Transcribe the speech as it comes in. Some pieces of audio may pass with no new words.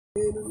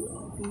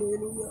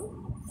Hallelujah.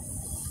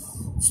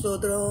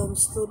 Stotram,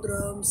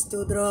 stotram,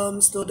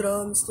 stotram,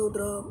 stotram,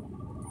 stotram.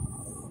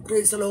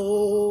 Praise the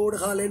Lord.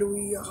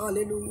 Hallelujah,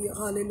 hallelujah,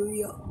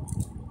 hallelujah.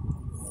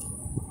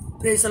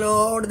 Praise the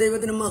Lord.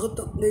 Devathinu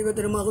mahutam,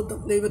 Devathinu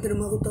mahutam, Devathinu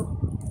mahutam.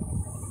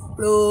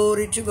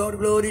 Glory to God,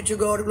 glory to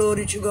God,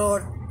 glory to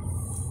God.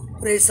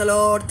 Praise the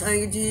Lord.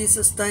 Thank you,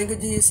 Jesus. Thank you,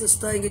 Jesus.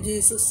 Thank you,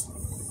 Jesus.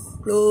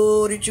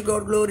 Glory to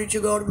God, glory to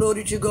God,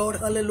 glory to God.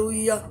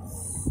 Hallelujah.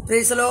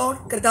 Praise the Lord.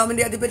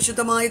 കർത്താവിന്റെ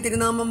അതിപരിശുദ്ധമായ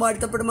തിരുനാമം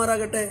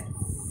വാഴ്ത്തപ്പെടുമാറാകട്ടെ.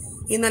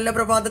 ഈ നല്ല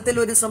പ്രഭാതത്തിൽ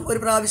ഒരു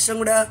പ്രാവശ്യം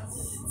കൂടെ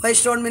 5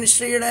 stone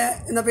മിനിസ്ട്രിയുടെ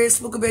എന്ന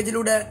ഫേസ്ബുക്ക്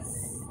പേജിലൂടെ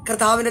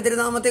കർത്താവിന്റെ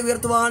തിരുനാമത്തെ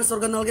ഉയർത്തുവാൻ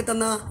സ്വർഗം നൽകി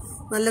തന്ന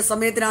നല്ല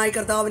സമയത്തിനായി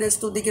കർത്താവിനെ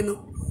സ്തുതിക്കുന്നു.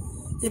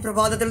 ഈ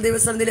പ്രഭാതത്തിൽ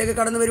ദൈവസന്നിധിയിലേക്ക്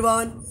കടന്നു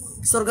വരുവാൻ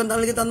സ്വർഗം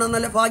നൽകി തന്ന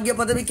നല്ല ഭാഗ്യ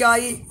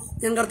പദവിക്കായി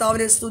ഞാൻ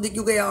കർത്താവിനെ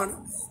സ്തുതിക്കുകയാണ്.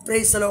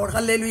 Praise the Lord.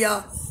 ഹല്ലേലൂയ.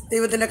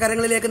 ദൈവത്തിന്റെ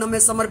കരങ്ങളിലേക്ക്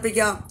നമ്മെ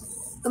സമർപ്പിക്കാം.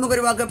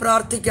 നമുക്കൊരു വാക്ക്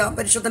പ്രാർത്ഥിക്കാം.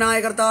 പരിശുദ്ധനായ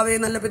കർത്താവേ,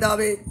 നല്ല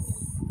പിതാവേ,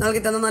 നൽകി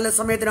തന്ന നല്ല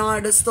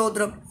സമയത്തിനായിട്ട്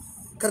സ്തോത്രം.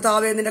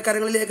 കർത്താവെ, നിന്റെ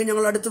കരങ്ങളിലേക്ക്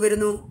ഞങ്ങൾ അടുത്തു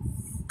വരുന്നു.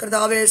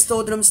 കർത്താവെ,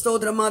 സ്തോത്രം,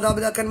 സ്തോത്രം.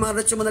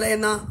 മാതാപിതാക്കന്മാരുടെ ചുമതല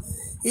എന്ന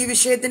ഈ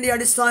വിഷയത്തിന്റെ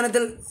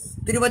അടിസ്ഥാനത്തിൽ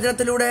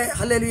തിരുവചനത്തിലൂടെ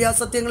ഹല്ലേലൂയ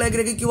സത്യങ്ങളെ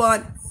ഗ്രഹിക്കുവാൻ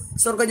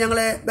സ്വർഗം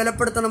ഞങ്ങളെ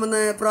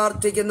ബലപ്പെടുത്തണമെന്ന്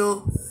പ്രാർത്ഥിക്കുന്നു.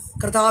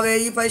 കർത്താവെ,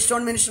 ഈ 5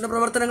 സ്റ്റോൺ മിനിസ്ട്രിയുടെ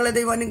പ്രവർത്തനങ്ങളെ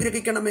ദൈവം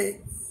അനുഗ്രഹിക്കണമേ.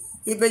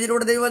 ഈ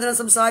പേജിലൂടെ ദൈവവചനം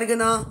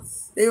സംസാരിക്കുന്ന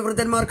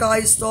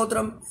ദൈവവൃദ്ധന്മാർക്കായി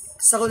സ്തോത്രം,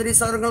 സഹോദരി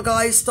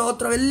സഹോദരങ്ങൾക്കായി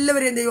സ്തോത്രം.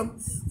 എല്ലാവരെയും ദൈവം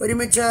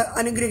ഒരുമിച്ച്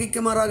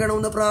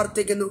അനുഗ്രഹിക്കുമാറാകണമെന്ന്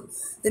പ്രാർത്ഥിക്കുന്നു.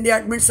 ഇതിൻ്റെ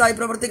അഡ്മിൻസായി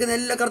പ്രവർത്തിക്കുന്ന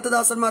എല്ലാ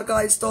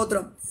കർത്തദാസന്മാർക്കായി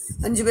സ്തോത്രം.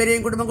 5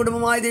 പേരെയും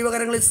കുടുംബമായി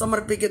ദൈവകരങ്ങളിൽ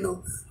സമർപ്പിക്കുന്നു.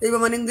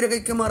 ദൈവം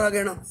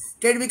അനുഗ്രഹിക്കുമാറാകണം.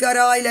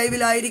 കേൾവിക്കാരായി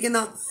ലൈവിലായിരിക്കുന്ന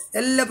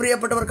എല്ലാ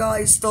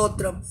പ്രിയപ്പെട്ടവർക്കായി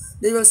സ്തോത്രം.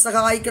 ദൈവം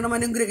സഹായിക്കണം,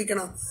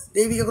 അനുഗ്രഹിക്കണം,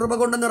 ദൈവിക കൃപ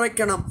കൊണ്ട്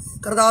നിറയ്ക്കണം.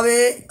 കർത്താവേ,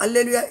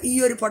 ഹല്ലേലൂയ. ഈ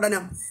ഒരു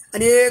പഠനം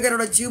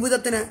അനേകരുടെ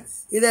ജീവിതത്തിന്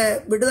ഇത്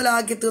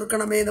വിടുതലാക്കി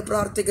തീർക്കണമേ എന്ന്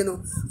പ്രാർത്ഥിക്കുന്നു.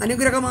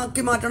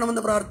 അനുഗ്രഹമാക്കി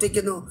മാറ്റണമെന്ന്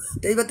പ്രാർത്ഥിക്കുന്നു.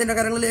 ദൈവത്തിൻ്റെ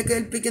കരങ്ങളിലേക്ക്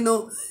ഏൽപ്പിക്കുന്നു.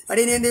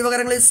 അടിയനെയും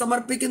ദൈവകരങ്ങളിൽ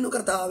സമർപ്പിക്കുന്നു.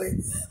 കർത്താവേ,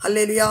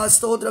 ഹല്ലേലൂയ.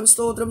 സ്തോത്രം,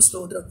 സ്തോത്രം,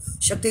 സ്തോത്രം.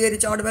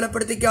 ശക്തീകരിച്ചാട്ട്,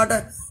 ബലപ്പെടുത്തിക്കാട്ട്,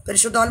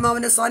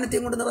 പരിശുദ്ധാത്മാവിൻ്റെ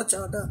സാന്നിധ്യം കൊണ്ട്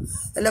നിറച്ചാട്ട്,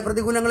 എല്ലാ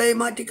പ്രതികൂലങ്ങളെയും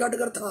മാറ്റിക്കാട്ട്.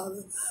 കർത്താവ്,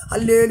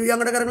 ഹല്ലേലൂയ,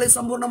 ഞങ്ങളുടെ കരങ്ങളിൽ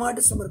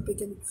സമ്പൂർണ്ണമായിട്ട്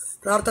സമർപ്പിക്കുന്നു.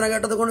 പ്രാർത്ഥന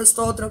കേട്ടതുകൊണ്ട്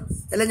സ്തോത്രം.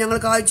 എല്ലാം ഞങ്ങൾ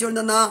കാഴ്ച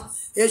തന്ന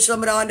യേശു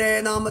തമ്പുരാന്റെ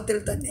നാമത്തിൽ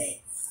തന്നെ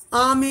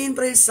ആമീൻ.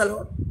 Praise the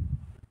Lord.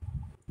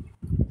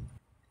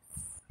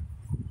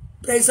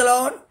 Praise the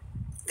Lord.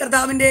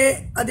 കർത്താവിൻ്റെ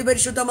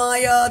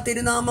അതിപരിശുദ്ധമായ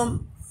തിരുനാമം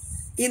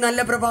ഈ നല്ല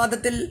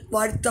പ്രഭാതത്തിൽ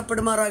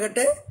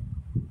വാഴ്ത്തപ്പെടുമാറാകട്ടെ.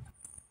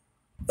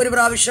 ഒരു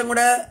പ്രാവശ്യം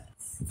കൂടെ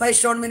 5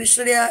 സ്റ്റോൺ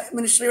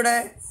മിനിസ്ട്രിയുടെ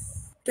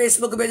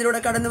ഫേസ്ബുക്ക് പേജിലൂടെ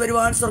കടന്നു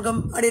വരുവാൻ സ്വർഗം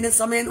അടിയന്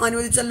സമയം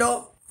അനുവദിച്ചല്ലോ.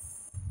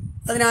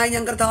 അതിനായി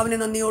ഞാൻ കർത്താവിനെ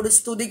നന്ദിയോട്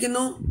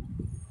സ്തുതിക്കുന്നു.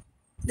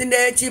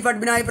 ഇതിൻ്റെ ചീഫ്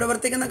അഡ്മിനായി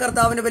പ്രവർത്തിക്കുന്ന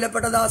കർത്താവിൻ്റെ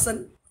വിലപ്പെട്ട ദാസൻ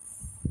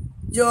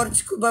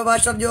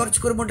പാസ്റ്റർ ജോർജ്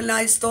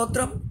കുറുമുട്ടിനായി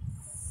സ്തോത്രം.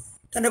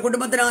 തൻ്റെ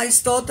കുടുംബത്തിനായി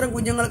സ്തോത്രം,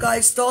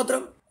 കുഞ്ഞുങ്ങൾക്കായി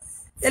സ്തോത്രം.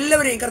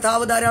 എല്ലാവരെയും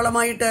കർത്താവ്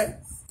ധാരാളമായിട്ട്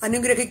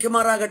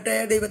അനുഗ്രഹിക്കുമാറാകട്ടെ.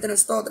 ദൈവത്തിന്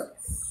സ്തോത്രം.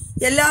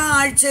 എല്ലാ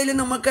ആഴ്ചയിലും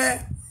നമുക്ക്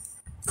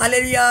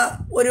ഹല്ലേലൂയ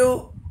ഒരു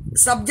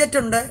സബ്ജക്റ്റ്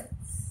ഉണ്ട്.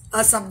 ആ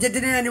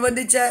സബ്ജക്റ്റിനെ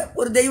അനുബന്ധിച്ച്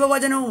ഒരു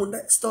ദൈവവചനവുമുണ്ട്.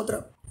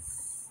 സ്തോത്രം.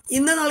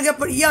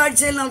 ഈ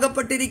ആഴ്ചയിൽ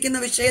നൽകപ്പെട്ടിരിക്കുന്ന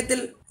വിഷയത്തിൽ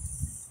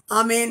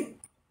ആമേൻ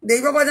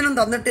ദൈവവചനം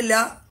തന്നിട്ടില്ല.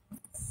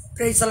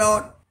 Praise the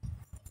Lord.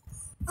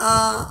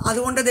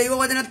 അതുകൊണ്ട്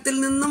ദൈവവചനത്തിൽ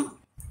നിന്നും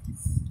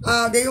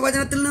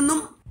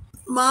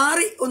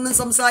മാറി ഒന്നും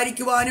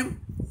സംസാരിക്കുവാനും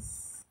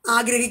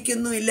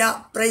ആഗ്രഹിക്കുന്നുമില്ല.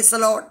 Praise the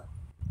Lord.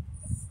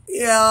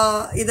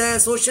 ഇത്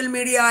സോഷ്യൽ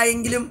മീഡിയ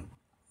ആയെങ്കിലും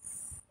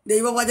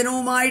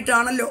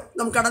ദൈവവചനവുമായിട്ടാണല്ലോ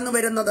നാം കടന്നു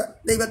വരുന്നത്.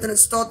 ദൈവത്തിന്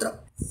സ്തോത്രം.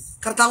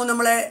 കർത്താവ്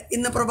നമ്മളെ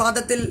ഇന്ന്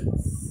പ്രഭാതത്തിൽ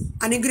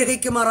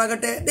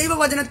അനുഗ്രഹിക്കുമാറാകട്ടെ.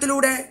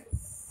 ദൈവവചനത്തിലൂടെ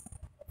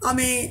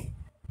ആമേ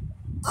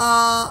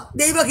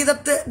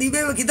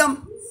ദൈവഹിതം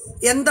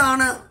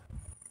എന്താണ്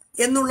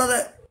എന്നുള്ളത്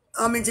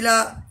ആമേൻ ചില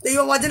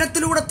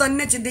ദൈവവചനത്തിലൂടെ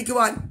തന്നെ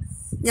ചിന്തിക്കുവാൻ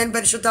ഞാൻ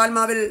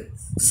പരിശുദ്ധാത്മാവിൽ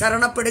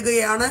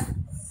ശരണപ്പെടുകയാണ്.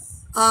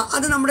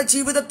 അത് നമ്മുടെ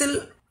ജീവിതത്തിൽ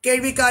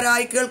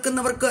കേൾവിക്കാരായി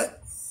കേൾക്കുന്നവർക്ക്,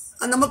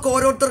 നമുക്ക്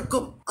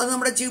ഓരോരുത്തർക്കും അത്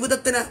നമ്മുടെ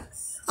ജീവിതത്തിന്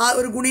ആ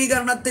ഒരു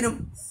ഗുണീകരണത്തിനും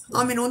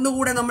ആമീൻ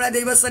ഒന്നുകൂടെ നമ്മളെ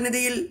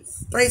ദൈവസന്നിധിയിൽ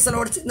പ്രൈസ് ദി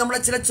ലോർഡ് നമ്മളെ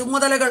ചില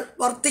ചുമതലകൾ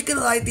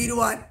വർദ്ധിക്കുന്നതായി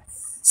തീരുവാൻ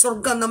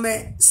സ്വർഗം നമ്മെ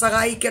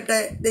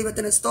സഹായിക്കട്ടെ.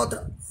 ദൈവത്തിന്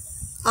സ്തോത്രം.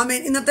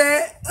 ആമീൻ. ഇന്നത്തെ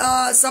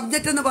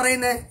സബ്ജക്റ്റ് എന്ന്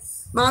പറയുന്നത്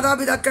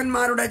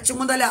മാതാപിതാക്കന്മാരുടെ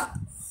ചുമതല,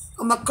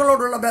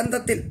 മക്കളോടുള്ള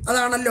ബന്ധത്തിൽ.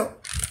 അതാണല്ലോ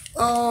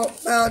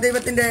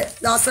ദൈവത്തിൻ്റെ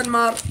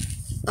ദാസന്മാർ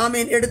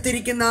ആമീൻ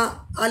എടുത്തിരിക്കുന്ന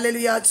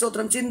ഹല്ലേലൂയ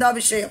സ്തോത്രം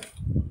ചിന്താവിഷയം.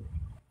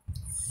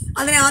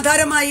 അതിനെ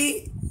ആധാരമായി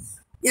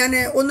ഞാൻ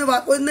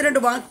 1-2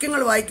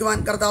 വാക്യങ്ങൾ വായിക്കുവാൻ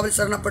കർത്താവിൽ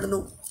ശരണപ്പെടുന്നു.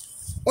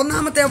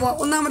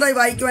 ഒന്നാമതായി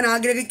വായിക്കുവാൻ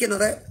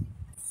ആഗ്രഹിക്കുന്നത്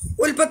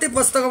ഉൽപ്പത്തി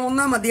പുസ്തകം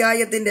 1-ാം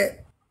അധ്യായത്തിൻ്റെ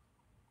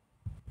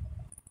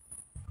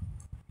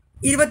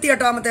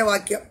 28-ാമത്തെ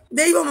വാക്യം.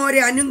 ദൈവം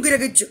അവരെ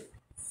അനുഗ്രഹിച്ചു.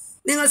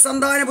 നിങ്ങൾ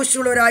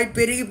സന്താനപുഷ്ടിയുള്ളവരായി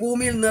പെരുകി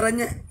ഭൂമിയിൽ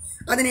നിറഞ്ഞ്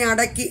അതിനെ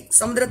അടക്കി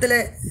സമുദ്രത്തിലെ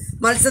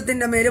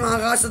മത്സ്യത്തിൻ്റെ മേലും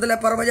ആകാശത്തിലെ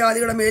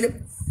പർവ്വജാതികളുടെ മേലും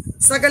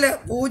സകല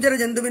ഭൂചര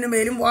ജന്തുവിന്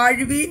മേലും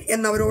വാഴുവീൻ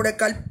എന്നവരോട്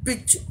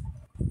കൽപ്പിച്ചു.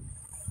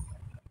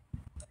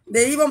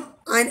 ദൈവം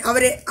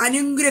അവരെ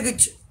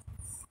അനുഗ്രഹിച്ചു.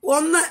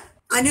 ഒന്ന്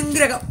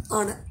അനുഗ്രഹം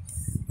ആണ്.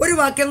 ഒരു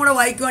വാക്യം കൂടെ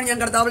വായിക്കുവാൻ ഞാൻ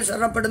കർത്താവിൽ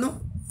ശരണപ്പെടുന്നു.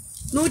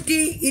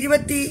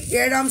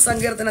 127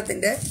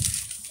 സങ്കീർത്തനത്തിൻ്റെ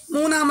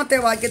 3-ാമത്തെ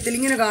വാക്യത്തിൽ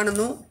ഇങ്ങനെ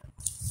കാണുന്നു,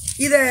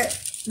 ഇത്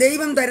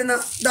ദൈവം തരുന്ന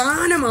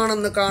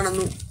ദാനമാണെന്ന്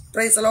കാണുന്നു.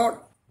 Praise the Lord.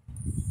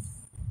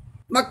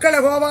 മക്കൾ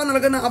യഹോവ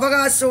നൽകുന്ന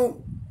അവകാശവും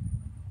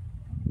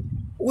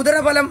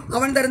ഉദരഫലം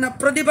അവൻ തരുന്ന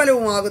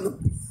പ്രതിഫലവുമാകുന്നു.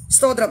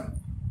 സ്തോത്രം.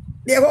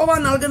 യഹോവ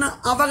നൽകുന്ന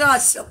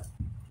അവകാശം.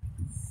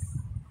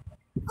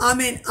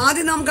 ആമേൻ.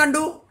 ആദ്യം നാം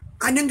കണ്ടു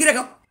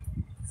അനുഗ്രഹം.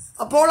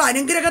 അപ്പോൾ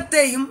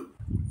അനുഗ്രഹത്തെയും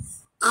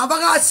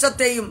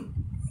അവകാശത്തെയും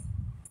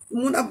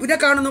പിന്നെ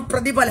കാണുന്നു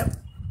പ്രതിഫലവും.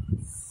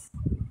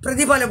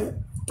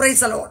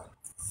 Praise the Lord.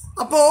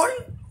 അപ്പോൾ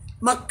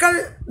മക്കൾ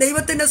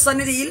ദൈവത്തിൻ്റെ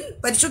സന്നിധിയിൽ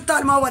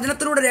പരിശുദ്ധാത്മാവ്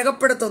വചനത്തിലൂടെ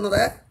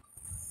രേഖപ്പെടുത്തുന്നത്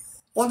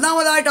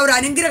ഒന്നാമതായിട്ട് ഒരു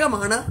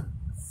അനുഗ്രഹമാണ്,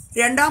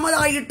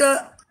 രണ്ടാമതായിട്ട്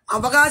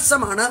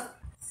അവകാശമാണ്,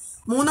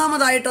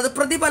 മൂന്നാമതായിട്ട് അത്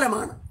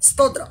പ്രതിഫലമാണ്.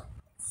 സ്തോത്രം.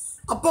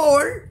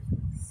 അപ്പോൾ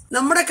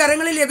നമ്മുടെ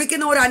കരങ്ങളിൽ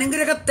ലഭിക്കുന്ന ഒരു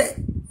അനുഗ്രഹത്തെ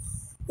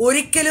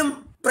ഒരിക്കലും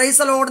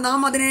പ്രൈസ് ദി ലോർഡ്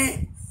നാം അതിനെ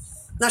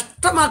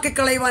നഷ്ടമാക്കി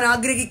കളയുവാൻ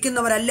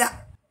ആഗ്രഹിക്കുന്നവരല്ല.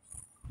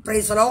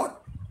 Praise the Lord.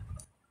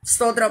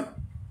 സ്തോത്രം.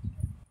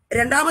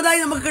 രണ്ടാമതായി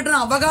നമുക്ക് കിട്ടുന്ന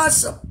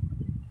അവകാശം.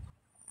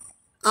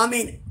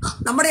 ആമീൻ.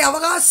 നമ്മുടെ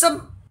അവകാശം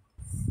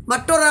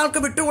മറ്റൊരാൾക്ക്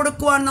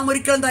വിട്ടുകൊടുക്കുവാൻ നാം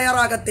ഒരിക്കലും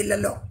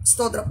തയ്യാറാകത്തില്ലല്ലോ.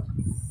 സ്തോത്രം.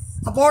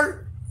 അപ്പോൾ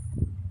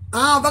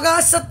ആ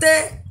അവകാശത്തെ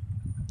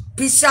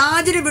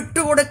പിശാചിന്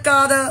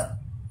വിട്ടുകൊടുക്കാതെ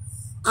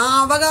ആ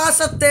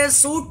അവകാശത്തെ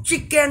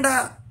സൂക്ഷിക്കേണ്ട,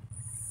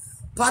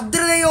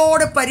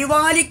 ഭദ്രതയോട്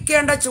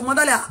പരിപാലിക്കേണ്ട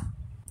ചുമതല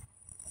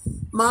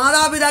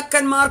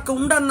മാതാപിതാക്കന്മാർക്ക്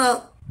ഉണ്ടെന്ന്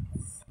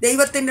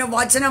ദൈവത്തിൻ്റെ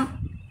വചനം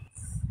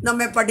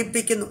നമ്മെ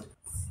പഠിപ്പിക്കുന്നു.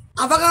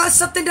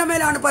 അവകാശത്തിൻ്റെ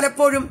മേലാണ്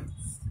പലപ്പോഴും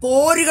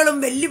പോരുകളും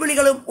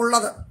വെല്ലുവിളികളും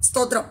ഉള്ളത്.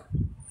 സ്തോത്രം.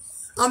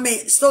 അമ്മേ.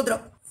 സ്തോത്രം.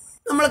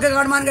 നമ്മൾക്ക്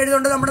കാണുവാൻ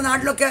കഴിയുന്നുണ്ട് നമ്മുടെ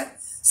നാട്ടിലൊക്കെ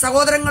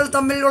സഹോദരങ്ങൾ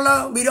തമ്മിലുള്ള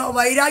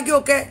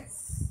വൈരാഗ്യമൊക്കെ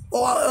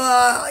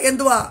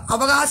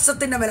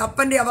അവകാശത്തിൻ്റെ മേൽ.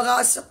 അപ്പൻ്റെ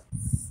അവകാശം,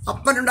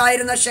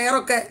 അപ്പനുണ്ടായിരുന്ന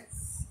ഷെയറൊക്കെ,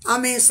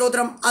 ആമേ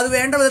സ്തോത്രം, അത്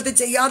വേണ്ട വിധത്തിൽ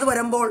ചെയ്യാതെ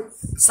വരുമ്പോൾ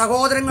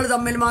സഹോദരങ്ങൾ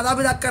തമ്മിൽ,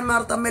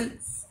 മാതാപിതാക്കന്മാർ തമ്മിൽ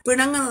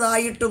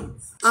പിണങ്ങുന്നതായിട്ടും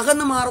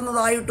അകന്നു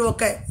മാറുന്നതായിട്ടും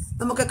ഒക്കെ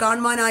നമുക്ക്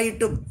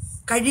കാണുവാനായിട്ടും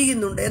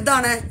കഴിയുന്നുണ്ട്.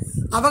 എന്താണ്?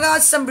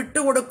 അവകാശം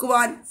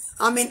വിട്ടുകൊടുക്കുവാൻ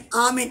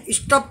ആമീൻ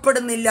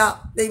ഇഷ്ടപ്പെടുന്നില്ല.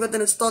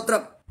 ദൈവത്തിന്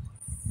സ്തോത്രം.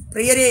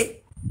 പ്രിയരെ,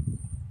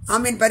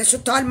 ആമീൻ,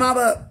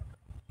 പരിശുദ്ധാത്മാവ്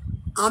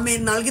ആമീൻ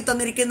നൽകി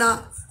തന്നിരിക്കുന്ന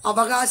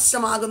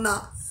അവകാശമാകുന്ന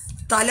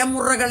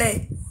തലമുറകളെ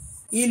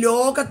ഈ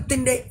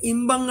ലോകത്തിൻ്റെ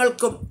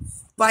ഇമ്പങ്ങൾക്കും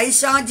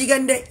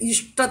പൈശാചികൻ്റെ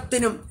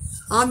ഇഷ്ടത്തിനും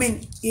ആമീൻ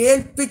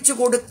ഏൽപ്പിച്ചു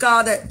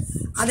കൊടുക്കാതെ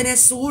അതിനെ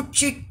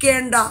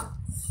സൂക്ഷിക്കേണ്ട,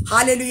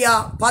 ഹല്ലേലൂയ,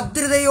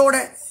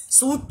 ഭദ്രതയോടെ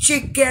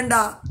സൂക്ഷിക്കേണ്ട,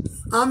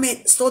 ആമീൻ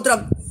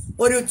സ്തോത്രം,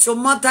 ഒരു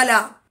ചുമതല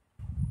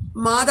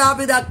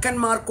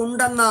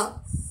മാതാപിതാക്കന്മാർക്കുണ്ടെന്ന്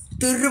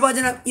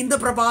തിരുവചനം ഇന്ന്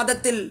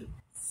പ്രഭാതത്തിൽ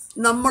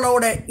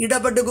നമ്മളോട്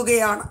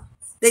ഇടപെടുകയാണ്.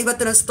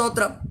 ദൈവത്തിന്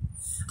സ്തോത്രം.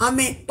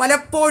 ആമീൻ.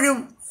 പലപ്പോഴും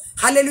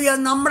ഹല്ലേലൂയ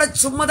നമ്മുടെ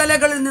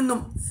ചുമതലകളിൽ നിന്നും,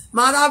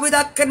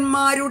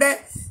 മാതാപിതാക്കന്മാരുടെ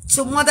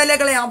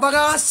ചുമതലകളെ,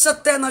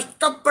 അവകാശത്തെ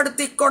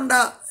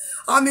നഷ്ടപ്പെടുത്തിക്കൊണ്ട്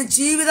ആമീൻ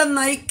ജീവിതം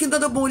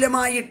നയിക്കുന്നത്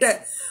മൂലമായിട്ട്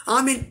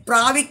ആമീൻ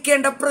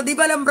പ്രാപിക്കേണ്ട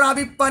പ്രതിഫലം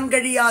പ്രാപിപ്പാൻ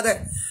കഴിയാതെ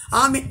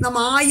ആമീൻ നാം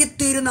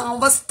ആയിത്തീരുന്ന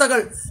അവസ്ഥകൾ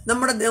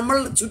നമ്മൾ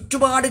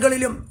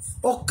ചുറ്റുപാടുകളിലും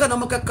ഒക്കെ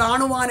നമുക്ക്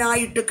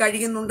കാണുവാനായിട്ട്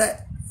കഴിയുന്നുണ്ട്.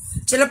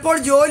 ചിലപ്പോൾ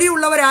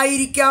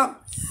ജോലിയുള്ളവരായിരിക്കാം,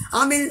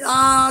 ആമീൻ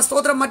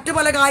സ്തോത്രം, മറ്റു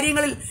പല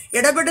കാര്യങ്ങളിൽ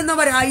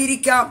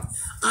ഇടപെടുന്നവരായിരിക്കാം.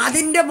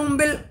 അതിൻ്റെ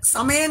മുമ്പിൽ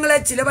സമയങ്ങളെ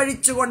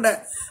ചിലവഴിച്ചുകൊണ്ട്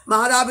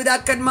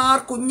മാതാപിതാക്കന്മാർ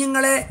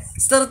കുഞ്ഞുങ്ങളെ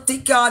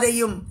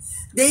ശ്രദ്ധിക്കാതെയും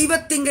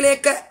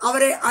ദൈവത്തിങ്കിലേക്ക്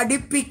അവരെ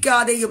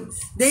അടുപ്പിക്കാതെയും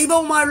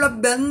ദൈവവുമായുള്ള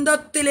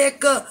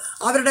ബന്ധത്തിലേക്ക്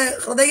അവരുടെ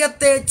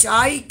ഹൃദയത്തെ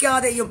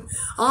ചായ്ക്കാതെയും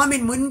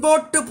ആമീൻ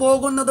മുൻപോട്ട്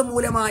പോകുന്നത്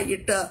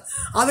മൂലമായിട്ട്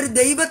അവർ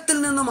ദൈവത്തിൽ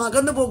നിന്നും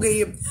അകന്നു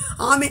പോവുകയും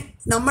ആമീൻ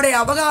നമ്മുടെ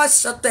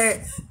അവകാശത്തെ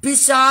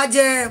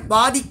പിശാച്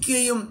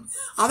ബാധിക്കുകയും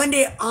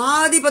അവൻ്റെ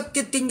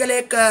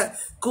ആധിപത്യത്തിങ്കലേക്ക്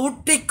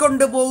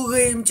കൂട്ടിക്കൊണ്ടു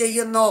പോവുകയും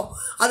ചെയ്യുന്നു.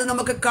 അത്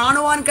നമുക്ക്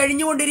കാണുവാൻ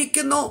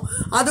കഴിഞ്ഞുകൊണ്ടിരിക്കുന്നു.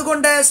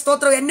 അതുകൊണ്ട്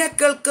സ്തോത്രം, എന്നെ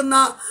കേൾക്കുന്ന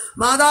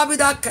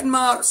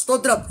മാതാപിതാക്കന്മാർ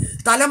സ്തോത്രം,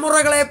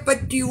 തലമുറകളെ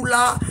പറ്റിയുള്ള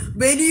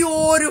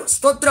വലിയൊരു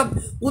സ്തോത്രം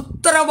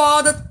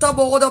ഉത്തരവാദിത്വ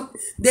ബോധം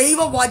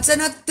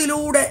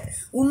ദൈവവചനത്തിലൂടെ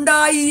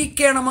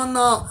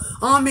ഉണ്ടായിരിക്കണമെന്ന്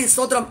ആമീൻ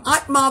സ്തോത്രം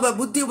ആത്മാവ്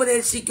ബുദ്ധി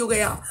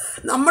ഉപദേശിക്കുകയാണ്.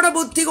 നമ്മുടെ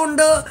ബുദ്ധി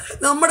കൊണ്ട്,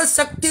 നമ്മുടെ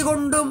ശക്തി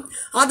കൊണ്ടും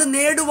അത്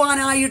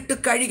നേടുവാനായിട്ട്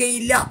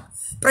കഴിയുകയില്ല.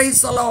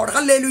 Praise the Lord.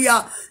 ഹല്ലേലൂയ.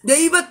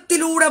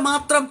 ദൈവത്തിലൂടെ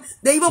മാത്രം,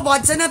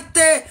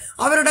 ദൈവവചനത്തെ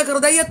അവരുടെ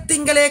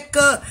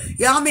ഹൃദയത്തിങ്കലേക്ക്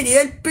ആമീൻ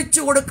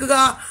ഏൽപ്പിച്ചു കൊടുക്കുക,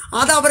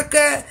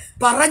 അതവർക്ക്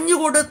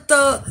പറഞ്ഞുകൊടുത്ത്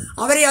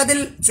അവരെ അതിൽ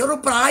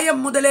ചെറുപ്രായം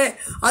മുതലേ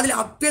അതിൽ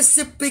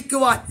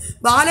അഭ്യസിപ്പിക്കുവാൻ,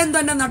 ബാലൻ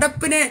തന്നെ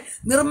നടപ്പിനെ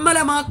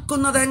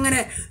നിർമ്മലമാക്കുന്നത്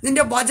എങ്ങനെ?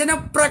 നിന്റെ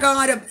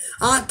വചനപ്രകാരം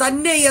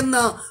തന്നെ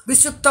എന്ന്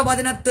വിശുദ്ധ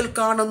വചനത്തിൽ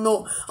കാണുന്നു.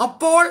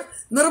 അപ്പോൾ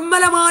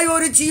നിർമ്മലമായ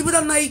ഒരു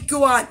ജീവിതം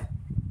നയിക്കുവാൻ,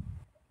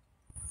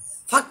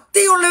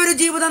 ഭക്തിയുള്ള ഒരു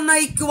ജീവിതം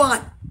നയിക്കുവാൻ,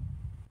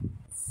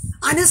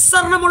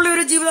 അനുസരണമുള്ള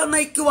ഒരു ജീവിതം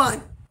നയിക്കുവാൻ,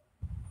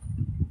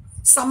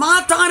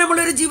 സമാധാനമുള്ള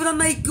ഒരു ജീവിതം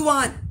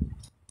നയിക്കുവാൻ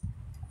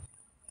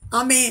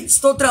ആമേൻ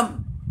സ്തോത്രം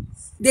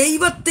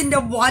ദൈവത്തിൻ്റെ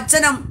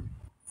വചനം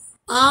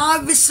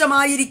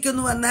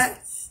ആവശ്യമായിരിക്കുന്നുവെന്ന്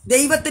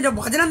ദൈവത്തിൻ്റെ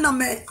വചനം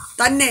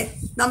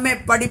നമ്മെ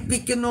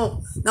പഠിപ്പിക്കുന്നു,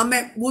 നമ്മെ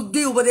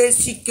ബുദ്ധി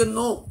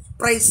ഉപദേശിക്കുന്നു.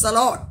 Praise the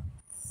Lord.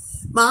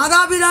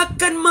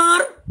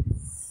 മാതാപിതാക്കന്മാർ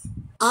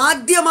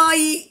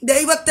ആദ്യമായി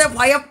ദൈവത്തെ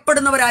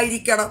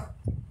ഭയപ്പെടുന്നവരായിരിക്കണം,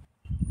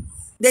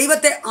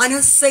 ദൈവത്തെ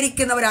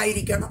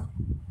അനുസരിക്കുന്നവരായിരിക്കണം,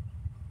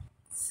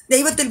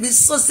 ദൈവത്തിൽ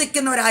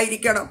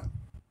വിശ്വസിക്കുന്നവരായിരിക്കണം,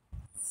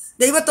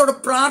 ദൈവത്തോട്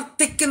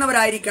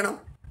പ്രാർത്ഥിക്കുന്നവരായിരിക്കണം,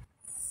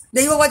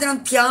 ദൈവവചനം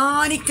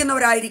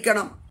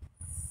ധ്യാനിക്കുന്നവരായിരിക്കണം,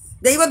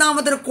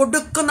 ദൈവനാമത്തിന്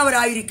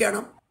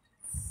കൊടുക്കുന്നവരായിരിക്കണം,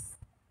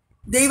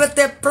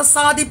 ദൈവത്തെ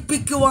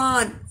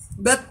പ്രസാദിപ്പിക്കുവാൻ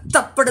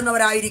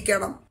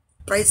ബന്ധപ്പെടുന്നവരായിരിക്കണം.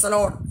 Praise the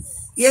Lord.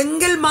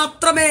 എങ്കിൽ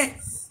മാത്രമേ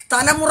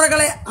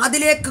തലമുറകളെ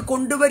അതിലേക്ക്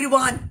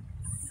കൊണ്ടുവരുവാൻ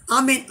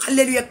ആമേൻ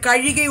ഹല്ലേലൂയ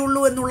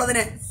കഴിയുകയുള്ളൂ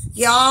എന്നുള്ളതിന്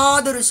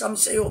യാതൊരു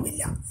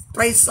സംശയവുമില്ല.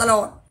 Praise the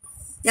Lord.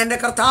 ഞാൻ എൻ്റെ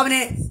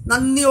കർത്താവിനെ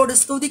നന്ദിയോട്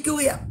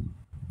സ്തുതിക്കുകയാണ്.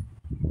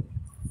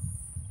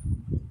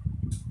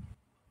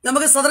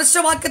 നമുക്ക്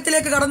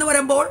സദൃശവാക്യത്തിലേക്ക് കടന്നു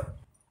വരുമ്പോൾ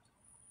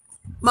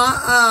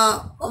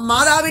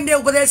മാതാവിൻ്റെ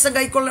ഉപദേശം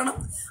കൈക്കൊള്ളണം,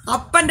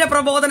 അപ്പൻ്റെ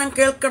പ്രബോധനം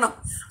കേൾക്കണം.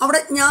 അവിടെ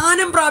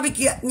ജ്ഞാനം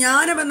പ്രാപിക്കുക.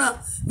 ജ്ഞാനം എന്ന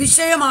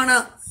വിഷയമാണ്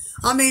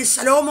ആമേൻ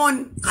ശലോമോൻ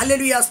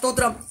ഹല്ലേലൂയ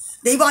സ്തോത്രം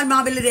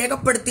ദൈവാത്മാവിൽ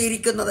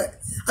രേഖപ്പെടുത്തിയിരിക്കുന്നത്.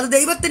 അത്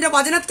ദൈവത്തിൻ്റെ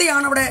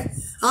വചനത്തെയാണ് അവിടെ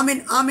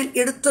ആമേൻ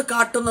എടുത്തു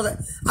കാട്ടുന്നത്.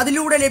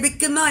 അതിലൂടെ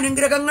ലഭിക്കുന്ന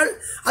അനുഗ്രഹങ്ങൾ,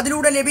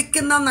 അതിലൂടെ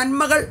ലഭിക്കുന്ന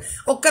നന്മകൾ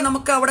ഒക്കെ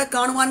നമുക്ക് അവിടെ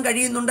കാണുവാൻ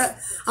കഴിയുന്നുണ്ട്.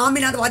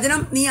 ആമേൻ. അത്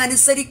വചനം നീ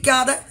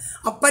അനുസരിക്കാതെ,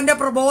 അപ്പൻ്റെ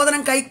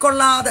പ്രബോധനം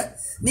കൈക്കൊള്ളാതെ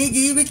നീ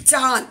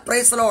ജീവിച്ചാൽ,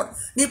 പ്രൈസ് ദി ലോർഡ്,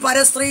 നീ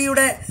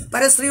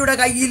പരസ്ത്രീയുടെ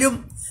കയ്യിലും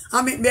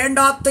ആമേൻ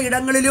വേണ്ടാത്ത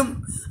ഇടങ്ങളിലും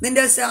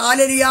നിന്റെ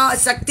ഹല്ലേലൂയ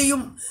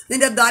ശക്തിയും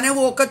നിന്റെ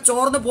ധനവും ഒക്കെ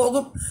ചോർന്നു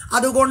പോകും.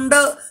 അതുകൊണ്ട്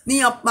നീ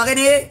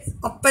മകനെ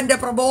അപ്പൻ്റെ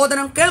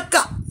പ്രബോധനം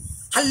കേൾക്കാം.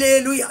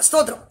 ഹല്ലേലൂയ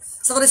സ്തോത്രം.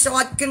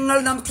 സദൃശവാക്യങ്ങൾ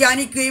നാം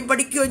ധ്യാനിക്കുകയും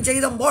പഠിക്കുകയും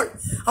ചെയ്തപ്പോൾ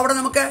അവിടെ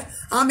നമുക്ക്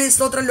ആമേൻ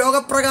സ്തോത്രം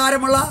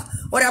ലോകപ്രകാരമുള്ള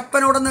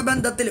ഒരപ്പനോടെന്ന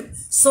ബന്ധത്തിലും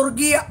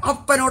സ്വർഗീയ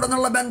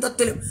അപ്പനോടെന്നുള്ള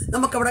ബന്ധത്തിലും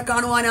നമുക്കവിടെ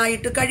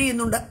കാണുവാനായിട്ട്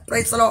കഴിയുന്നുണ്ട്.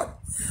 Praise the Lord.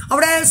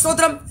 അവിടെ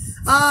സ്തോത്രം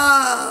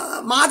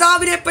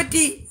മാതാവിനെ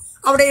പറ്റി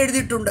അവിടെ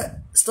എഴുതിയിട്ടുണ്ട്.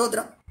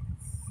 സ്തോത്രം.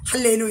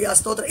 ഹല്ലേലൂയ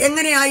സ്തോത്രം.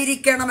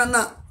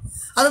 എങ്ങനെയായിരിക്കണമെന്ന്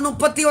അത്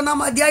 31-ാം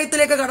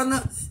അധ്യായത്തിലേക്ക്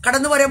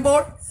കടന്നു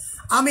വരുമ്പോൾ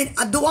ആമീൻ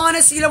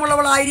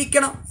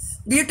അധ്വാനശീലമുള്ളവളായിരിക്കണം,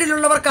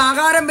 വീട്ടിലുള്ളവർക്ക്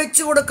ആഹാരം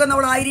വെച്ചു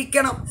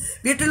കൊടുക്കുന്നവളായിരിക്കണം,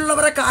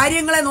 വീട്ടിലുള്ളവരുടെ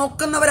കാര്യങ്ങളെ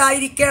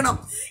നോക്കുന്നവരായിരിക്കണം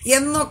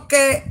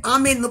എന്നൊക്കെ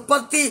ആമീൻ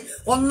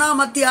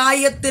 31-ാം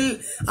അധ്യായത്തിൽ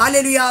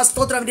ഹല്ലേലൂയ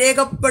സ്തോത്രം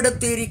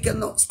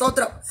രേഖപ്പെടുത്തിയിരിക്കുന്നു.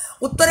 സ്തോത്രം.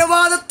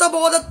 ഉത്തരവാദിത്വ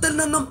ബോധത്തിൽ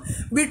നിന്നും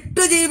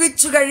വിട്ടു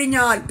ജീവിച്ചു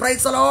കഴിഞ്ഞാൽ,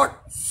 പ്രൈസ് ദി ലോർഡ്,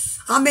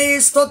 ആമേൻ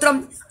സ്തോത്രം,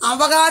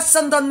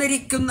 അവകാശം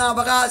തന്നിരിക്കുന്ന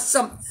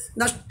അവകാശം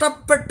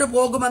നഷ്ടപ്പെട്ടു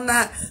പോകുമെന്ന്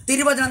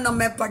തിരുവചനം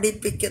നമ്മെ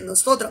പഠിപ്പിക്കുന്നു.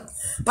 സ്തോത്രം.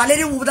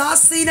 പലരും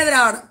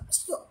ഉദാസീനരാണ്.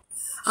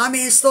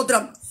 ആമേൻ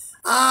സ്തോത്രം.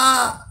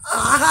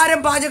 ആഹാരം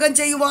പാചകം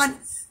ചെയ്യുവാൻ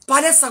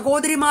പല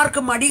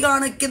സഹോദരിമാർക്ക് മടി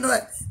കാണിക്കുന്നത്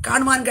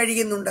കാണുവാൻ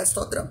കഴിയുന്നുണ്ട്.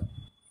 സ്തോത്രം.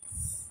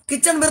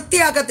 കിച്ചൺ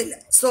വൃത്തിയാക്കത്തില്ല.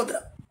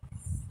 സ്തോത്രം.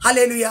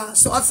 ഹല്ലേലൂയ.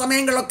 ആ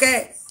സമയങ്ങളിലൊക്കെ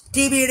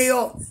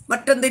ടിവിയുടെയോ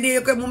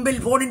മറ്റെന്തിൻ്റെയൊക്കെ മുമ്പിൽ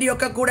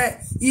ഫോണിൻ്റെയൊക്കെ കൂടെ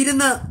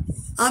ഇരുന്ന്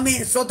ആമേൻ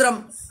സ്തോത്രം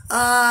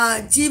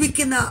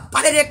ജീവിക്കുന്ന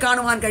പലരെ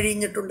കാണുവാൻ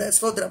കഴിഞ്ഞിട്ടുണ്ട്.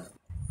 സ്തോത്രം.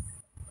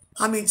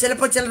 ആമീൻ.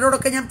 ചിലപ്പോൾ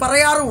ചിലരോടൊക്കെ ഞാൻ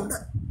പറയാറുമുണ്ട്.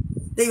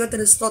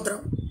 ദൈവത്തിന് സ്തോത്രം.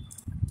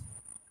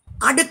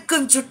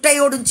 അടുക്കും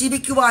ചിട്ടയോടും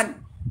ജീവിക്കുവാൻ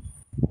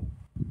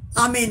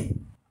ആമീൻ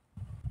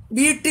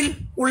വീട്ടിൽ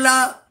ഉള്ള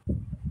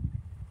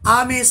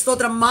ആമേൻ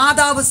സ്തോത്രം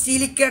മാതാവ്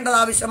ശീലിക്കേണ്ടത്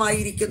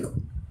ആവശ്യമായിരിക്കുന്നു.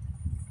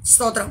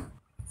 സ്തോത്രം.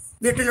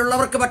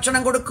 വീട്ടിലുള്ളവർക്ക്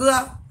ഭക്ഷണം കൊടുക്കുക,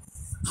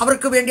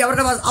 അവർക്ക് വേണ്ടി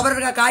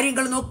അവരുടെ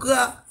കാര്യങ്ങൾ നോക്കുക.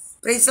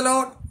 Praise the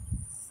Lord.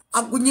 ആ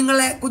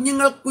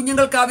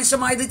കുഞ്ഞുങ്ങൾക്ക്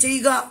ആവശ്യമായത്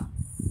ചെയ്യുക.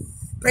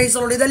 Praise the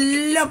Lord.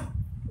 ഇതെല്ലാം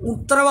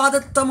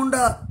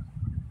ഉത്തരവാദിത്വമുണ്ട്.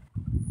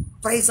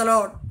 Praise the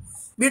Lord.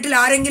 വീട്ടിൽ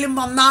ആരെങ്കിലും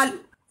വന്നാൽ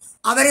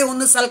അവരെ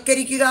ഒന്ന്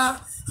സൽക്കരിക്കുക,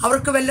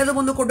 അവർക്ക് വല്ലതും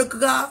ഒന്ന്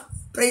കൊടുക്കുക.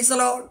 Praise the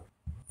Lord.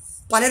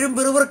 പലരും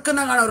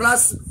പിറുപിറുക്കുന്ന കാണാം. ഒരു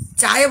ഗ്ലാസ്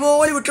ചായ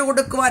പോലും വിട്ടു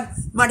കൊടുക്കുവാൻ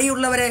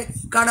മടിയുള്ളവരെ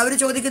കാണാം. അവർ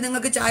ചോദിക്കും,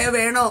 നിങ്ങൾക്ക് ചായ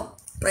വേണോ?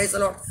 Praise the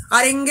Lord.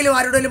 ആരെങ്കിലും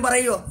ആരോടെങ്കിലും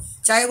പറയുമോ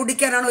ചായ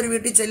കുടിക്കാനാണ് ഒരു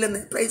വീട്ടിൽ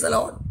ചെല്ലുന്നത്? Praise the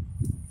Lord.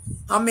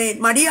 ആമേൻ.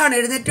 മടിയാണ്.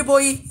 എഴുന്നേറ്റ്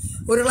പോയി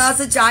ഒരു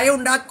ഗ്ലാസ് ചായ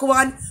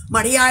ഉണ്ടാക്കുവാൻ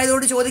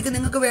മടിയായതോട് ചോദിക്കും,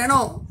 നിങ്ങൾക്ക്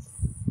വേണോ?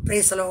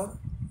 Praise the Lord.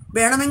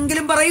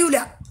 വേണമെങ്കിലും പറയൂല.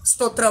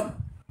 സ്തോത്രം.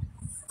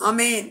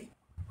 ആമേൻ.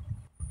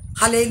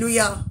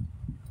 ഹല്ലേലൂയ.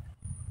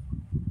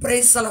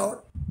 Praise the Lord.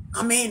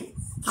 ആമേൻ.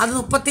 അത്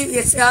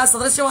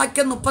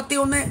സദൃശവാക്യം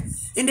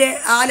 31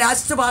 ആ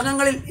ലാസ്റ്റ്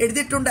ഭാഗങ്ങളിൽ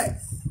എഴുതിയിട്ടുണ്ട്.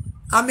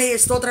 ആമേൻ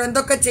സ്തോത്രം.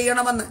 എന്തൊക്കെ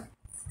ചെയ്യണമെന്ന്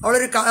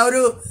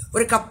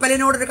ഒരു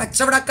കപ്പലിനോടൊരു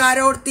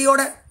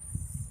കച്ചവടക്കാരോത്തിയോട്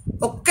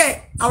ഒക്കെ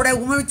അവിടെ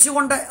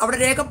ഉപമിച്ചുകൊണ്ട് അവിടെ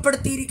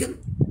രേഖപ്പെടുത്തിയിരിക്കുന്നു.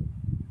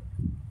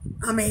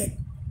 ആമേൻ.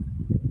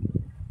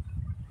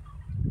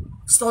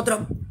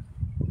 സ്തോത്രം.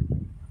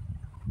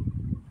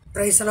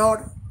 Praise the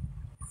Lord.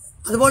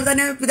 അതുപോലെ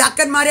തന്നെ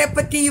പിതാക്കന്മാരെ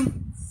പറ്റിയും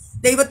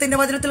ദൈവത്തിൻ്റെ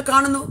വചനത്തിൽ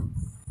കാണുന്നു.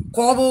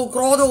 കോപവും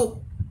ക്രോധവും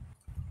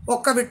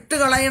ഒക്കെ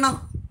വിട്ടുകളയണം.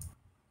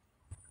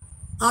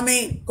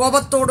 ആമേൻ.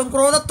 കോപത്തോടും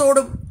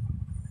ക്രോധത്തോടും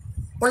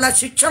ഉള്ള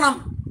ശിക്ഷണം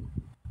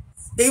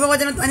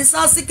ദൈവവചനം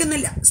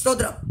അനുശാസിക്കുന്നില്ല.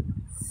 സ്തോത്രം.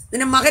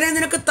 നിന്റെ മകനെ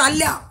നിനക്ക്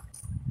തല്ല.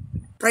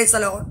 Praise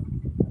the Lord.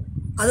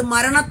 അത്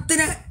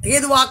മരണത്തിന്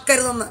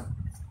ഹേതുവാക്കരുതെന്ന്.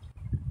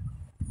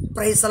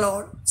 Praise the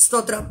Lord.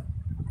 സ്തോത്രം.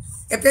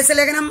 എഫേസ്യ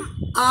ലേഖനം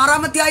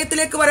 6-ാം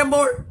അധ്യായത്തിലേക്ക്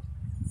വരുമ്പോൾ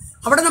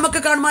അവിടെ നമുക്ക്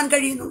കാണുവാൻ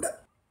കഴിയുന്നുണ്ട്.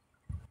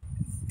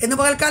 ഇന്ന്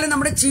പകൽക്കാലം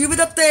നമ്മുടെ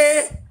ജീവിതത്തെ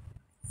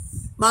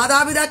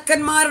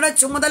മാതാപിതാക്കന്മാരുടെ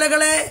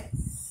ചുമതലകളെ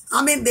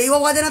ആമീൻ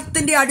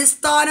ദൈവവചനത്തിൻ്റെ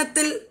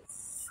അടിസ്ഥാനത്തിൽ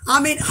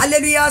ആമീൻ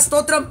ഹല്ലേലൂയ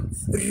സ്തോത്രം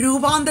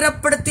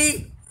രൂപാന്തരപ്പെടുത്തി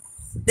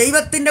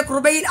ദൈവത്തിൻ്റെ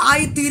കൃപയിൽ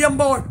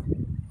ആയിത്തീരുമ്പോൾ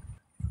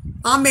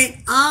ആമീൻ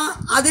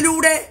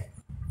അതിലൂടെ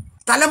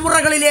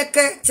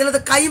തലമുറകളിലേക്ക് ചിലത്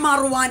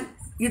കൈമാറുവാൻ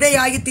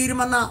ഇടയായി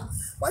തീരുമെന്ന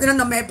വചനം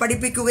നമ്മെ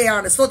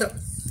പഠിപ്പിക്കുകയാണ്. സ്തോത്രം.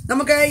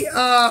 നമുക്ക്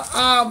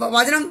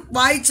വചനം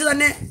വായിച്ച്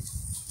തന്നെ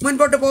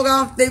മുൻപോട്ട്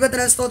പോകാം.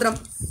 ദൈവത്തിന് സ്തോത്രം.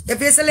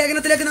 എഫേസ്യ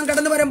ലേഖനത്തിലേക്ക് നാം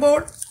കടന്നു വരുമ്പോൾ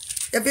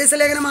എഫേസ്യ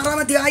ലേഖനം 6-ാം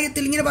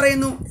അധ്യായത്തിൽ ഇങ്ങനെ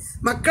പറയുന്നു,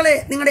 മക്കളെ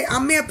നിങ്ങളുടെ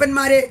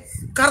അമ്മയപ്പന്മാരെ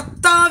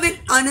കർത്താവിൽ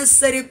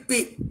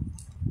അനുസരിപ്പി.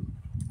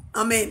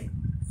 ആമേൻ.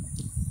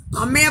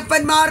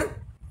 അമ്മയപ്പന്മാർ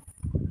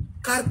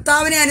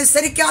കർത്താവിനെ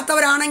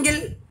അനുസരിക്കാത്തവരാണെങ്കിൽ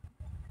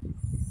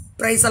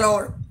പ്രൈസ് ദി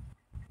ലോർഡ്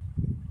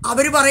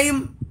അവർ പറയും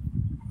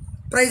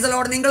പ്രൈസ് ദി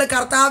ലോർഡ് നിങ്ങൾ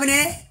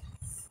കർത്താവിനെ,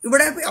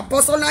 ഇവിടെ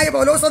അപ്പോസ്തലനായ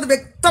പൗലോസ് അത്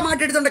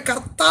വ്യക്തമായിട്ട് എഴുതുന്നുണ്ട്,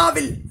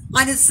 കർത്താവിൽ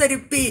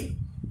അനുസരിപ്പീൻ.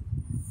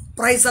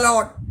 Praise the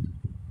Lord.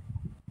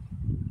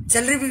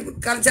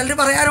 ചിലർ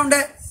പറയാറുണ്ട്,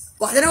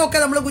 വചനമൊക്കെ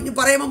നമ്മൾ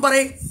പറയുമ്പം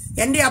പറയും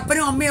എൻ്റെ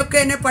അപ്പനും അമ്മയൊക്കെ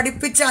എന്നെ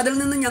പഠിപ്പിച്ച് അതിൽ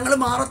നിന്ന് ഞങ്ങൾ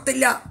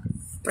മാറത്തില്ല.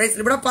 പ്രൈസ്.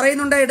 ഇവിടെ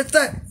പറയുന്നുണ്ട്,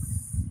 എടുത്ത്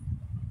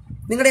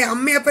നിങ്ങളുടെ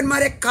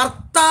അമ്മയപ്പന്മാരെ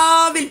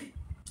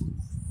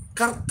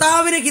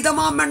കർത്താവിന്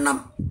ഹിതമാമെണ്ണം.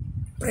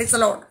 Praise the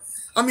Lord.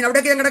 അമ്മീൻ.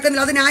 അവിടേക്ക് ഞാൻ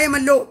കിടക്കുന്നില്ല, അത്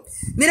ന്യായമല്ലോ,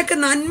 നിനക്ക്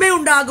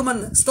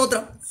നന്മയുണ്ടാകുമെന്ന്.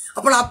 സ്തോത്രം.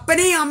 അപ്പോൾ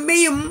അപ്പനെയും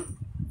അമ്മയും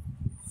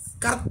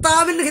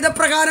കർത്താവിൻ്റെ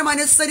ഹിതപ്രകാരം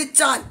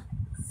അനുസരിച്ചാൽ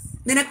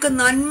നിനക്ക്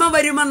നന്മ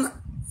വരുമെന്ന്.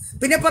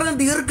 പിന്നെ പറഞ്ഞ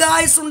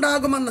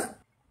ദീർഘായുസ്സുണ്ടാകുമെന്ന്.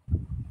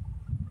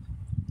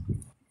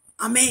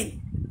 ആമേൻ.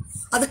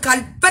 അത്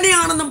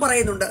കൽപ്പനയാണെന്നും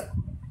പറയുന്നുണ്ട്.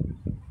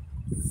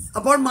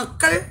 അപ്പോൾ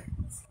മക്കൾ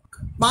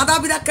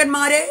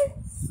മാതാപിതാക്കന്മാരെ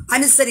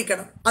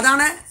അനുസരിക്കണം.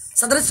 അതാണ്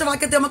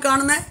സദൃശവാക്യത്തെ നമുക്ക്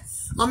കാണുന്നത്.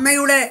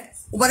 അമ്മയുടെ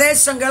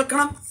ഉപദേശം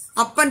കേൾക്കണം,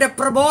 അപ്പൻ്റെ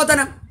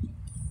പ്രബോധനം,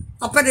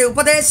 അപ്പൻ്റെ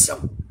ഉപദേശം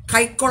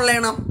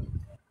കൈക്കൊള്ളണം.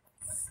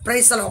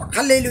 Praise the Lord.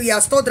 ഹല്ലേലൂയ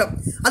സ്തോത്രം.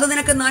 അത്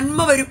നിനക്ക് നന്മ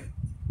വരും.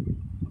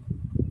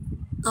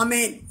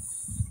 ആമേൻ.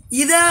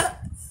 ഇത്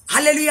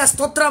ഹല്ലേലൂയ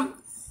സ്തോത്രം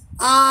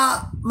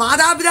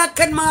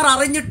മാതാപിതാക്കന്മാർ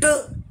അറിഞ്ഞിട്ട്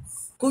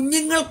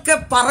കുഞ്ഞുങ്ങൾക്ക്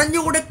പറഞ്ഞു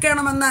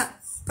കൊടുക്കണമെന്ന്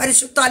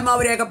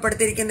പരിശുദ്ധാത്മാവ്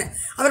രേഖപ്പെടുത്തിയിരിക്കുന്നത്.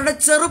 അവരുടെ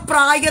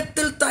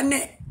ചെറുപ്രായത്തിൽ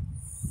തന്നെ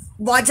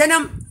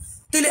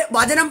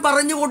വചനം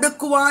പറഞ്ഞു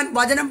കൊടുക്കുവാൻ,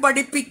 വചനം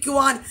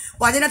പഠിപ്പിക്കുവാൻ,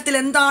 വചനത്തിൽ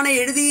എന്താണ്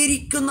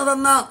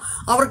എഴുതിയിരിക്കുന്നതെന്ന്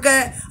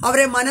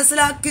അവരെ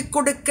മനസ്സിലാക്കി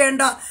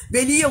കൊടുക്കേണ്ട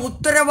വലിയ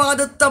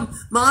ഉത്തരവാദിത്വം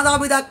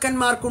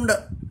മാതാപിതാക്കന്മാർക്കുണ്ട്.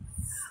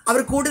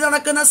 അവർ കൂടി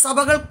നടക്കുന്ന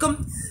സഭകൾക്കും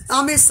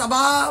ആമീൻ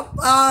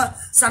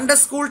Sunday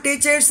school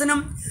ടീച്ചേഴ്സിനും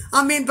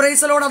Amin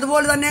praise the Lord,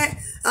 അതുപോലെ തന്നെ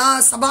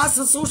സഭാ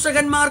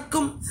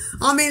ശുശ്രൂഷകന്മാർക്കും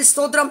ആമീൻ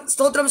സ്തോത്രം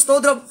സ്തോത്രം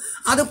സ്തോത്രം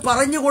അത്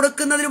പറഞ്ഞു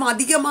കൊടുക്കുന്നതിനും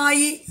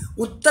അധികമായി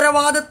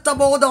ഉത്തരവാദിത്വ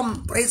ബോധം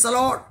പ്രൈസ് ദി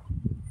ലോർഡ്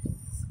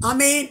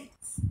ആമീൻ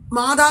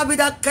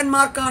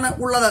മാതാപിതാക്കന്മാർക്കാണ്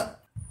ഉള്ളത്.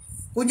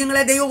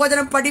 കുഞ്ഞുങ്ങളെ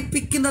ദൈവവചനം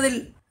പഠിപ്പിക്കുന്നതിൽ,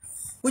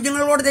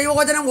 കുഞ്ഞുങ്ങളോട്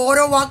ദൈവവചനം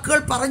ഓരോ വാക്കുകൾ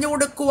പറഞ്ഞു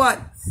കൊടുക്കുവാൻ,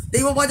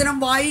 ദൈവവചനം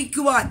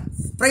വായിക്കുവാൻ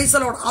പ്രൈസ് ദി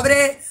ലോർഡ്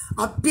അവരെ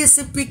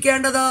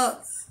അഭ്യസിപ്പിക്കേണ്ടത്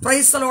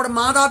പ്രൈസ് ദി ലോർഡ്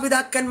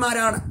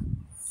മാതാപിതാക്കന്മാരാണ്.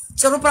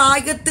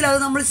 ചെറുപ്രായത്തിൽ അത്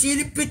നമ്മൾ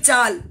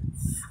ശീലിപ്പിച്ചാൽ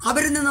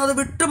അവരിൽ നിന്ന് അത്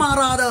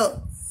വിട്ടുമാറാതെ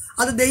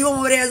അത് ദൈവം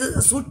അവരെ അത്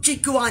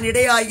സൂക്ഷിക്കുവാൻ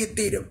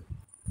ഇടയായിത്തീരും.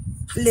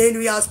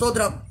 ഹല്ലേലൂയ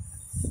സ്തോത്രം.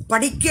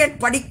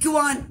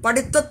 പഠിക്കുവാൻ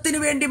പഠിത്തത്തിന്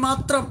വേണ്ടി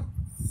മാത്രം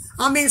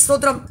ആമേൻ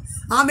സ്തോത്രം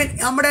ആമേൻ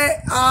നമ്മുടെ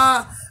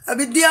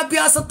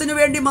വിദ്യാഭ്യാസത്തിന്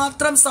വേണ്ടി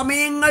മാത്രം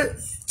സമയങ്ങൾ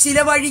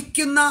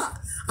ചിലവഴിക്കുന്ന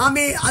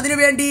ആമേൻ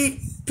അതിനുവേണ്ടി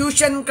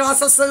ട്യൂഷൻ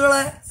ക്ലാസ്സസുകൾ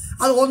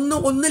അത്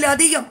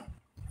ഒന്നിലധികം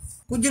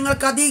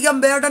കുഞ്ഞുങ്ങൾക്ക് അധികം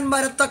ബേർഡൻ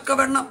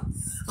വരത്തക്കവണ്ണം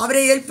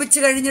അവരെ ഏൽപ്പിച്ചു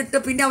കഴിഞ്ഞിട്ട്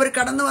പിന്നെ അവർ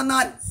കടന്നു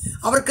വന്നാൽ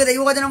അവർക്ക്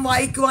ദൈവവചനം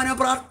വായിക്കുവാനോ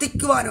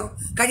പ്രാർത്ഥിക്കുവാനോ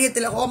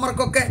കഴിയത്തില്ല.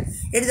 ഹോംവർക്കൊക്കെ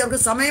എഴുതി അവർക്ക്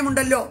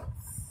സമയമുണ്ടല്ലോ,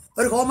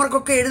 ഒരു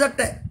ഹോംവർക്കൊക്കെ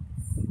എഴുതട്ടെ.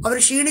 അവർ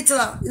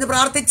ക്ഷീണിച്ചതാ, ഇന്ന്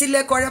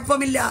പ്രാർത്ഥിച്ചില്ലേ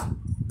കുഴപ്പമില്ല.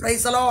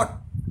 Praise the Lord.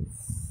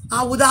 ആ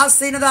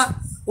ഉദാസീനത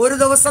ഒരു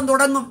ദിവസം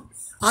തുടങ്ങും.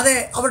 അതെ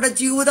അവരുടെ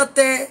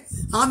ജീവിതത്തെ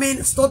ആമീൻ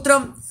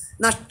സ്തോത്രം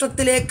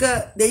നഷ്ടത്തിലേക്ക്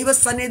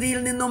ദൈവസന്നിധിയിൽ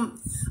നിന്നും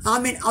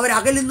ആമീൻ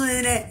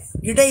അവരകലുന്നതിന്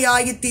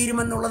ഇടയായി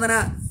തീരുമെന്നുള്ളതിന്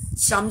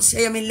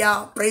സംശയമില്ല.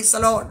 Praise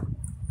the Lord.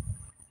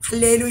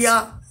 ഹല്ലേലൂയ.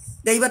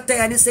 ദൈവത്തെ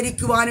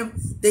അനുസരിക്കുവാനും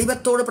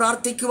ദൈവത്തോട്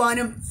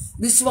പ്രാർത്ഥിക്കുവാനും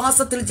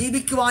വിശ്വാസത്തിൽ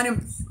ജീവിക്കുവാനും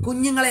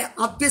കുഞ്ഞുങ്ങളെ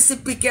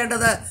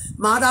അഭ്യസിപ്പിക്കേണ്ടത്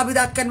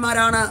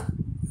മാതാപിതാക്കന്മാരാണ്,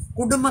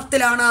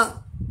 കുടുംബത്തിലാണ്.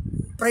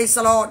 Praise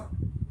the Lord.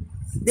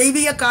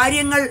 ദൈവിക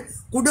കാര്യങ്ങൾ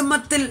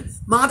കുടുംബത്തിൽ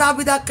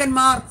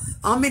മാതാപിതാക്കന്മാർ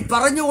ആമീൻ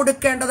പറഞ്ഞു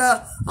കൊടുക്കേണ്ടത്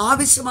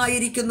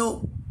ആവശ്യമായിരിക്കുന്നു.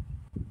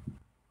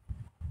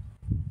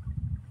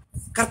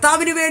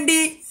 കർത്താവിന് വേണ്ടി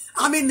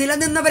ആമീൻ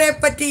നിലനിന്നവരെ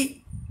പറ്റി,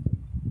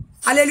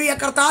 ഹല്ലേലൂയ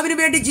കർത്താവിന്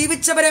വേണ്ടി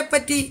ജീവിച്ചവരെ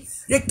പറ്റി,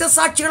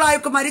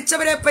 രക്തസാക്ഷികളായൊക്കെ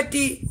മരിച്ചവരെ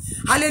പറ്റി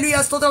ഹല്ലേലൂയ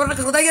സ്തോത്രം അവരുടെ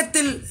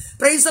ഹൃദയത്തിൽ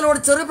പ്രൈസ് ദി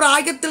ലോർഡ്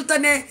ചെറുപ്രായത്തിൽ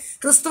തന്നെ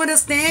ക്രിസ്തുവിന്റെ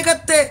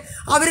സ്നേഹത്തെ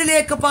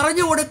അവരിലേക്ക്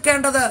പറഞ്ഞു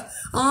കൊടുക്കേണ്ടത്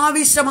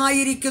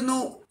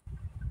ആവശ്യമായിരിക്കുന്നു.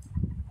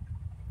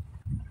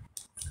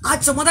 ആ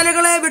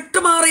ചുമതലകളെ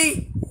വിട്ടുമാറി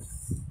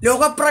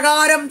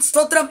ലോകപ്രകാരം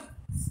സ്തോത്രം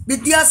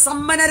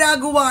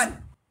വിദ്യാസമ്പന്നരാകുവാൻ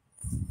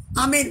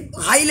ആമേൻ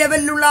ഹൈ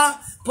ലെവലിലുള്ള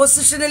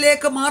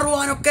പൊസിഷനിലേക്ക്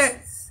മാറുവാനൊക്കെ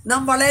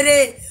നാം വളരെ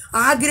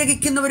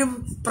ആഗ്രഹിക്കുന്നവരും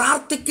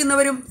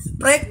പ്രാർത്ഥിക്കുന്നവരും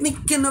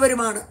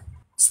പ്രയത്നിക്കുന്നവരുമാണ്.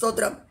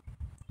 സ്തോത്രം,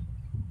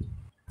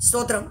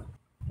 സ്തോത്രം.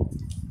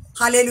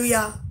 Hallelujah,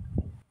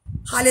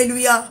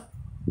 hallelujah.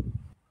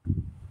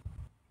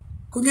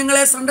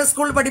 കുഞ്ഞുങ്ങളെ സൺഡേ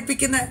സ്കൂൾ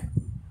പഠിപ്പിക്കുന്ന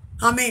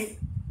ആമേൻ,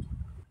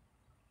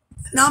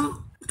 നാം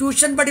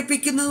ട്യൂഷൻ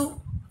പഠിപ്പിക്കുന്നു,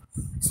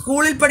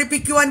 സ്കൂളിൽ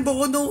പഠിപ്പിക്കുവാൻ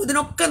പോകുന്നു.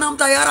 ഇതിനൊക്കെ നാം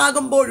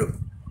തയ്യാറാകുമ്പോഴും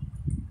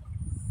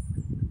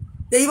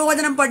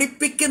ദൈവവചനം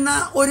പഠിപ്പിക്കുന്ന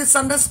ഒരു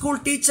സൺഡേ സ്കൂൾ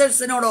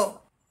ടീച്ചേഴ്സിനോടോ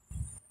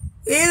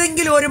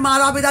ഏതെങ്കിലും ഒരു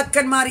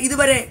മാതാപിതാക്കന്മാർ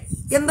ഇതുവരെ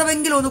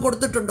എന്തെങ്കിലും ഒന്ന്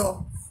കൊടുത്തിട്ടുണ്ടോ?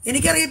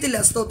 എനിക്കറിയത്തില്ല.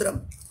 സ്തോത്രം.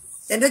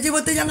 എൻ്റെ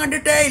ജീവിതത്തിൽ ഞാൻ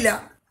കണ്ടിട്ടേ ഇല്ല.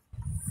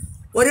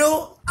 ഒരു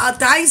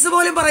താങ്ക്സ്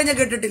പോലും പറഞ്ഞ്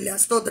കേട്ടിട്ടില്ല.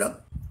 സ്തോത്രം.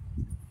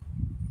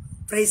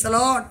 Praise the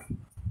Lord.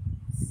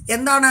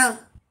 എന്താണ്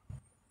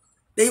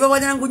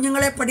ദൈവവചനം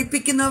കുഞ്ഞുങ്ങളെ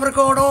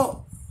പഠിപ്പിക്കുന്നവർക്കോടോ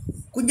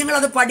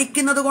കുഞ്ഞുങ്ങളത്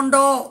പഠിക്കുന്നത്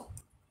കൊണ്ടോ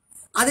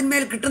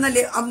അതിന്മേൽ കിട്ടുന്ന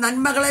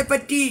നന്മകളെ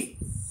പറ്റി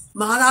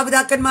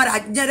മാതാപിതാക്കന്മാർ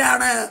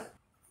അജ്ഞരാണ്.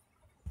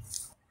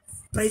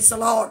 Praise the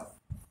Lord.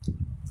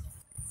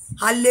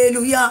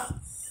 ഹല്ലേലൂയ.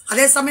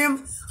 അതേസമയം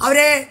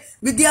അവരെ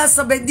വിദ്യാ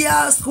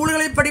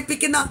സ്കൂളുകളിൽ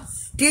പഠിപ്പിക്കുന്ന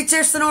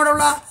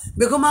ടീച്ചേഴ്സിനോടുള്ള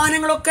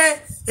ബഹുമാനങ്ങളൊക്കെ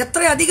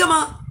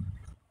എത്രയധികമാ.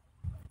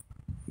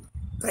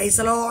 Praise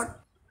the Lord,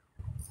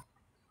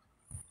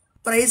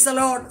 praise the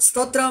Lord.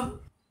 സ്തോത്രം.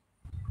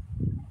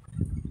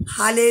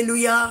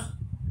 ഹല്ലേലൂയ.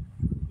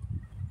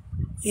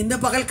 ഇന്ന്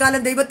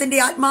പകൽക്കാലം ദൈവത്തിൻ്റെ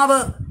ആത്മാവ്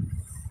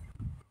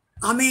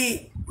ആമേ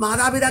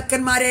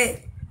മാതാപിതാക്കന്മാരെ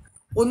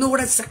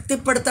ഒന്നുകൂടെ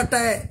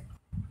ശക്തിപ്പെടുത്തട്ടെ.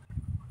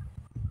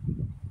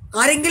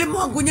 ആരെങ്കിലും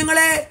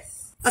കുഞ്ഞുങ്ങളെ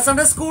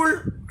സൺഡേ സ്കൂൾ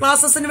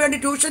ക്ലാസ്സസിന് വേണ്ടി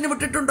ട്യൂഷന്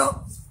വിട്ടിട്ടുണ്ടോ?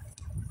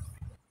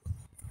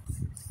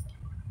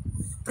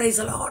 Praise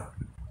the Lord.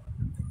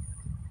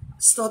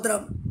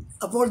 സ്തോത്രം.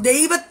 അപ്പോൾ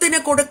ദൈവത്തിന്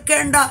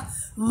കൊടുക്കേണ്ട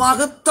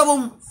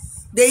മഹത്വവും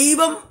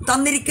ദൈവം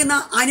തന്നിരിക്കുന്ന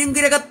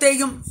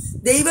അനുഗ്രഹത്തെയും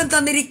ദൈവം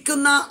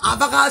തന്നിരിക്കുന്ന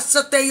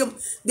അവകാശത്തെയും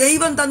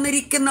ദൈവം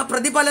തന്നിരിക്കുന്ന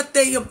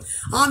പ്രതിഫലത്തെയും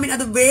ആമീൻ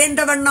അത്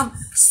വേണ്ടവണ്ണം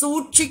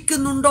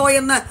സൂക്ഷിക്കുന്നുണ്ടോ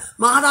എന്ന്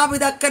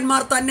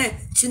മാതാപിതാക്കന്മാർ തന്നെ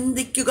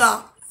ചിന്തിക്കുക.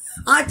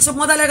 ആ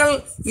ചുമതലകൾ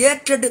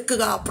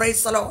ഏറ്റെടുക്കുക.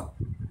 Praise the Lord.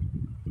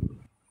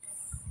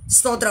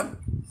 സ്തോത്രം.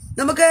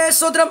 നമുക്ക്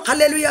സ്തോത്രം.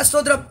 ഹല്ലേലൂയ.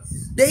 സ്തോത്രം.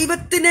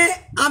 ദൈവത്തിന്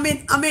ആമീൻ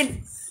ആമീൻ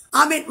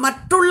ആമീൻ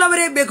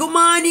മറ്റുള്ളവരെ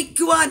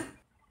ബഹുമാനിക്കുവാൻ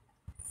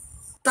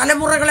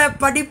തലമുറകളെ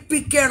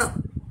പഠിപ്പിക്കണം.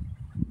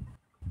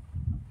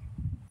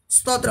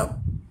 സ്തോത്രം.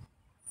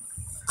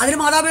 അതിന്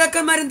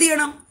മാതാപിതാക്കന്മാർ എന്ത്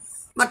ചെയ്യണം?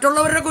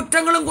 മറ്റുള്ളവരുടെ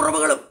കുറ്റങ്ങളും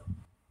കുറവുകളും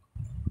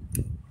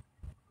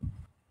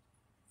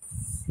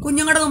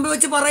കുഞ്ഞുങ്ങളുടെ മുമ്പിൽ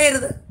വെച്ച്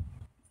പറയരുത്.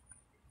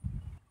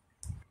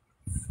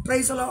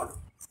 Praise the Lord.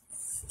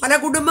 പല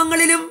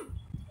കുടുംബങ്ങളിലും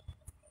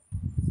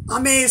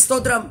ആമേ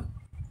സ്തോത്രം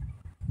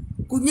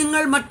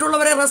കുഞ്ഞുങ്ങൾ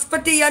മറ്റുള്ളവരെ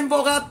റെസ്പെക്റ്റ് ചെയ്യാൻ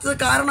പോകാത്തത്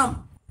കാരണം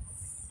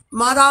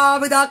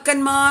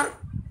മാതാപിതാക്കന്മാർ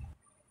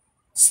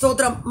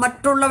സ്തോത്രം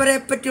മറ്റുള്ളവരെ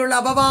പറ്റിയുള്ള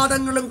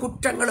അപവാദങ്ങളും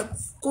കുറ്റങ്ങളും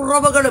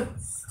കുറവുകളും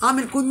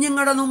ആമീൻ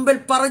കുഞ്ഞുങ്ങളുടെ മുമ്പിൽ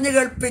പറഞ്ഞു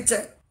കേൾപ്പിച്ച്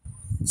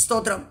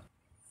സ്തോത്രം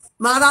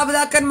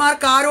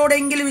മാതാപിതാക്കന്മാർക്ക്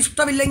ആരോടെങ്കിലും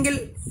ഇഷ്ടമില്ലെങ്കിൽ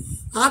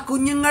ആ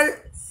കുഞ്ഞുങ്ങൾ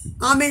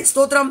ആമീൻ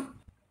സ്തോത്രം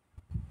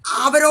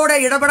അവരോട്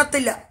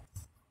ഇടപെടത്തില്ല.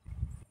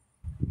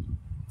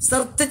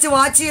 ശ്രദ്ധിച്ച്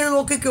വാച്ച് ചെയ്ത്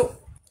നോക്കിക്കോ.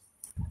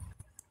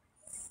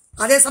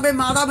 അതേസമയം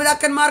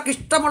മാതാപിതാക്കന്മാർക്ക്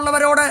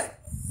ഇഷ്ടമുള്ളവരോട്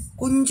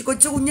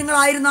കൊച്ചു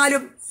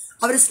കുഞ്ഞുങ്ങളായിരുന്നാലും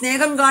അവർ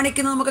സ്നേഹം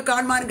കാണിക്കുന്നത് നമുക്ക്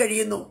കാണുവാൻ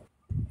കഴിയുന്നു.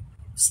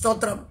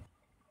 സ്തോത്രം.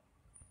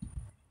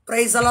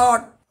 Praise the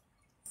Lord.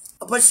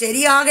 അപ്പോൾ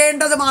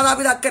ശരിയാകേണ്ടത്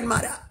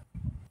മാതാപിതാക്കന്മാരാ.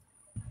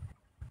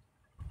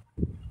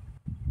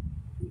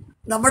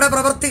 നമ്മുടെ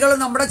പ്രവൃത്തികളും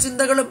നമ്മുടെ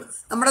ചിന്തകളും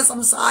നമ്മുടെ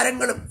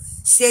സംസാരങ്ങളും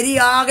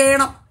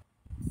ശരിയാകണം.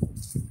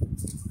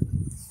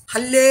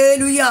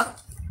 ഹല്ലേലൂയ.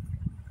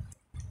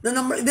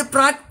 ഇത്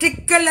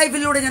പ്രാക്ടിക്കൽ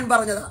ലൈഫിലൂടെ ഞാൻ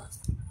പറഞ്ഞതാ,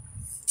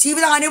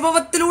 ജീവിത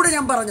അനുഭവത്തിലൂടെ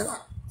ഞാൻ പറഞ്ഞതാ.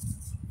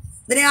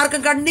 ഇതിനെ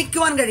ആർക്കും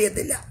കണ്ണിക്കുവാൻ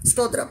കഴിയത്തില്ല.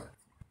 സ്തോത്രം.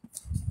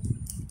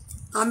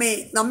 ആമേ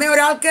നമ്മെ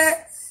ഒരാൾക്ക്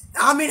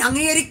ആമീൻ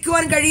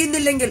അംഗീകരിക്കുവാൻ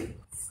കഴിയുന്നില്ലെങ്കിൽ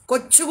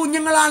കൊച്ചു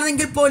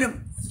കുഞ്ഞുങ്ങളാണെങ്കിൽ പോലും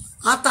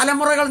ആ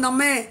തലമുറകൾ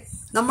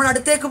നമ്മുടെ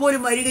അടുത്തേക്ക്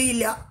പോലും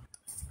വരികയില്ല.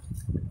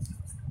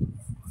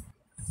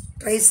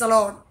 Praise the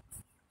Lord.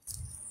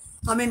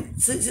 ആമീൻ.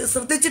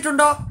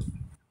 ശ്രദ്ധിച്ചിട്ടുണ്ടോ?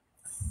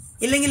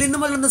 ഇല്ലെങ്കിൽ ഇന്നു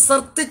മുതൽ ഒന്ന്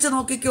ശ്രദ്ധിച്ച്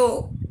നോക്കിക്കോ.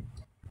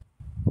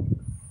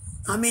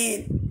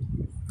 ആമീൻ.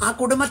 ആ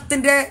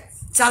കുടുംബത്തിൻ്റെ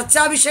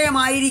ചർച്ചാ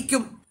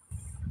വിഷയമായിരിക്കും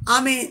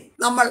ആമീൻ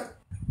നമ്മൾ,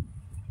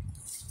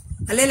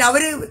 അല്ലെങ്കിൽ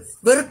അവർ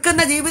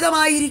വെറുക്കുന്ന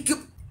ജീവിതമായിരിക്കും.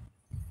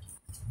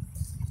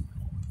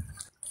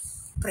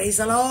 Praise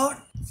the Lord.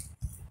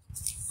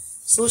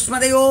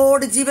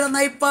 സൂക്ഷ്മതയോട് ജീവിതം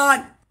നയിപ്പാൻ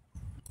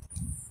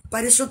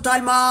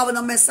പരിശുദ്ധാത്മാവ്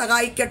നമ്മെ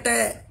സഹായിക്കട്ടെ.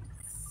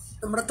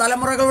 നമ്മുടെ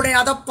തലമുറകളുടെ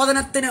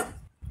അധപ്പതനത്തിന്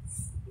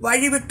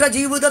വഴിവിട്ട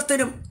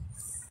ജീവിതത്തിനും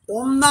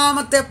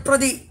ഒന്നാമത്തെ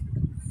പ്രതി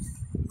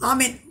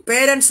ആമീൻ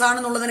പേരൻസ്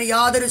ആണെന്നുള്ളതിന്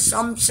യാതൊരു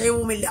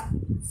സംശയവുമില്ല.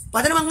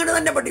 പതനം അങ്ങനെ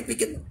തന്നെ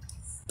പഠിപ്പിക്കുന്നു.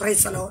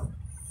 Praise the Lord.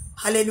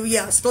 ഹല്ലേലൂയ.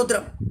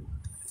 സ്തോത്രം.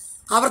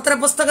 ആവർത്തന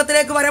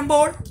പുസ്തകത്തിലേക്ക്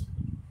വരുമ്പോൾ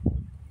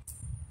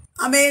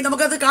ആമേ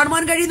നമുക്കത്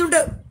കാണുവാൻ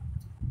കഴിയുന്നുണ്ട്.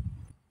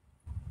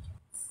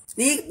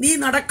 നീ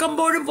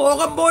നടക്കുമ്പോഴും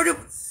പോകുമ്പോഴും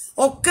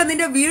ഒക്കെ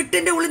നിന്റെ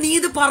വീട്ടിൻ്റെ ഉള്ളിൽ നീ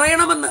ഇത്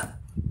പറയണമെന്ന്.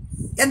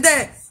 എന്തേ?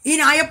 ഈ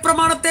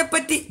ന്യായപ്രമാണത്തെ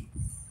പറ്റി,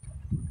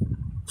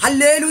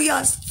 ഹല്ലേലൂയ,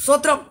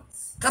 സ്തോത്രം,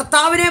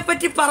 കർത്താവിനെ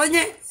പറ്റി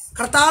പറഞ്ഞ്,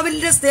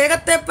 കർത്താവിൻ്റെ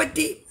സ്നേഹത്തെ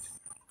പറ്റി,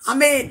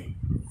 ആമേൻ,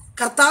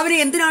 കർത്താവിനെ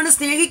എന്തിനാണ്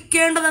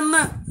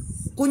സ്നേഹിക്കേണ്ടതെന്ന്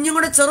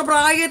കുഞ്ഞുങ്ങളുടെ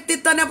ചെറുപ്രായത്തിൽ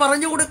തന്നെ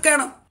പറഞ്ഞു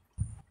കൊടുക്കണം.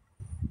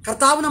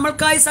 കർത്താവ്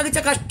നമ്മൾക്കായി സഹിച്ച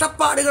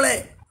കഷ്ടപ്പാടുകളെ,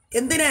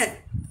 എന്തിന്?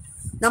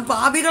 നാം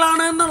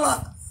പാപികളാണ് എന്നുള്ള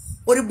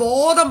ഒരു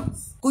ബോധം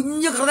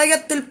കുഞ്ഞു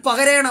ഹൃദയത്തിൽ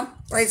പകരണം.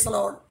 പ്രൈസ് ദി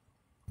ലോർഡ്,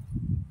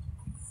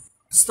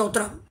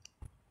 സ്തോത്രം.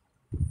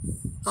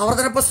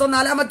 ആവർത്തന പുസ്തകം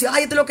 4-ാം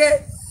അധ്യായത്തിലൊക്കെ,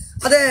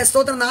 അതെ,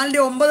 സ്തോത്രം,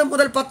 4:9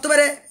 മുതൽ 10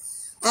 വരെ,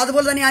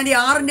 അതുപോലെ തന്നെ അതിൻ്റെ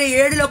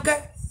 6-7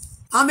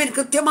 ആമേൻ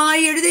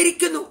കൃത്യമായി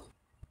എഴുതിയിരിക്കുന്നു.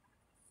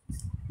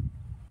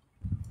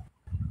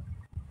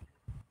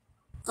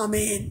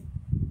 ആമേൻ.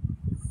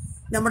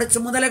 നമ്മുടെ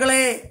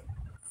ചുമതലകളെ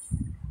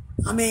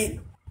ആമേൻ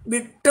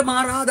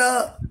വിട്ടുമാറാതെ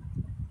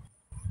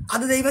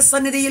അത്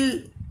ദൈവസന്നിധിയിൽ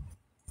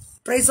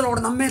പ്രൈസ് ദി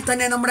ലോർഡ് നമ്മെ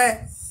തന്നെ, നമ്മുടെ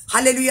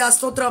ഹല്ലേലൂയ,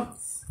 സ്തോത്രം,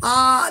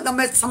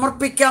 നമ്മെ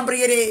സമർപ്പിക്കാം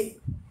പ്രിയരെ.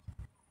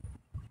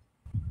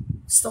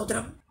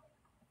 സ്തോത്രം,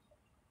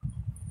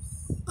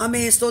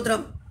 ആമേൻ,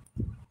 സ്തോത്രം.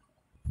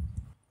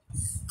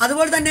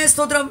 അതുപോലെ തന്നെ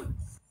സ്തോത്രം,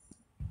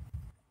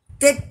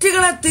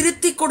 തെറ്റുകളെ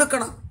തിരുത്തി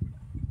കൊടുക്കണം.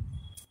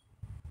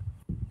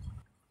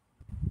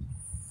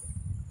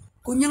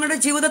 കുഞ്ഞുങ്ങളുടെ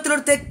ജീവിതത്തിൽ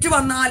ഒരു തെറ്റ്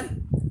വന്നാൽ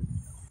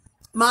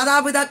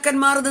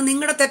മാതാപിതാക്കന്മാർ ഇത്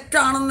നിങ്ങളുടെ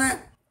തെറ്റാണെന്ന്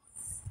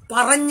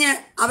പറഞ്ഞ്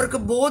അവർക്ക്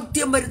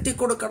ബോധ്യം വരുത്തി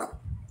കൊടുക്കണം.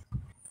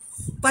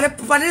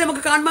 പലരും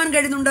നമുക്ക് കാണുവാൻ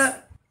കഴിയുന്നുണ്ട്,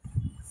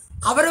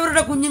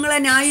 അവരവരുടെ കുഞ്ഞുങ്ങളെ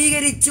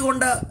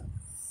ന്യായീകരിച്ചുകൊണ്ട്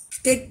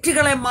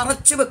തെറ്റുകളെ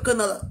മറച്ചു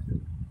വെക്കുന്നത്.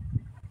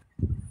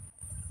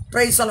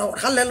 പ്രൈസ് ദി ലോർഡ്,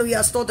 ഹല്ലേലൂയ,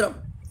 സ്തോത്രം.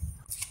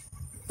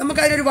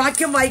 നമുക്കതിനൊരു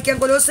വാക്യം വായിക്കാം.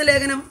 കൊലോസ്യ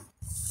ലേഖനം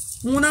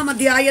 3-ാം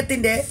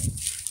അധ്യായത്തിൻ്റെ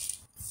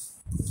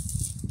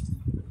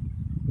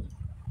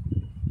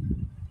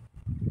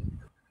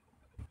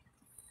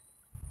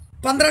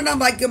 12-ാം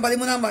വാക്യം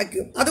 13-ാം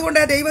വാക്യം. അതുകൊണ്ട്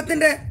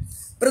ദൈവത്തിൻ്റെ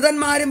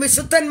വൃതന്മാരും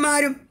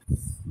വിശുദ്ധന്മാരും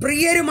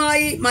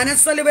പ്രിയരുമായി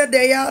മനസ്സലിവ്,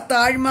 ദയ,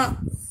 താഴ്മ,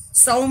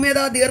 സൗമ്യത,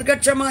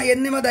 ദീർഘക്ഷമ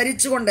എന്നിവ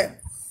ധരിച്ചുകൊണ്ട്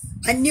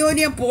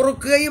അന്യോന്യം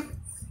പൊറുക്കുകയും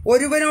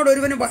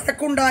ഒരുവനോടൊരുവന്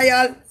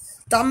വഴക്കുണ്ടായാൽ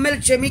തമ്മിൽ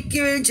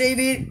ക്ഷമിക്കുകയും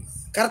ചെയ്യുവീൻ.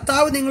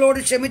 കർത്താവ് നിങ്ങളോട്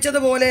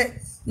ക്ഷമിച്ചതുപോലെ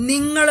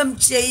നിങ്ങളും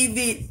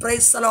ചെയ്യുവീൻ.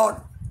 Praise the Lord.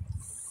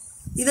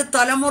 ഇത്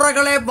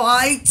തലമുറകളെ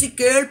വായിച്ച്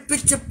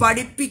കേൾപ്പിച്ച്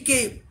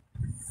പഠിപ്പിക്കുകയും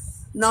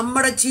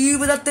നമ്മുടെ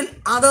ജീവിതത്തിൽ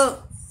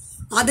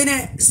അതിനെ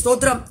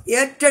സ്തോത്രം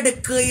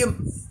ഏറ്റെടുക്കുകയും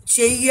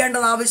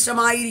ചെയ്യേണ്ടത്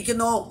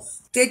ആവശ്യമായിരിക്കുന്നു.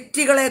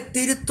 തെറ്റുകളെ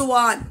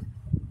തിരുത്തുവാൻ,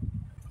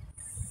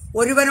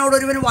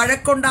 ഒരുവനോടൊരുവൻ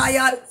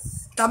വഴക്കുണ്ടായാൽ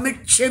തമ്മിൽ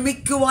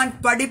ക്ഷമിക്കുവാൻ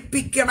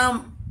പഠിപ്പിക്കണം.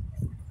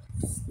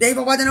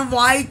 ദൈവവചനം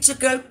വായിച്ച്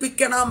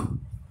കേൾപ്പിക്കണം.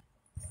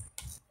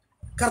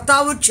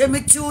 കർത്താവ്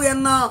ക്ഷമിച്ചു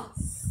എന്ന്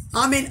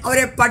ആമേൻ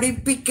അവരെ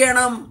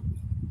പഠിപ്പിക്കണം.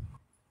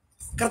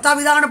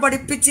 കർത്താവ് ഇതാണ്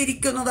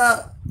പഠിപ്പിച്ചിരിക്കുന്നത്.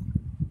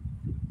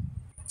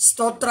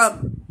 സ്തോത്രം,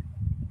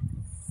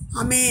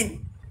 ആമേൻ.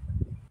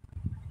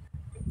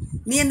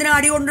 നീ എന്തിനാ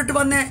അടി കൊണ്ടിട്ട്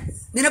വന്നേ,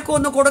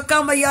 നിനക്കൊന്ന്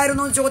കൊടുക്കാൻ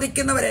വയ്യായിരുന്നു എന്ന്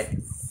ചോദിക്കുന്നവരെ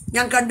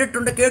ഞാൻ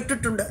കണ്ടിട്ടുണ്ട്,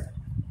 കേട്ടിട്ടുണ്ട്.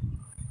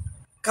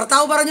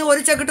 കർത്താവ് പറഞ്ഞു,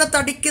 ഒരു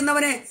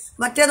ചകിട്ടത്തടിക്കുന്നവനെ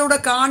മറ്റേതൂടെ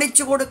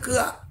കാണിച്ചു കൊടുക്കുക.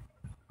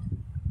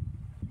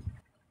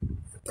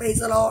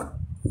 പ്രൈസ് ദി ലോർഡ്,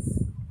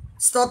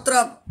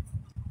 സ്തോത്രം,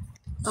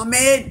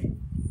 ആമേൻ.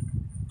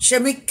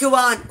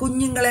 ക്ഷമിക്കുവാൻ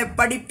കുഞ്ഞുങ്ങളെ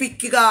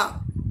പഠിപ്പിക്കുക.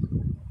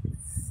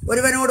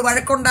 ഒരുവനോട്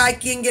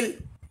വഴക്കുണ്ടാക്കിയെങ്കിൽ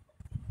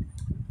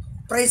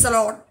പ്രൈസ് ദി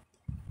ലോർഡ്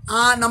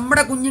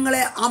നമ്മുടെ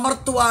കുഞ്ഞുങ്ങളെ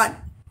അമർത്തുവാൻ,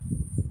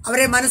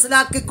 അവരെ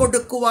മനസ്സിലാക്കി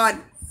കൊടുക്കുവാൻ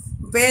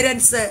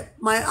പേരൻസ്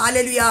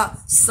ഹല്ലേലൂയ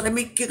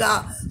ശ്രമിക്കുക.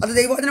 അത്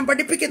ദൈവവചനം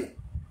പഠിപ്പിക്കുന്നു.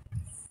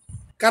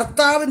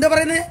 കർത്താവ് എന്താ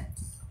പറയുന്നത്?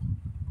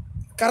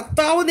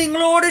 കർത്താവ്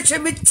നിങ്ങളോട്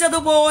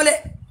ക്ഷമിച്ചതുപോലെ.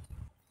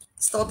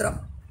 സ്തോത്രം,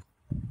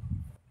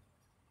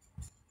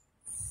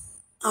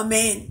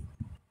 ആമേൻ.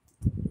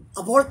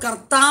 അപ്പോൾ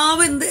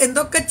കർത്താവ്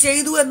എന്തൊക്കെ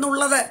ചെയ്തു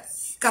എന്നുള്ളത്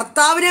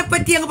കർത്താവിനെ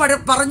പറ്റി അങ്ങ്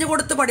പറഞ്ഞു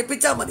കൊടുത്ത്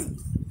പഠിപ്പിച്ചാൽ മതി.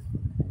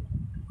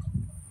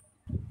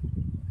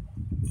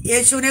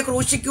 യേശുവിനെ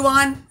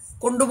ക്രൂശിക്കുവാൻ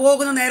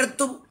കൊണ്ടുപോകുന്ന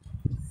നേരത്തും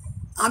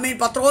ആമേൻ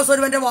പത്രോസ്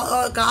ഒരുവൻ്റെ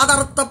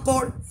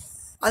കാതറുത്തപ്പോൾ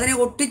അതിനെ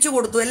ഒട്ടിച്ചു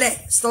കൊടുത്തു, അല്ലേ?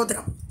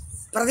 സ്തോത്രം.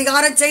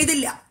 പ്രതികാരം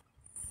ചെയ്തില്ല.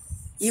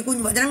 ഈ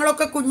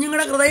വചനങ്ങളൊക്കെ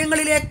കുഞ്ഞുങ്ങളുടെ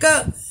ഹൃദയങ്ങളിലേക്ക്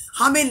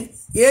ആമേൻ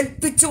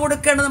ഏൽപ്പിച്ചു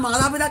കൊടുക്കേണ്ടത്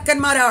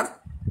മാതാപിതാക്കന്മാരാണ്.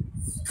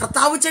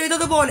 കർത്താവ്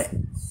ചെയ്തതുപോലെ.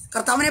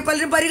 കർത്താവിനെ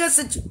പലരും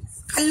പരിഹസിച്ചു,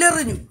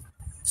 കല്ലെറിഞ്ഞു.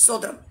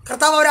 സ്തോത്രം.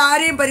 കർത്താവ്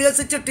അവരാരെയും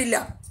പരിഹസിച്ചിട്ടില്ല.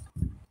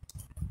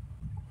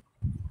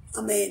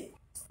 ആമേൻ,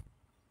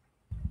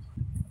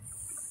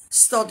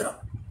 സ്തോത്രം.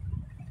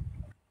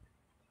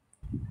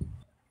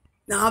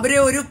 അവരെ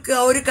ഒരു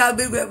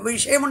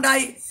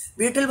വിഷയമുണ്ടായി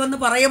വീട്ടിൽ വന്ന്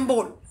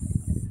പറയുമ്പോൾ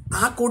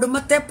ആ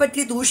കുടുംബത്തെ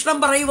പറ്റി ദൂഷണം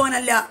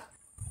പറയുവാനല്ല,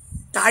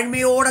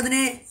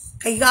 താഴ്മയോടതിനെ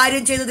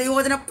കൈകാര്യം ചെയ്ത്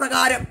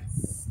ദൈവവചനപ്രകാരം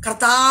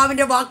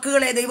കർത്താവിൻ്റെ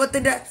വാക്കുകളെ,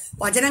 ദൈവത്തിൻ്റെ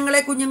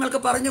വചനങ്ങളെ കുഞ്ഞുങ്ങൾക്ക്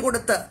പറഞ്ഞു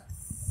കൊടുത്ത്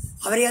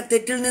അവരെ ആ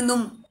തെറ്റിൽ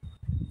നിന്നും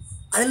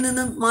അതിൽ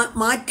നിന്നും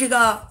മാറ്റുക.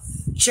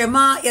 ക്ഷമ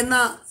എന്ന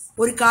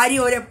ഒരു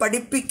കാര്യം അവരെ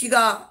പഠിപ്പിക്കുക.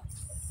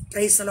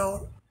 Praise the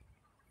Lord.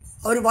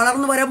 അവർ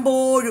വളർന്നു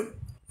വരുമ്പോഴും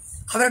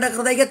അവരുടെ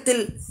ഹൃദയത്തിൽ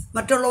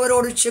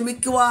മറ്റുള്ളവരോട്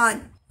ക്ഷമിക്കുവാൻ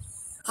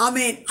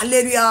ആമേൻ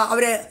ഹല്ലേലൂയ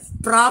അവരെ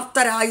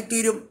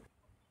പ്രാപ്തരായിത്തീരും.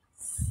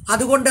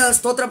 അതുകൊണ്ട്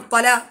സ്തോത്രം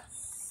പല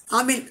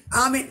ആമേൻ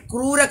ആമേൻ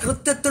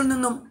ക്രൂരകൃത്യത്തിൽ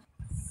നിന്നും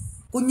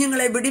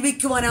കുഞ്ഞുങ്ങളെ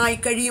വിടുവിക്കുവാനായി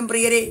കഴിയും.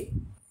 പ്രിയരെ,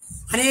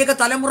 അനേക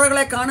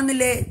തലമുറകളെ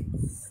കാണുന്നില്ലേ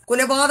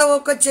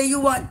കൊലപാതകമൊക്കെ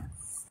ചെയ്യുവാൻ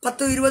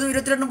 10, 20,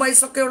 22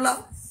 വയസ്സൊക്കെയുള്ള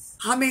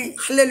ആമേൻ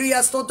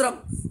ഹല്ലേലൂയ സ്തോത്രം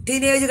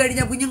ടീനേജ്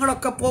കഴിഞ്ഞ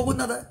കുഞ്ഞുങ്ങളൊക്കെ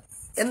പോകുന്നത്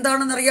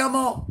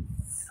എന്താണെന്നറിയാമോ?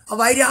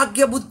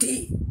 വൈരാഗ്യ ബുദ്ധി,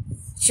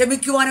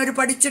 ക്ഷമിക്കുവാൻ അവർ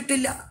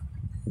പഠിച്ചിട്ടില്ല.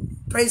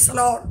 Praise the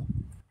Lord.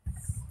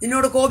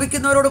 നിന്നോട്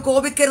കോപിക്കുന്നവരോട്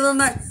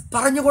കോപിക്കരുതെന്ന്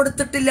പറഞ്ഞു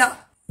കൊടുത്തിട്ടില്ല.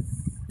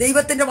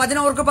 ദൈവത്തിൻ്റെ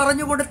വചനം അവർക്ക്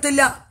പറഞ്ഞു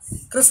കൊടുത്തില്ല.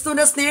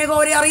 ക്രിസ്തുവിൻ്റെ സ്നേഹം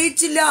അവരെ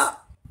അറിയിച്ചില്ല.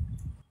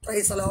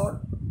 Praise the Lord.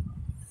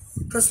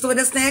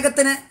 ക്രിസ്തുവിൻ്റെ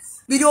സ്നേഹത്തിന്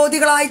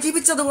വിരോധികളായി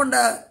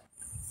ജീവിച്ചതുകൊണ്ട്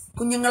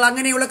കുഞ്ഞുങ്ങൾ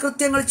അങ്ങനെയുള്ള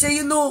കൃത്യങ്ങൾ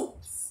ചെയ്യുന്നു.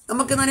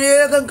 നമുക്ക്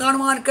അനേകം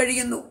കാണുവാൻ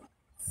കഴിയുന്നു.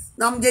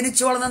 നാം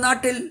ജനിച്ചു വളർന്ന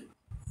നാട്ടിൽ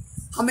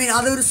ആമേൻ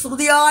അതൊരു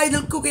ശ്രുതിയായി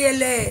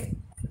നിൽക്കുകയല്ലേ.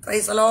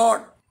 Praise the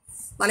Lord.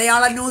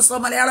 Malayalam ന്യൂസോ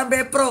Malayalam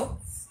പേപ്പറോ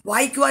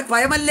വായിക്കുവാൻ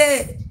ഭയമല്ലേ?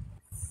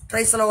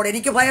 Praise the Lord.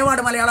 എനിക്ക്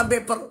ഭയമാണ് Malayalam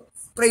paper.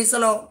 Praise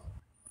the Lord.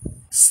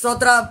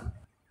 സ്തോത്രം.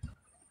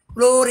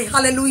 Glory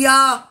hallelujah.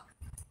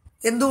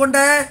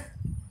 എന്തുകൊണ്ട്?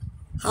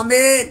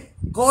 ആമേൻ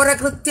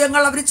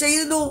ഘോരകൃത്യങ്ങൾ അവർ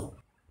ചെയ്യുന്നു.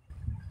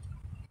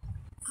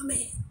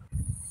 ആമേൻ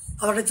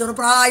അവരുടെ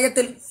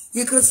ചെറുപ്രായത്തിൽ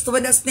ഈ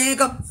ക്രിസ്തുവിൻ്റെ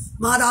സ്നേഹം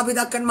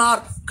മാതാപിതാക്കന്മാർ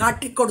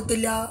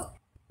കാട്ടിക്കൊടുത്തില്ല.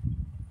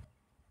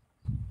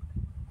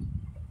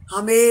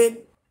 ആമേൻ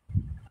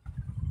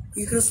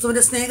ഈ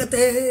ക്രിസ്തുവിൻ്റെ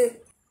സ്നേഹത്തെ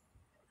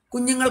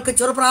കുഞ്ഞുങ്ങൾക്ക്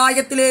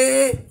ചെറുപ്രായത്തിലേ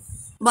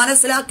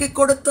മനസ്സിലാക്കി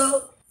കൊടുത്ത്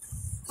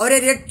അവരെ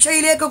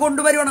രക്ഷയിലേക്ക്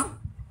കൊണ്ടുവരണം.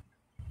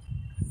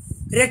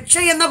 രക്ഷ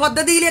എന്ന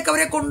പദ്ധതിയിലേക്ക്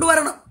അവരെ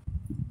കൊണ്ടുവരണം.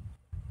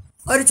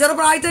 അവർ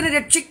ചെറുപ്രായത്തിന്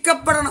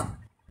രക്ഷിക്കപ്പെടണം.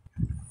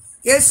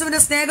 യേശുവിൻ്റെ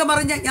സ്നേഹം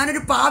അറിഞ്ഞ്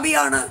ഞാനൊരു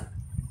പാപിയാണ്,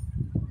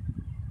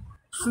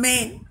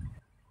 ആമേൻ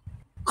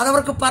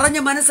അതവർക്ക്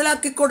പറഞ്ഞ്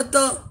മനസ്സിലാക്കി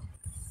കൊടുത്ത്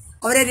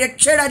അവരെ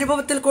രക്ഷയുടെ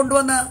അനുഭവത്തിൽ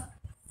കൊണ്ടുവന്ന്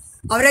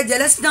അവരെ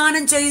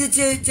ജലസ്നാനം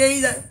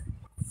ചെയ്ത്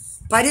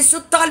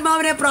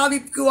പരിശുദ്ധാത്മാവിനെ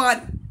പ്രാപിക്കുവാൻ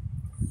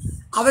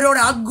അവരോട്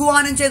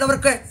ആഹ്വാനം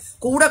ചെയ്തവർക്ക്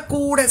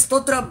കൂടെ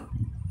സ്തോത്രം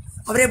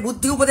അവരെ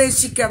ബുദ്ധി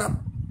ഉപദേശിക്കണം.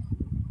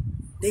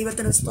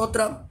 ദൈവത്തിന്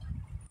സ്തോത്രം.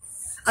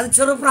 അത്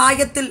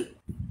ചെറുപ്രായത്തിൽ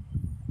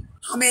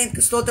ആമേൻ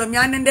സ്തോത്രം.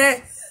 ഞാൻ എൻ്റെ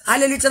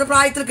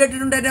ചെറുപ്രായത്തിൽ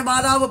കേട്ടിട്ടുണ്ട് എൻ്റെ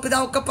മാതാവ്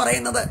പിതാവൊക്കെ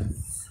പറയുന്നത്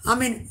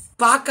ആമേൻ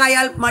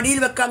പാക്കായാൽ മടിയിൽ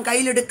വെക്കാം,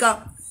 കയ്യിലെടുക്കാം.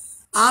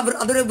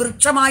 അതൊരു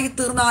വൃക്ഷമായി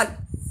തീർന്നാൽ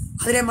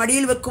അതിനെ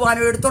മടിയിൽ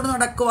വെക്കുവാനോ എടുത്തോണ്ട്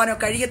നടക്കുവാനോ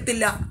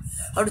കഴിയത്തില്ല.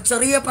 അവിടെ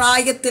ചെറിയ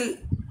പ്രായത്തിൽ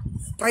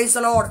പ്രൈസ്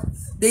ദി ലോർഡ്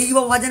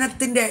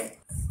ദൈവവചനത്തിൻ്റെ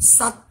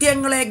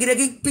സത്യങ്ങളെ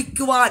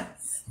ഗ്രഹിപ്പിക്കുവാൻ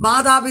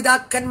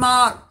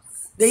മാതാപിതാക്കന്മാർ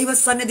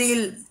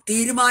ദൈവസന്നിധിയിൽ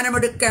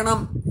തീരുമാനമെടുക്കണം.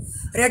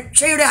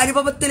 രക്ഷയുടെ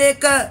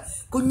അനുഭവത്തിലേക്ക്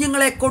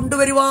കുഞ്ഞുങ്ങളെ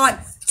കൊണ്ടുവരുവാൻ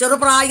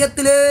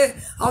ചെറുപ്രായത്തിൽ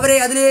അവരെ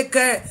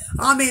അതിലേക്ക്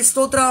ആമേൻ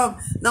സ്തോത്രം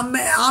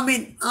നമ്മെ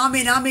ആമീൻ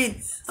ആമീൻ ആമീൻ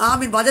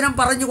ആമീൻ വചനം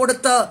പറഞ്ഞു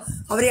കൊടുത്ത്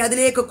അവരെ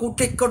അതിലേക്ക്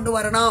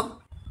കൂട്ടിക്കൊണ്ടുവരണം.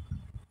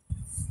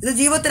 ഇത്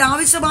ജീവിതത്തിൽ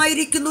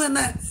ആവശ്യമായിരിക്കുന്നു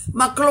എന്ന്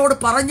മക്കളോട്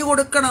പറഞ്ഞു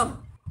കൊടുക്കണം.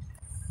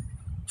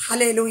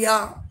 ഹല്ലേലൂയ.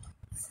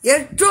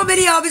 ഏറ്റവും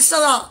വലിയ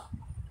ആവശ്യത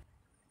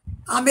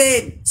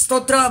ആമേൻ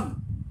സ്തോത്രം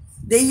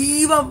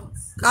ദൈവം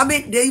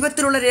ആമേൻ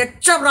ദൈവത്തിലുള്ള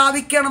രക്ഷ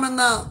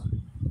പ്രാപിക്കണമെന്ന്.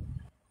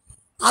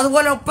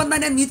 അതുപോലെ ഒപ്പം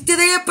തന്നെ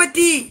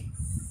നിത്യതയെപ്പറ്റി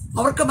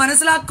അവർക്ക്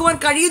മനസ്സിലാക്കുവാൻ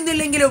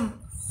കഴിയുന്നില്ലെങ്കിലും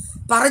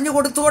പറഞ്ഞു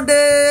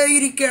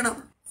കൊടുത്തുകൊണ്ടേയിരിക്കണം.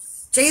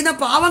 ചെയ്യുന്ന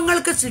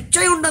പാവങ്ങൾക്ക്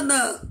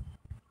ശിക്ഷയുണ്ടെന്ന്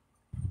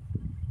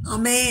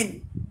ആമേൻ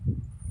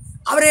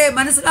അവരെ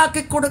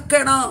മനസ്സിലാക്കി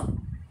കൊടുക്കണം.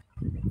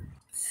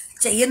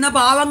 ചെയ്യുന്ന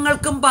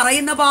പാവങ്ങൾക്കും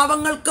പറയുന്ന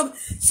പാവങ്ങൾക്കും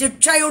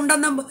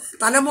ശിക്ഷയുണ്ടെന്നും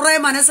തലമുറയെ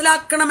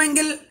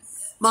മനസ്സിലാക്കണമെങ്കിൽ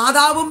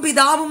മാതാവും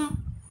പിതാവും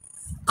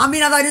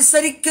ആമീൻ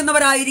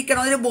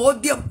അതനുസരിക്കുന്നവരായിരിക്കണം. അതിന്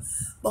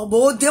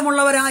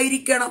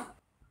ബോധ്യമുള്ളവരായിരിക്കണം.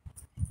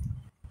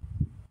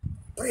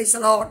 Praise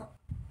the Lord.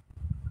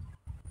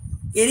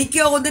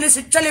 എനിക്ക് ഒന്നിന്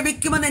ശിക്ഷ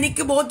ലഭിക്കുമെന്ന്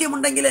എനിക്ക്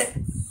ബോധ്യമുണ്ടെങ്കിൽ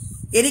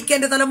എനിക്ക്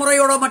എൻ്റെ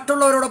തലമുറയോടോ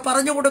മറ്റുള്ളവരോടോ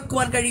പറഞ്ഞു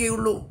കൊടുക്കുവാൻ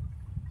കഴിയുള്ളൂ.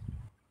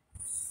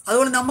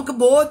 അതുകൊണ്ട് നമുക്ക്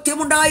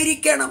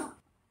ബോധ്യമുണ്ടായിരിക്കണം.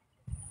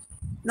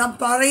 നാം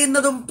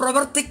പറയുന്നതും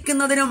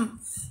പ്രവർത്തിക്കുന്നതിനും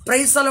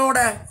പ്രൈസ് ദി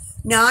ലോർഡ്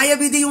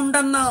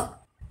ന്യായവിധിയുണ്ടെന്ന്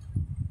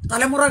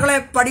തലമുറകളെ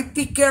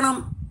പഠിപ്പിക്കണം.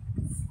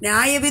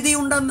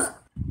 ന്യായവിധിയുണ്ടെന്ന്,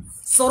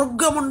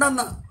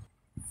 സ്വർഗമുണ്ടെന്ന്,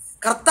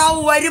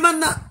 കർത്താവ്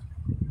വരുമെന്ന്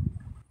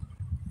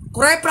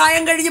കുറെ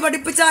പ്രായം കഴിഞ്ഞ്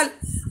പഠിപ്പിച്ചാൽ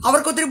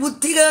അവർക്കൊത്തിരി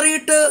ബുദ്ധി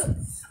കയറിയിട്ട്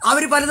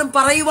അവർ പലതും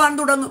പറയുവാൻ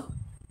തുടങ്ങും.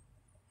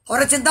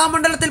 അവരുടെ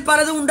ചിന്താമണ്ഡലത്തിൽ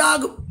പലതും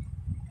ഉണ്ടാകും.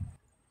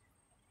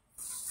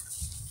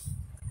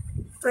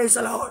 Praise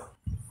the Lord.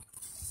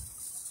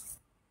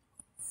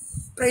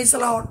 Praise the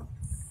Lord.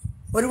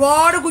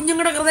 ഒരുപാട്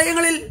കുഞ്ഞുങ്ങളുടെ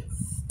ഹൃദയങ്ങളിൽ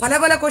പല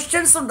പല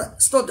ക്വസ്റ്റ്യൻസ് ഉണ്ട്.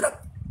 സ്തോത്രം.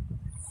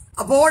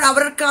 അപ്പോൾ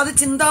അവർക്ക് അത്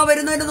ചിന്ത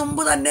വരുന്നതിന്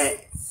മുമ്പ് തന്നെ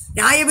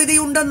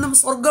ന്യായവിധിയുണ്ടെന്നും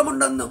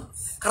സ്വർഗമുണ്ടെന്നും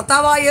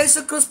കർത്താവായ യേശു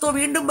ക്രിസ്തു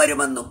വീണ്ടും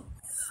വരുമെന്നും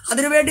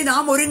അതിനുവേണ്ടി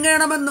നാം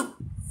ഒരുങ്ങണമെന്നും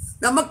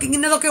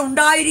നമുക്കിങ്ങനതൊക്കെ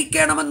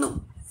ഉണ്ടായിരിക്കണമെന്നും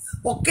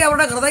ഒക്കെ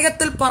അവരുടെ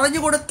ഹൃദയത്തിൽ പറഞ്ഞു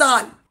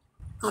കൊടുത്താൽ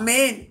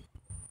ആമേൻ.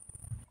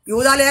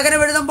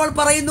 യൂദാലേഖനം എഴുതുമ്പോൾ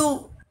പറയുന്നു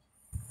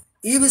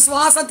ഈ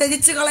വിശ്വാസം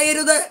ത്യജിച്ച്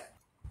കളയരുത്.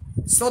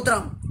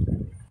 സ്തോത്രം.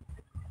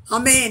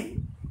 ആമേൻ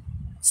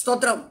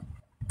സ്തോത്രം.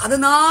 അത്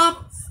നാം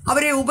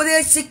അവരെ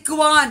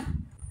ഉപദേശിക്കുവാൻ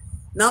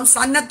നാം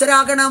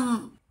സന്നദ്ധരാകണം.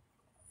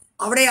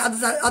 അവിടെ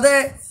അത്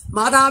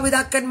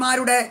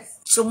മാതാപിതാക്കന്മാരുടെ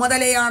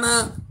ചുമതലയാണ്.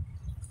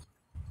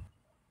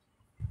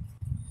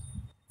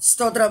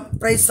 സ്തോത്രം.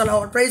 Praise the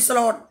Lord, praise the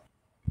Lord.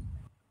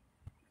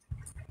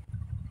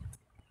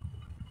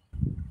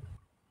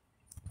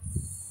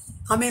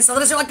 ആമേൻ.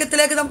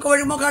 സദൃശവാക്യത്തിലേക്ക് നമുക്ക്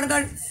വഴുമ്പോ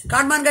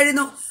കാണുവാൻ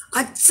കഴിയുന്നു.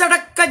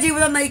 അച്ചടക്ക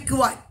ജീവിതം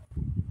നയിക്കുവാൻ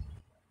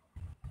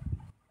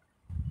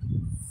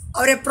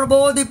അവരെ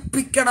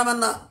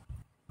പ്രബോധിപ്പിക്കണമെന്ന്.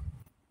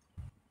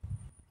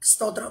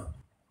 സ്തോത്രം.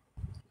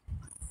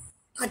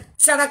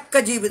 അച്ചടക്ക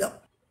ജീവിതം.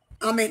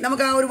 ആമേൻ.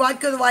 നമുക്ക് ആ ഒരു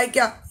വാക്യം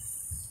വായിക്കാം.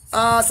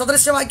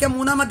 സദൃശവാക്യം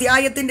 3-ാം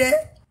അധ്യായത്തിൻ്റെ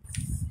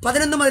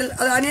 11 മുതൽ.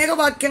 അത് അനേക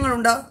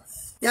വാക്യങ്ങളുണ്ട്.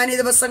 ഞാൻ ഈ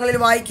ദിവസങ്ങളിൽ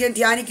വായിക്കുകയും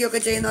ധ്യാനിക്കുകയും ഒക്കെ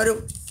ചെയ്യുന്ന ഒരു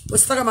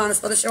പുസ്തകമാണ്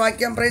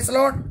സദൃശവാക്യം. Praise the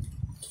Lord.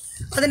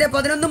 അതിൻ്റെ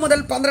 11 മുതൽ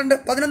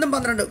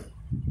 12.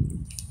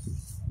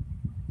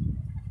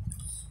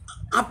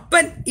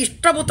 അപ്പൻ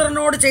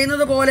ഇഷ്ടപുത്രനോട്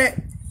ചെയ്യുന്നത് പോലെ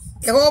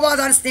യഹോവ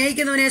താൻ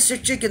സ്നേഹിക്കുന്നവനെ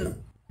ശിക്ഷിക്കുന്നു.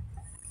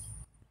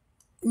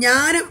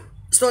 ജ്ഞാനം.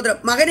 സ്തോത്രം.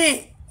 മകനെ,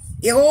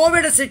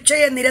 യഹോവയുടെ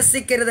ശിക്ഷയെ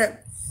നിരസിക്കരുത്,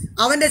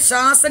 അവൻ്റെ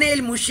ശാസനയിൽ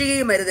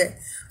മുഷിയുകയും അരുത്.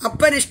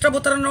 അപ്പൻ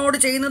ഇഷ്ടപുത്രനോട്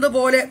ചെയ്യുന്നത്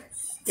പോലെ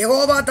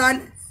യഹോവ താൻ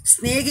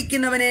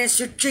സ്നേഹിക്കുന്നവനെ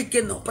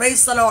ശിക്ഷിക്കുന്നു.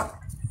 Praise the Lord.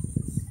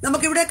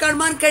 നമുക്കിവിടെ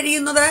കാണുവാൻ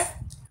കഴിയുന്നത്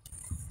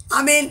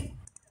ആമേൻ,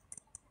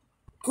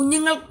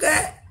 കുഞ്ഞുങ്ങൾക്ക്,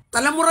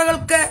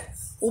 തലമുറകൾക്ക്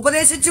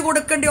ഉപദേശിച്ചു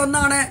കൊടുക്കേണ്ട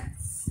ഒന്നാണ്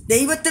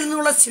ദൈവത്തിൽ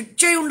നിന്നുള്ള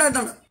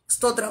ശിക്ഷയുണ്ടെന്നാണ്.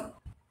 സ്തോത്രം.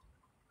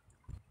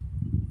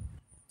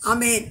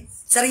 ആമേൻ.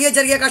 ചെറിയ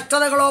ചെറിയ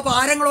കഷ്ടതകളോ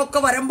ഭാരങ്ങളോ ഒക്കെ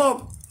വരുമ്പോൾ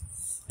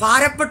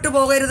ഭാരപ്പെട്ടു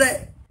പോകരുത്.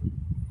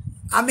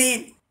 ആമേൻ.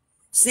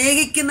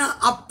 സ്നേഹിക്കുന്ന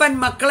അപ്പൻ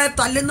മക്കളെ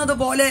തല്ലുന്നത്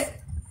പോലെ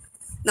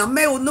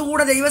നമ്മെ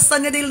ഒന്നുകൂടെ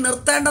ദൈവസന്നിധിയിൽ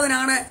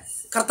നിർത്തേണ്ടതിനാണ്.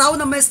 കർത്താവ്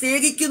നമ്മെ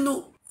സ്നേഹിക്കുന്നു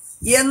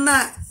എന്ന്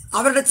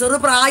അവരുടെ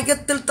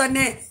ചെറുപ്രായത്തിൽ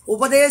തന്നെ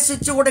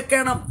ഉപദേശിച്ചു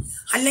കൊടുക്കണം.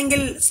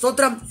 അല്ലെങ്കിൽ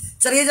സ്തോത്രം,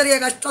 ചെറിയ ചെറിയ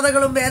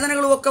കഷ്ടതകളും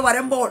വേദനകളും ഒക്കെ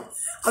വരുമ്പോൾ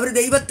അവർ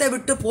ദൈവത്തെ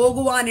വിട്ടു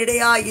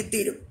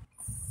പോകുവാനിടയായിത്തീരും.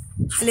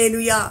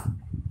 ഹല്ലേലൂയ.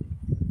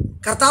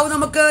 കർത്താവ്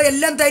നമുക്ക്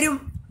എല്ലാം തരും.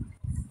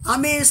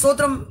 ആമേൻ.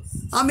 സ്തോത്രം.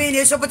 ആമേൻ.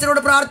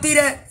 യേശുപ്പച്ചനോട്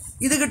പ്രാർത്ഥിര്,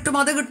 ഇത് കിട്ടും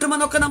അത്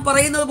കിട്ടുമെന്നൊക്കെ നാം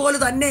പറയുന്നത് പോലെ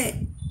തന്നെ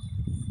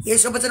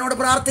യേശുപ്പച്ചനോട്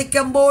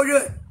പ്രാർത്ഥിക്കുമ്പോൾ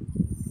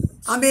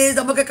ആമേൻ,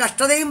 നമുക്ക്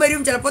കഷ്ടതയും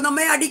വരും. ചിലപ്പോൾ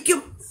നമ്മെ അടിക്കും.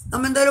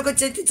 നമ്മ എന്തെങ്കിലുമൊക്കെ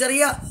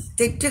ചെറിയ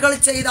തെറ്റുകൾ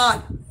ചെയ്താൽ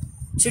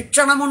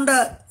ശിക്ഷണമുണ്ട്,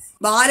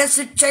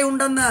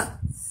 ബാലശിക്ഷയുണ്ടെന്ന്.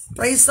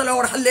 Praise the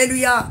Lord.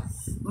 ഹല്ലേലൂയ.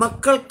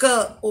 മക്കൾക്ക്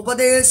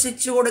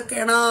ഉപദേശിച്ചു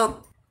കൊടുക്കണം.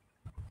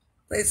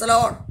 Praise the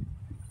Lord.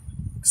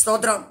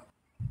 സ്തോത്രം.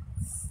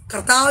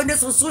 കർത്താവിൻ്റെ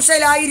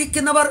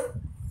ശുശ്രൂഷയിലായിരിക്കുന്നവർ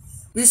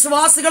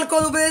വിശ്വാസികൾക്ക്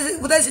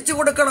ഉപദേശിച്ചു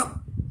കൊടുക്കണം.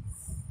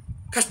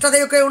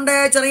 കഷ്ടതയൊക്കെ ഉണ്ട്,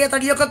 ചെറിയ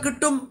തടിയൊക്കെ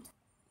കിട്ടും.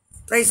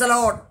 Praise the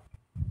Lord.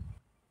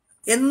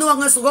 എന്നും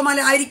അങ്ങ്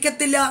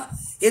സുഖമല്ലായിരിക്കത്തില്ല,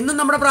 എന്നും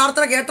നമ്മുടെ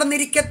പ്രാർത്ഥന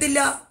കേട്ടെന്നിരിക്കത്തില്ല,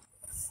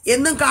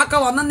 എന്നും കാക്ക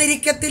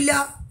വന്നെന്നിരിക്കത്തില്ല.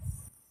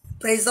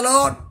 Praise the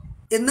Lord.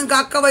 എന്നും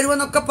കാക്ക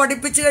വരുമെന്നൊക്കെ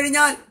പഠിപ്പിച്ചു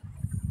കഴിഞ്ഞാൽ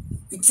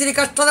ഇച്ചിരി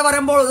കഷ്ടത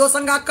വരുമ്പോൾ ഒരു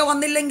ദിവസം കാക്ക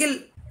വന്നില്ലെങ്കിൽ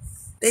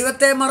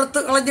ദൈവത്തെ മറുത്ത്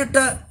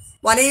കളഞ്ഞിട്ട്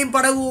വലയും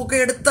പടവും ഒക്കെ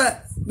എടുത്ത്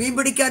മീൻ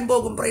പിടിക്കാൻ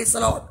പോകും. Praise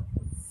the Lord.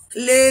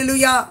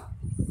 Hallelujah,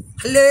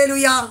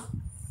 hallelujah.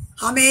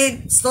 ആമേൻ.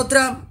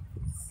 സ്തോത്രം.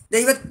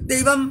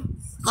 ദൈവം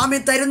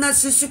ആമേൻ തരുന്ന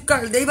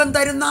ശിശുക്കൾ, ദൈവം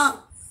തരുന്ന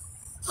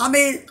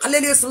ആമേൻ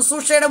ഹല്ലേലൂയ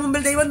ശുശ്രൂഷയുടെ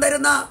മുമ്പിൽ ദൈവം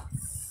തരുന്ന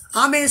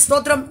ആമേൻ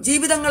സ്തോത്രം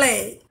ജീവിതങ്ങളെ,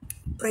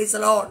 പ്രൈസ്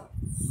ദി ലോർഡ്,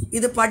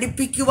 ഇത്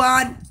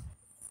പഠിപ്പിക്കുവാൻ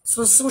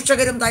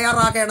ശുശ്രൂഷകരും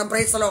തയ്യാറാകണം.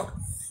 Praise the Lord.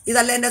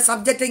 ഇതല്ല എൻ്റെ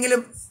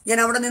സബ്ജക്റ്റെങ്കിലും ഞാൻ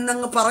അവിടെ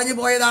നിന്നങ്ങ് പറഞ്ഞു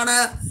പോയതാണ്.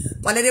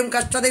 പലരും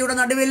കഷ്ടതയുടെ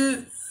നടുവിൽ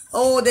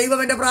ദൈവം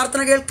എൻ്റെ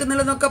പ്രാർത്ഥന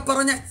കേൾക്കുന്നില്ലെന്നൊക്കെ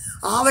പറഞ്ഞ്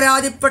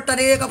ആവരാതിപ്പെട്ട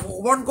അനേക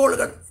ഫോൺ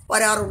കോളുകൾ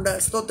വരാറുണ്ട്.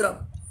 സ്തോത്രം.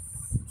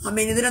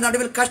 ആമേൻ. ഇതിൻ്റെ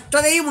നടുവിൽ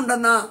കഷ്ടതയും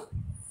ഉണ്ടെന്ന്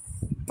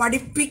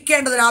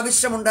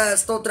പഠിപ്പിക്കേണ്ടതൊരാവശ്യമുണ്ട്.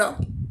 സ്തോത്രം.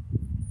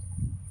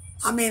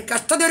 ആമേൻ.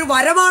 കഷ്ടത ഒരു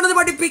വരമാണെന്ന്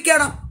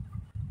പഠിപ്പിക്കണം.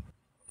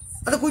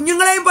 അത്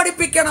കുഞ്ഞുങ്ങളെയും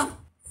പഠിപ്പിക്കണം.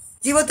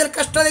 ജീവിതത്തിൽ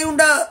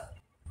കഷ്ടതയുണ്ട്,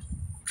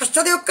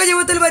 കഷ്ടതയൊക്കെ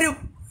ജീവിതത്തിൽ വരും.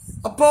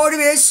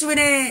 അപ്പോഴും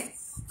യേശുവിനെ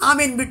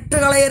ആമേൻ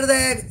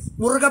വിട്ടുകളയരുത്,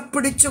 മുറുകെ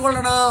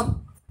പിടിച്ചുകൊള്ളണം.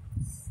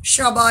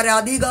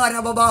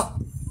 അധികാരബ.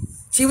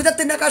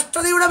 ജീവിതത്തിൻ്റെ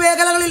കഷ്ടതയുടെ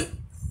മേഖലകളിൽ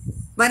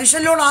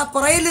മനുഷ്യനോട്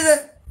പറയരുത്,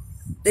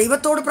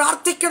 ദൈവത്തോട്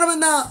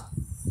പ്രാർത്ഥിക്കണമെന്ന്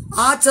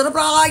ആ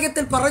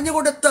ചെറുപ്രായത്തിൽ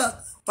പറഞ്ഞുകൊടുത്ത്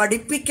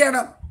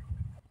പഠിപ്പിക്കണം.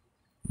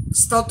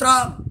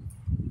 സ്തോത്രം.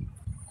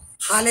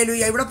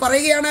 ഹല്ലേലൂയ. ഇവിടെ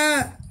പറയുകയാണ്,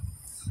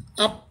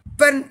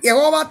 അപ്പൻ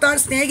യഹോവ താൻ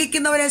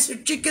സ്നേഹിക്കുന്നവനെ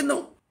ശിക്ഷിക്കുന്നു.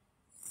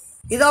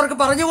 ഇതവർക്ക്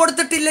പറഞ്ഞു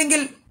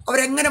കൊടുത്തിട്ടില്ലെങ്കിൽ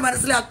അവരെങ്ങനെ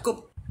മനസ്സിലാക്കും?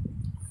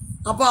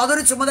 അപ്പോൾ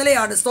അതൊരു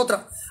ചുമതലയാണ്.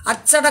 സ്തോത്രം.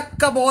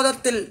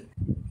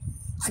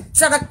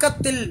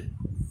 അച്ചടക്കത്തിൽ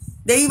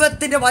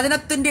ദൈവത്തിൻ്റെ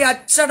വചനത്തിൻ്റെ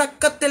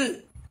അച്ചടക്കത്തിൽ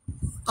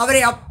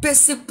അവരെ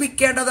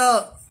അഭ്യസിപ്പിക്കേണ്ടത്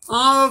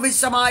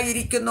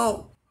ആവശ്യമായിരിക്കുന്നു.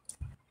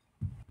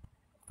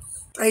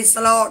 Praise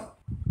the Lord.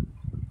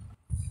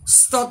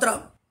 സ്തോത്രം.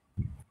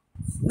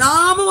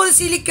 നാമം അത്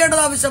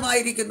ശീലിക്കേണ്ടത്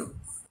ആവശ്യമായിരിക്കുന്നു.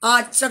 ആ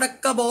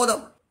അച്ചടക്ക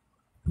ബോധം.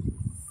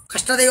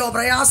 കഷ്ടതയോ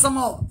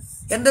പ്രയാസമോ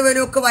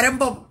എന്തെങ്കിലുമൊക്കെ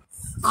വരുമ്പം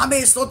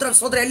ആമേൻ സ്തോത്രം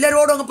സ്തോത്രം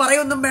എല്ലാവരോടും അങ്ങ്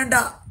പറയൊന്നും വേണ്ട.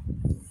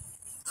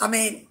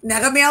 ആമേൻ.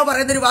 നെഹമ്യാവ്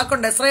പറയുന്നൊരു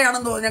വാക്കുണ്ട്,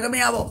 എസ്രയാണെന്ന് തോന്നുന്നു,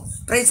 നെഹമ്യാവോ.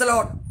 Praise the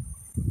Lord.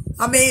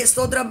 ആമേൻ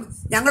സ്തോത്രം.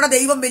 ഞങ്ങളുടെ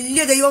ദൈവം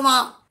വലിയ ദൈവമാ,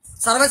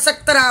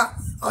 സർവശക്തരാ,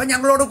 അവൻ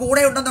ഞങ്ങളോട്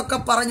കൂടെ ഉണ്ടെന്നൊക്കെ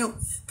പറഞ്ഞു.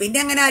 പിന്നെ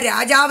എങ്ങനെ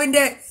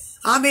രാജാവിൻ്റെ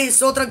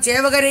സ്തോത്രം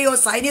ചേവകരെയോ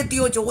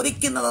സൈന്യത്തെയോ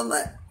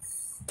ചോദിക്കുന്നതെന്ന്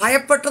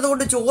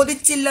ഭയപ്പെട്ടതുകൊണ്ട്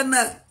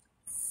ചോദിച്ചില്ലെന്ന്.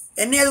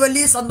 എന്നെ അത്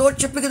വലിയ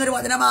സന്തോഷിപ്പിക്കുന്നൊരു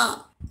വചനമാ.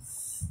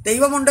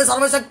 ദൈവമുണ്ട്,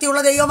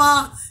 സർവശക്തിയുള്ള ദൈവമാ,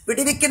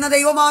 വിടിവിക്കുന്ന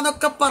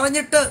ദൈവമാന്നൊക്കെ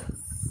പറഞ്ഞിട്ട്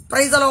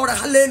പ്രൈസ് ദി ലോർഡ്,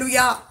 ഹല്ലേലൂയ,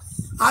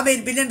 ആമേൻ.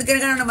 പിന്നെ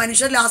എന്തൊക്കെയാണ്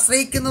മനുഷ്യരിൽ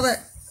ആശ്രയിക്കുന്നത്?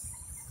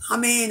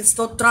 ആമേൻ,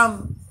 സ്തോത്രം.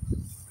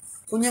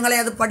 കുഞ്ഞുങ്ങളെ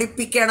അത്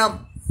പഠിപ്പിക്കണം,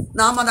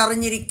 നാം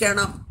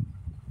അതറിഞ്ഞിരിക്കണം.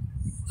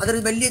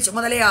 അതൊരു വലിയ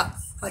ചുമതലയാ,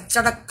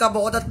 അച്ചടക്ക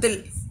ബോധത്തിൽ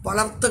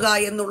വളർത്തുക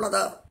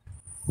എന്നുള്ളത്.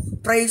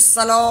 Praise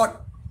the Lord.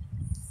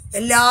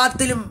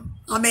 എല്ലാത്തിലും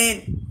ആമേൻ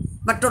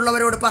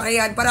മറ്റുള്ളവരോട്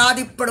പറയാൻ,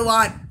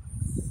 പരാതിപ്പെടുവാൻ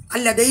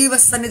അല്ല,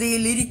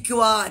 ദൈവസന്നിധിയിൽ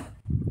ഇരിക്കുവാൻ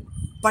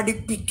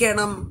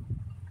പഠിപ്പിക്കണം.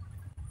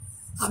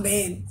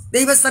 ആമേൻ.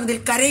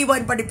 ദൈവസന്നിധിയിൽ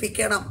കരയുവാൻ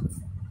പഠിപ്പിക്കണം.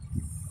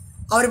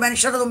 അവർ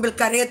മനുഷ്യരുടെ മുമ്പിൽ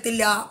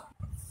കരയത്തില്ല.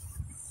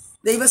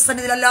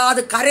 ദൈവസന്നിധിയിൽ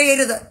അല്ലാതെ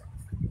കരയരുത്.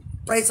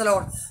 Praise the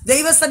Lord.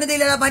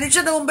 ദൈവസന്നിധിയിൽ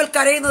മനുഷ്യന്റെ മുമ്പിൽ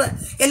കരയുന്നത്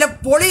എല്ലാം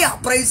പൊളിയാ.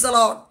 Praise the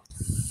Lord,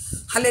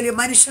 hallelujah.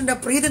 മനുഷ്യന്റെ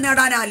പ്രീതി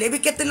നേടാനാ,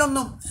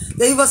 ലഭിക്കത്തില്ലൊന്നും.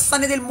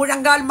 ദൈവസന്നിധിയിൽ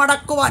മുഴങ്കാൽ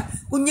മടക്കുവാൻ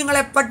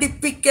കുഞ്ഞുങ്ങളെ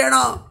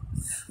പഠിപ്പിക്കണം.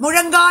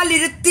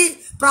 മുഴങ്കാലിരുത്തി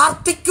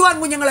പ്രാർത്ഥിക്കുവാൻ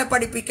കുഞ്ഞുങ്ങളെ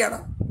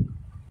പഠിപ്പിക്കണം.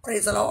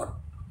 Praise the Lord,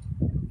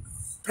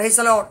 praise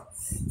the Lord.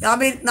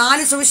 ആമേൻ.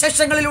 4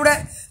 സുവിശേഷങ്ങളിലൂടെ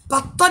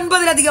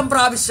 19-ലധികം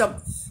പ്രാവശ്യം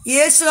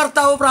യേശു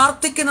കർത്താവ്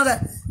പ്രാർത്ഥിക്കുന്നത്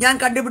ഞാൻ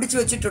കണ്ടുപിടിച്ച്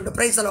വെച്ചിട്ടുണ്ട്.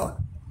 Praise the Lord.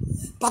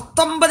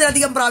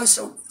 19-ലധികം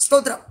പ്രാവശ്യവും.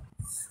 സ്തോത്രം.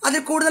 അതിൽ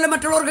കൂടുതൽ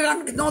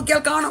മറ്റുള്ളവർക്ക്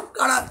നോക്കിയാൽ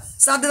കാണാൻ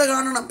സാധ്യത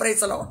കാണണം.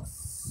 Praise the Lord.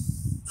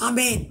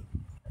 ആമേൻ.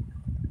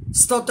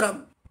 സ്തോത്രം.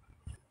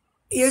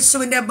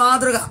 യേശുവിൻ്റെ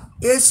മാതൃക.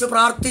 യേശു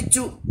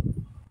പ്രാർത്ഥിച്ചു.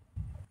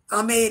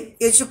 ആമേൻ.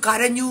 യേശു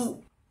കരഞ്ഞു.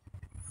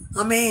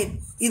 ആമേൻ.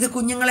 ഇത്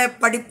കുഞ്ഞുങ്ങളെ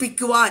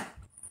പഠിപ്പിക്കുവാൻ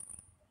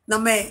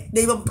നമ്മെ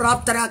ദൈവം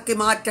പ്രാപ്തരാക്കി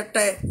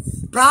മാറ്റട്ടെ.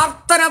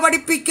 പ്രാർത്ഥന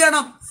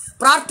പഠിപ്പിക്കണം,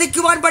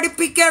 പ്രാർത്ഥിക്കുവാൻ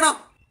പഠിപ്പിക്കണം.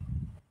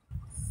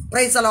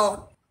 Praise the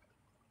Lord.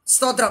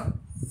 സ്തോത്രം.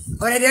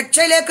 അവരെ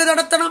രക്ഷയിലേക്ക്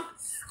നടത്തണം,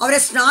 അവരെ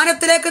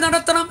സ്നാനത്തിലേക്ക്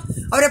നടത്തണം,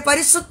 അവരെ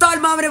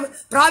പരിശുദ്ധാത്മാവിനെ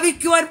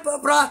പ്രാപിക്കുവാൻ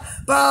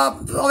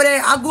അവരെ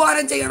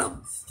ആഹ്വാനം ചെയ്യണം,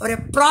 അവരെ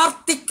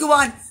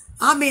പ്രാർത്ഥിക്കുവാൻ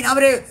ആമീൻ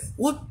അവരെ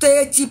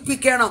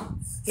ഉത്തേജിപ്പിക്കണം.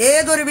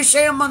 ഏതൊരു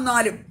വിഷയം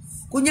വന്നാലും,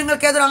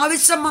 കുഞ്ഞുങ്ങൾക്ക് ഏതൊരു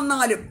ആവശ്യം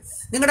വന്നാലും,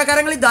 നിങ്ങളുടെ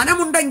കരങ്ങളിൽ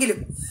ധനമുണ്ടെങ്കിലും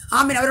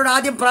ആമീൻ അവരോട്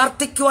ആദ്യം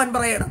പ്രാർത്ഥിക്കുവാൻ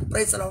പറയണം.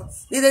 Praise the Lord.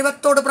 നീ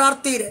ദൈവത്തോട്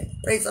പ്രാർത്ഥിയിരെ.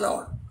 Praise the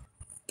Lord,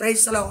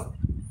 praise the Lord,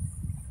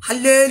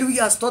 hallelujah,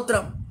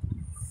 സ്തോത്രം.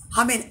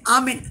 ആമീൻ,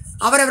 ആമീൻ.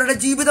 അവരവരുടെ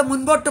ജീവിതം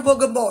മുൻപോട്ട്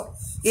പോകുമ്പോൾ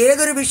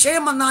ഏതൊരു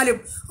വിഷയം വന്നാലും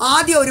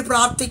ആദ്യം അവർ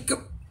പ്രാർത്ഥിക്കും.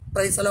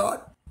 Praise the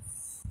Lord.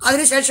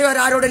 അതിനുശേഷം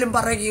അവരാരോടെങ്കിലും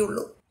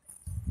പറയുകയുള്ളൂ.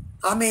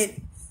 ആമീൻ,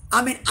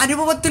 ആമീൻ.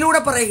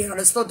 അനുഭവത്തിലൂടെ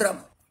പറയുകയാണ്. സ്തോത്രം.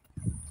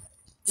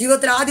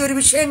 ജീവിതത്തിൽ ആദ്യം ഒരു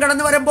വിഷയം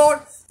കടന്നു വരുമ്പോൾ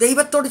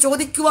ദൈവത്തോട്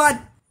ചോദിക്കുവാൻ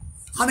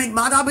ആമീൻ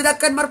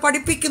മാതാപിതാക്കന്മാർ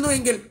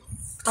പഠിപ്പിക്കുന്നുവെങ്കിൽ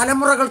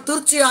തലമുറകൾ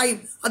തീർച്ചയായും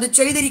അത്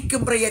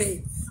ചെയ്തിരിക്കും. പ്രിയരെ,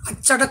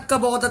 അച്ചടക്ക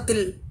ബോധത്തിൽ,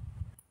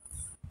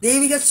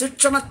 ദൈവിക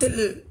ശിക്ഷണത്തിൽ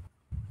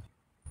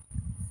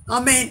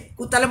ആമേൻ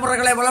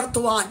തലമുറകളെ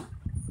വളർത്തുവാൻ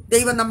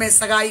ദൈവം നമ്മെ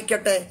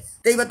സഹായിക്കട്ടെ.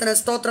 ദൈവത്തിന്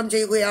സ്തോത്രം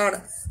ചെയ്യുകയാണ്.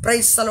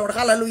 Praise the Lord,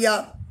 hallelujah.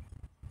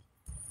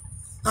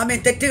 ആമേൻ.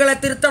 തെറ്റുകളെ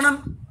തിരുത്തണം.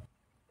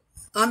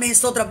 ആമേൻ,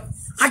 സ്തോത്രം.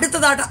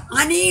 അടുത്തതായിട്ട്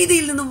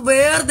അനീതിയിൽ നിന്നും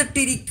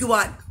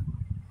വേർതിട്ടിരിക്കുവാൻ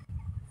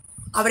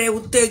അവരെ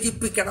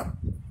ഉത്തേജിപ്പിക്കണം.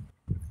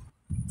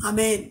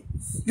 ആമേൻ.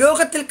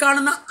 ലോകത്തിൽ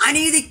കാണുന്ന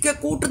അനീതിക്ക്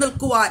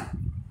കൂട്ടുനിൽക്കുവാൻ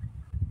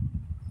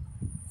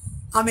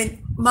ആമേൻ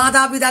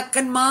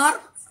മാതാപിതാക്കന്മാർ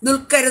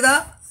നിൽക്കരുത്.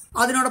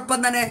 അതിനോടൊപ്പം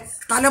തന്നെ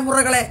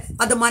തലമുറകളെ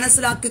അത്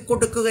മനസ്സിലാക്കി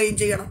കൊടുക്കുകയും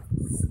ചെയ്യണം.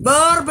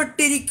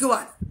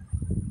 വേർപെട്ടിരിക്കുവാൻ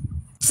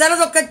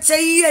ചിലതൊക്കെ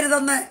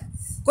ചെയ്യരുതെന്ന്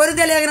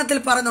കൊരിന്ത്യർ ലേഖനത്തിൽ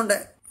പറയുന്നുണ്ട്.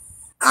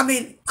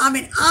 ആമീൻ,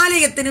 ആമീൻ.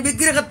 ആലയത്തിന്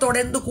വിഗ്രഹത്തോടെ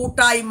എന്ത്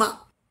കൂട്ടായ്മ,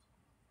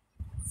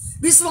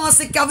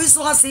 വിശ്വാസിക്ക്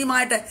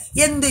അവിശ്വാസിയുമായിട്ട്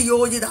എന്ത്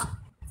യോജിത.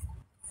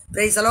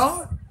 Praise the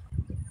Lord.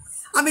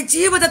 ആമീൻ.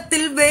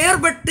 ജീവിതത്തിൽ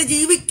വേർപെട്ട്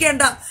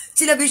ജീവിക്കേണ്ട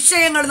ചില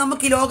വിഷയങ്ങൾ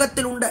നമുക്ക് ഈ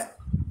ലോകത്തിലുണ്ട്.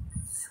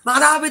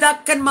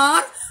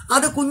 മാതാപിതാക്കന്മാർ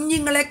അത്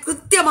കുഞ്ഞുങ്ങളെ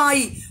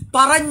കൃത്യമായി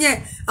പറഞ്ഞ്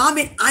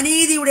ആമീൻ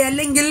അനീതിയുടെ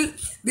അല്ലെങ്കിൽ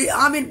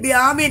ആമീൻ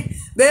ആമീൻ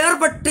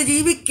വേർപെട്ട്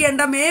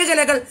ജീവിക്കേണ്ട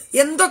മേഖലകൾ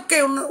എന്തൊക്കെ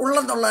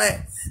ഉള്ളെന്നുള്ളത്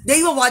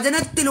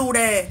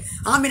ദൈവവചനത്തിലൂടെ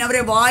ആമീൻ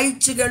അവരെ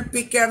വായിച്ചു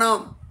കേൾപ്പിക്കണം.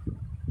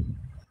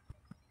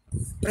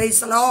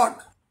 Praise the Lord,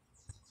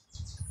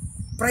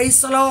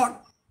 praise the Lord.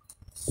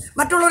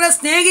 മറ്റുള്ളവരെ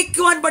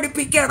സ്നേഹിക്കുവാൻ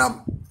പഠിപ്പിക്കണം,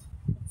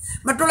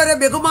 മറ്റുള്ളവരെ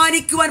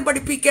ബഹുമാനിക്കുവാൻ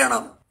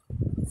പഠിപ്പിക്കണം,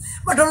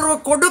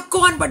 മറ്റുള്ളവർക്ക്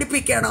കൊടുക്കുവാൻ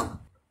പഠിപ്പിക്കണം.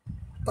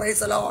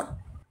 പ്രൈസ് ദി ലോർഡ്,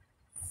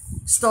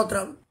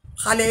 സ്തോത്രം.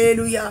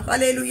 ഹല്ലേലൂയ,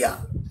 ഹല്ലേലൂയ,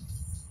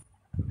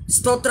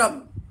 സ്തോത്രം.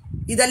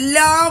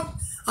 ഇതെല്ലാം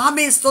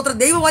ആമേൻ, സ്തോത്രം,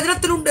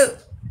 ദൈവവചനത്തിലുണ്ട്.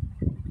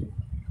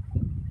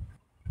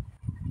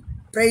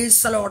 Praise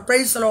the Lord,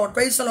 praise the Lord,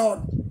 praise the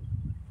Lord.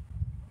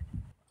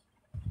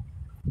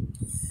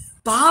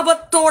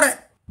 പാപത്തോടെ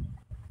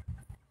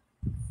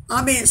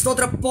ആമേൻ,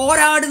 സ്തോത്രം,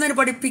 പോരാടുന്നതിന്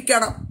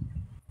പഠിപ്പിക്കണം.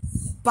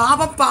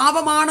 പാപം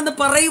പാപമാണെന്ന്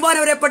പറയുവാൻ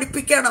അവരെ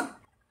പഠിപ്പിക്കണം.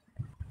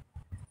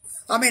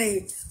 ആമേൻ.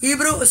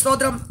 ഹീബ്രു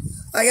സ്തോത്രം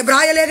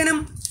എബ്രായ ലേഖനം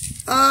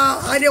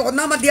അതിൻ്റെ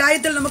 1-ാം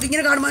അധ്യായത്തിൽ നമുക്ക്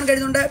ഇങ്ങനെ കാണുവാൻ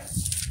കഴിയുന്നുണ്ട്.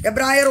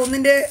 എബ്രായർ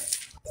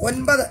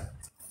 1:9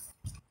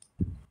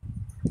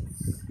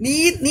 നീ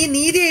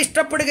നീതിയെ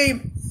ഇഷ്ടപ്പെടുകയും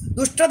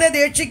ദുഷ്ടതയെ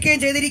ദേക്ഷിക്കുകയും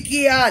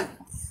ചെയ്തിരിക്കുകയാൽ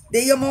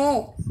ദൈവമോ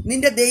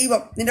നിന്റെ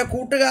ദൈവം നിന്റെ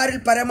കൂട്ടുകാരിൽ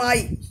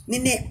പരമായി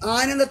നിന്നെ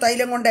ആനന്ദ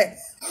തൈലം കൊണ്ട്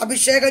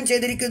അഭിഷേകം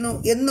ചെയ്തിരിക്കുന്നു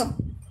എന്നും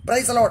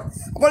പ്രൈസ് ദി ലോർഡ്.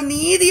 അപ്പോൾ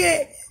നീതിയെ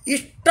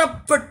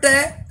ഇഷ്ടപ്പെട്ട്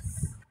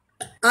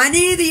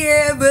അനീതിയെ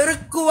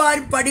വെറുക്കുവാൻ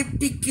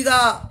പഠിപ്പിക്കുക.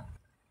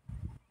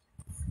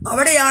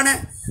 അവിടെയാണ്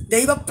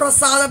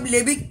ദൈവപ്രസാദം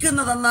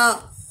ലഭിക്കുന്നതെന്ന്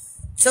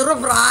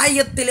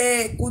ചെറുപ്രായത്തിലെ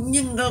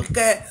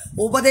കുഞ്ഞുങ്ങൾക്ക്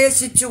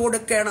ഉപദേശിച്ചു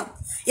കൊടുക്കണം.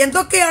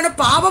 എന്തൊക്കെയാണ്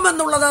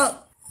പാപമെന്നുള്ളത്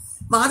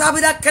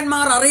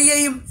മാതാപിതാക്കന്മാർ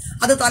അറിയുകയും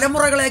അത്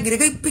തലമുറകളെ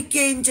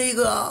ഗ്രഹിപ്പിക്കുകയും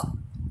ചെയ്യുക.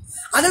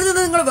 അതിൽ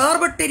നിന്ന് നിങ്ങൾ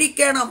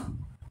വേർപെട്ടിരിക്കണം.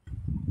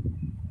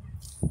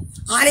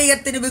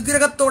 ആലയത്തിന്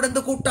വിഗ്രഹത്തോട്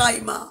എന്ത്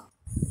കൂട്ടായ്മ,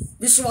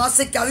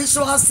 വിശ്വാസിക്ക്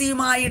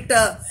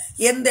അവിശ്വാസിയുമായിട്ട്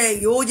എന്ത്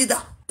യോജിത.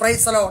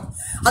 Praise the Lord.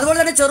 അതുപോലെ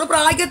തന്നെ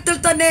ചെറുപ്രായത്തിൽ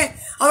തന്നെ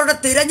അവരുടെ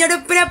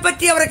തിരഞ്ഞെടുപ്പിനെ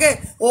പറ്റി അവർക്ക്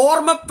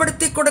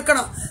ഓർമ്മപ്പെടുത്തി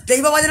കൊടുക്കണം.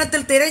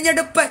 ദൈവവചനത്തിൽ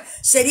തിരഞ്ഞെടുപ്പ്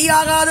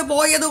ശരിയാകാതെ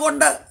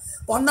പോയതുകൊണ്ട്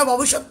വന്ന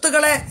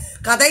ഭവിഷ്യത്തുകളെ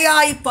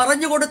കഥയായി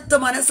പറഞ്ഞു കൊടുത്ത്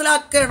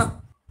മനസ്സിലാക്കണം.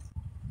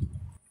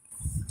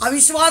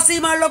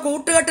 അവിശ്വാസിയുമായുള്ള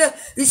കൂട്ടുകെട്ട്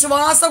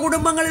വിശ്വാസ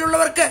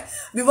കുടുംബങ്ങളിലുള്ളവർക്ക്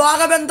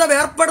വിവാഹബന്ധം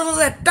ഏർപ്പെടുന്നത്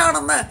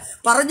തെറ്റാണെന്ന്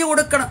പറഞ്ഞു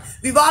കൊടുക്കണം.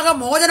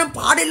 വിവാഹമോചനം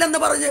പാടില്ലെന്ന്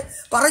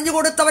പറഞ്ഞു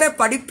കൊടുത്തവരെ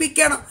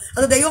പഠിപ്പിക്കണം.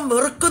 അത് ദൈവം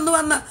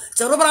വെറുക്കുന്നുവെന്ന്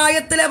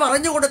ചെറുപ്രായത്തിലെ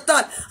പറഞ്ഞു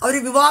കൊടുത്താൽ അവർ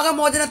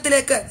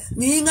വിവാഹമോചനത്തിലേക്ക്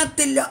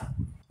നീങ്ങത്തില്ല.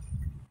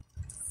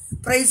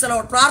 Praise the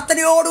Lord.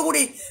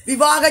 പ്രാർത്ഥനയോടുകൂടി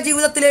വിവാഹ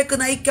ജീവിതത്തിലേക്ക്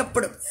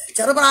നയിക്കപ്പെടും.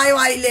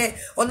 ചെറുപ്രായമായില്ലേ,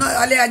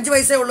 5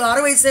 വയസ്സേ ഉള്ളൂ,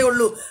 6 വയസ്സേ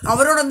ഉള്ളൂ,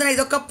 അവരോടെന്തിനാ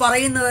ഇതൊക്കെ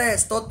പറയുന്നത്?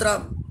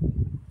 സ്തോത്രം,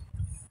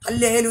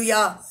 ഹല്ലേലൂയ.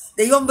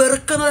 ദൈവം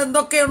വെറുക്കുന്നത്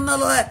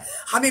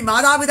എന്തൊക്കെയുള്ളത്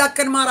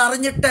മാതാപിതാക്കന്മാർ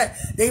അറിഞ്ഞിട്ട്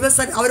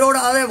അവരോട്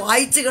അത്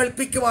വായിച്ച്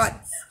കേൾപ്പിക്കുവാൻ,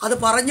 അത്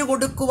പറഞ്ഞു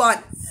കൊടുക്കുവാൻ,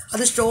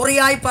 അത്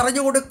സ്റ്റോറിയായി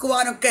പറഞ്ഞു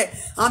കൊടുക്കുവാനൊക്കെ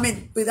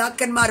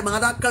പിതാക്കന്മാർ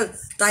മാതാക്കൾ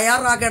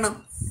തയ്യാറാകണം.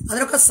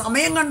 അതിനൊക്കെ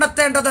സമയം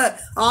കണ്ടെത്തേണ്ടത്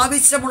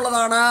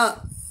ആവശ്യമുള്ളതാണ്.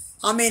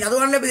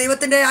 അതുകൊണ്ടല്ലേ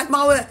ദൈവത്തിൻ്റെ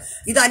ആത്മാവ്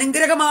ഇത്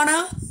അനുഗ്രഹമാണ്,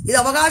 ഇത്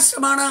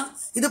അവകാശമാണ്,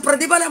 ഇത്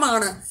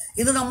പ്രതിഫലമാണ്,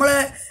 ഇത് നമ്മൾ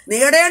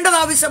നേടേണ്ടത്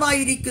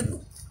ആവശ്യമായിരിക്കുന്നു.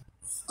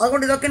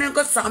 അതുകൊണ്ട്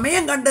ഇതൊക്കെ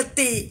സമയം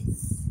കണ്ടെത്തി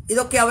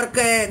ഇതൊക്കെ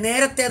അവർക്ക്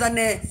നേരത്തെ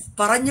തന്നെ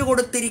പറഞ്ഞു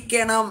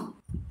കൊടുത്തിരിക്കണം.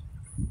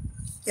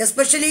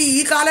 എസ്പെഷ്യലി ഈ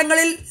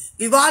കാലങ്ങളിൽ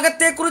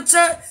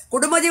വിവാഹത്തെക്കുറിച്ച്,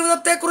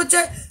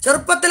 കുടുംബജീവിതത്തെക്കുറിച്ച്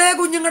ചെറുപ്പത്തിലെ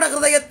കുഞ്ഞുങ്ങളുടെ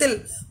ഹൃദയത്തിൽ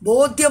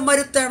ബോധ്യം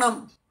വരുത്തണം.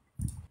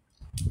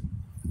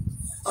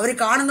 അവർ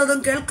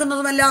കാണുന്നതും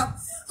കേൾക്കുന്നതുമെല്ലാം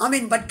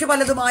മറ്റു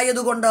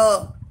പലതുമായതുകൊണ്ട്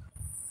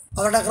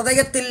അവരുടെ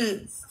ഹൃദയത്തിൽ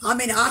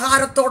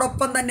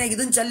ആഹാരത്തോടൊപ്പം തന്നെ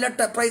ഇതും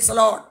ചെല്ലട്ടെ. Praise the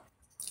Lord.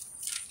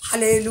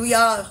 Hallelujah,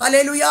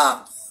 hallelujah.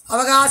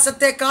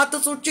 അവകാശത്തെ കാത്തു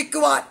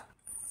സൂക്ഷിക്കുവാൻ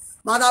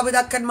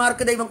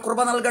മാതാപിതാക്കന്മാർക്ക് ദൈവം കൃപ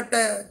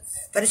നൽകട്ടെ.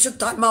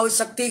 പരിശുദ്ധാത്മാവ്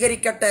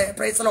ശക്തീകരിക്കട്ടെ.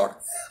 Praise the Lord.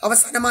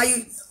 അവസാനമായി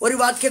ഒരു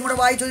വാക്യം കൂടെ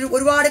വായിച്ചു.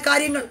 ഒരുപാട്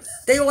കാര്യങ്ങൾ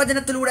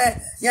ദൈവവചനത്തിലൂടെ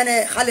ഞാൻ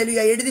ഹല്ലേലൂയ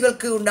എഴുതി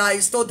വെക്കുകയുണ്ടായി.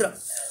 സ്തോത്രം,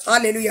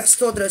 ഹല്ലേലൂയ,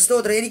 സ്തോത്രം,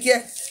 സ്തോത്രം. എനിക്ക്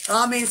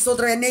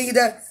സ്തോത്രം, എന്നെ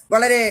ഇത്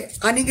വളരെ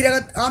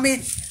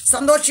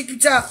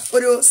സന്തോഷിപ്പിച്ച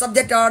ഒരു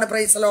സബ്ജക്റ്റാണ്.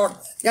 Praise the Lord.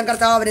 ഞാൻ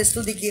കർത്താവിനെ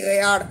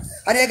സ്തുതിക്കുകയാണ്.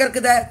 അനേകർക്ക്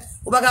ഇത്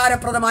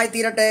ഉപകാരപ്രദമായി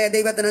തീരട്ടെ.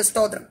 ദൈവത്തിന്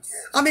സ്തോത്രം.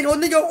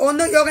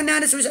 ഒന്ന്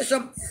യോഹന്നാന്റെ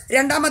സുവിശേഷം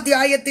 2-ാം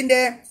അധ്യായത്തിന്റെ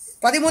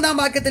 13-ാം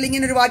വാക്യത്തിൽ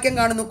ഇങ്ങനൊരു വാക്യം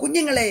കാണുന്നു.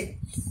 കുഞ്ഞുങ്ങളെ,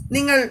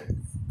 നിങ്ങൾ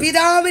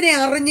പിതാവിനെ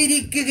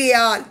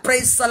അറിഞ്ഞിരിക്കുകയാൽ.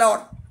 Praise the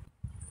Lord.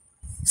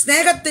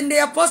 സ്നേഹത്തിന്റെ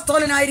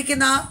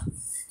അപ്പോസ്തലനായിരിക്കുന്ന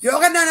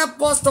യോഹന്നാൻ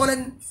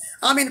അപ്പോസ്തലൻ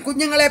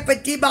കുഞ്ഞുങ്ങളെ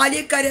പറ്റി,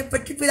 ബാല്യക്കാരെ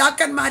പറ്റി,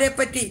 പിതാക്കന്മാരെ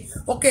പറ്റി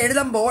ഒക്കെ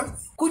എഴുതുമ്പോൾ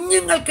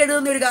കുഞ്ഞുങ്ങൾക്ക്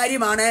എഴുതുന്ന ഒരു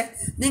കാര്യമാണ്,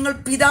 നിങ്ങൾ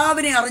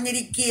പിതാവിനെ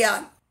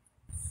അറിഞ്ഞിരിക്കുകയാൽ.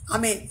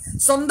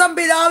 സ്വന്തം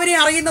പിതാവിനെ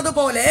അറിയുന്നത്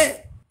പോലെ,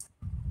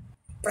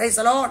 പ്രൈസ്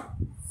ദി ലോർഡ്,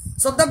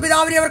 സ്വന്തം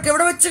പിതാവിനെ അവർക്ക്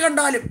എവിടെ വെച്ച്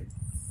കണ്ടാലും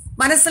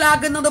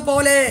മനസ്സിലാക്കുന്നത്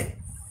പോലെ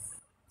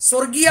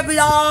സ്വർഗീയ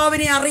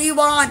പിതാവിനെ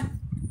അറിയുവാൻ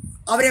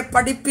അവരെ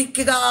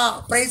പഠിപ്പിക്കുക.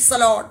 പ്രൈസ് ദി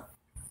ലോർഡ്,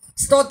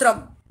 സ്തോത്രം.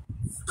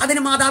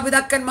 അതിന്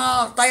മാതാപിതാക്കന്മാർ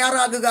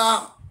തയ്യാറാകുക.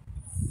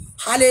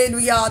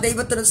 ഹല്ലേലൂയ.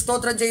 ദൈവത്തിന്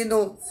സ്തോത്രം ചെയ്യുന്നു.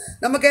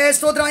 നമുക്ക്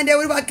സ്തോത്രം അതിൻ്റെ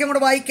ഒരു വാക്യം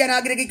കൂടെ വായിക്കാൻ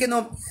ആഗ്രഹിക്കുന്നു.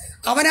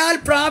 അവനാൽ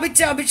പ്രാപിച്ച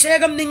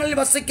അഭിഷേകം നിങ്ങളിൽ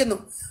വസിക്കുന്നു,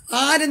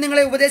 ആരും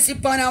നിങ്ങളെ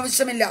ഉപദേശിപ്പാൻ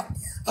ആവശ്യമില്ല.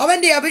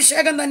 അവൻ്റെ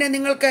അഭിഷേകം തന്നെ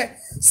നിങ്ങൾക്ക്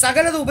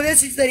സകലത്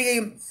ഉപദേശിച്ചു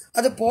തരികയും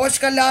അത്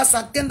പോഷ്കല്ല,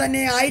 സത്യം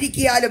തന്നെ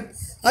ആയിരിക്കാലും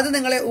അത്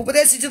നിങ്ങളെ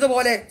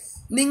ഉപദേശിച്ചതുപോലെ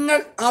നിങ്ങൾ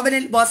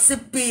അവനിൽ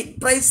വസിപ്പീൻ.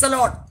 Praise the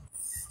Lord.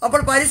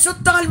 അപ്പോൾ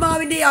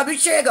പരിശുദ്ധാത്മാവിൻ്റെ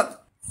അഭിഷേകം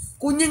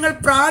കുഞ്ഞുങ്ങൾ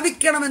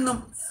പ്രാപിക്കണമെന്നും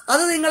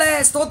അത് നിങ്ങളെ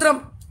സ്തോത്രം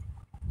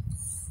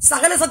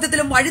സകല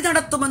സത്യത്തിലും വഴി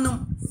നടത്തുമെന്നും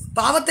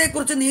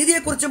പാപത്തെക്കുറിച്ചും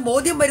നീതിയെക്കുറിച്ചും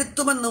ബോധ്യം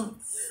വരുത്തുമെന്നും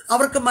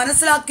അവർക്ക്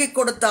മനസ്സിലാക്കി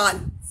കൊടുത്താൽ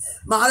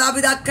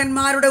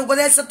മാതാപിതാക്കന്മാരുടെ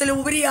ഉപദേശത്തിൽ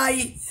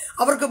ഉപരിയായി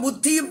അവർക്ക്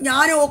ബുദ്ധിയും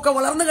ജ്ഞാനവും ഒക്കെ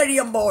വളർന്നു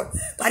കഴിയുമ്പോൾ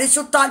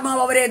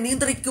പരിശുദ്ധാത്മാവ് അവരെ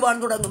നിയന്ത്രിക്കുവാൻ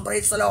തുടങ്ങും.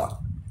 Praise the Lord.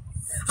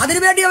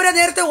 അതിനുവേണ്ടി അവരെ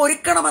നേരത്തെ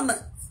ഒരുക്കണമെന്ന്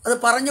അത്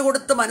പറഞ്ഞു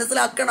കൊടുത്ത്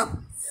മനസ്സിലാക്കണം.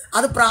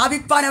 അത്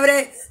പ്രാപിപ്പാൻ അവരെ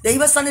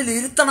ദൈവസന്നിധിയിൽ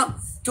ഇരുത്തണം.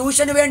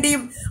 ട്യൂഷന്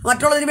വേണ്ടിയും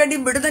മറ്റുള്ളതിനു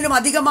വേണ്ടിയും വിടുതലും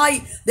അധികമായി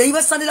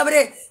ദൈവസന്നിധിയിൽ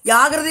അവരെ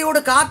ജാഗ്രതയോട്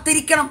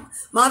കാത്തിരിക്കണം.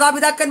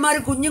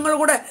 മാതാപിതാക്കന്മാരും കുഞ്ഞുങ്ങളും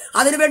കൂടെ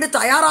അതിനുവേണ്ടി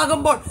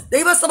തയ്യാറാകുമ്പോൾ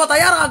ദൈവസഭ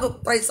തയ്യാറാകും.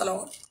 Praise the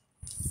Lord.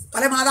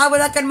 പല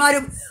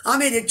മാതാപിതാക്കന്മാരും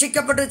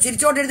രക്ഷിക്കപ്പെട്ട്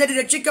ചിരിച്ചുകൊണ്ട് എഴുന്നേറ്റ്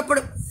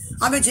രക്ഷിക്കപ്പെടും,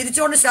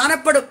 ചിരിച്ചുകൊണ്ട്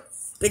സ്നാനപ്പെടും,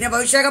 പിന്നെ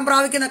അഭിഷേകം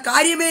പ്രാപിക്കുന്ന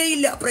കാര്യമേ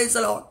ഇല്ല. Praise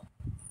the Lord.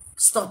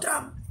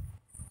 സ്തോത്രം.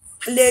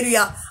 ഹല്ലേലൂയ.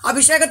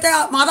 അഭിഷേകത്തെ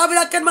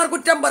മാതാപിതാക്കന്മാർ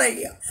കുറ്റം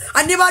പറയുക,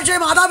 അന്യഭാഷയെ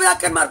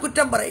മാതാപിതാക്കന്മാർ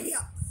കുറ്റം പറയുക.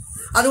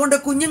 അതുകൊണ്ട്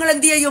കുഞ്ഞുങ്ങൾ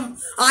എന്ത് ചെയ്യും?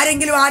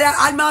 ആരെങ്കിലും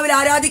ആത്മാവിൽ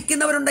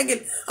ആരാധിക്കുന്നവരുണ്ടെങ്കിൽ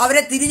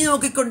അവരെ തിരിഞ്ഞു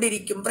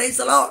നോക്കിക്കൊണ്ടിരിക്കും. Praise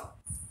the Lord.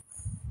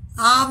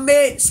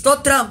 ആമേൻ.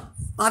 സ്തോത്രം.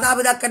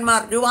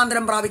 മാതാപിതാക്കന്മാർ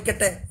രൂപാന്തരം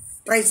പ്രാപിക്കട്ടെ.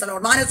 Praise the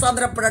Lord.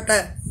 മാനസാന്തരപ്പെടട്ടെ.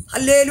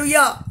 Hallelujah,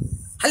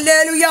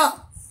 hallelujah.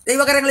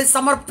 ദൈവകരങ്ങളിൽ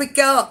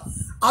സമർപ്പിക്കുക.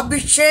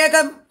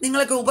 അഭിഷേകം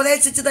നിങ്ങൾക്ക്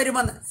ഉപദേശിച്ചു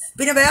തരുമെന്ന്.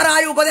 പിന്നെ വേറെ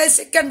ആരും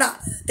ഉപദേശിക്കണ്ട.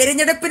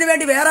 തിരഞ്ഞെടുപ്പിന്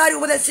വേണ്ടി വേറെ ആരും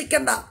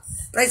ഉപദേശിക്കണ്ട.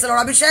 Praise the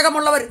Lord.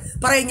 അഭിഷേകമുള്ളവർ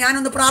പറയും,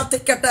 ഞാനൊന്ന്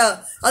പ്രാർത്ഥിക്കട്ടെ,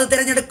 അത്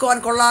തിരഞ്ഞെടുക്കുവാൻ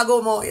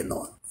കൊള്ളാകുമോ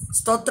എന്ന്.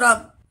 സ്തോത്രം.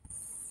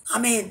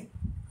 ആമേൻ.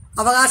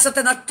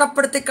 അവകാശത്തെ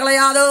നഷ്ടപ്പെടുത്തി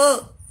കളയാതെ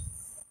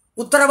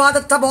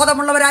ഉത്തരവാദിത്വ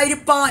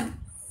ബോധമുള്ളവരായിരിക്കാൻ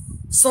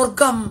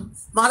സ്വർഗം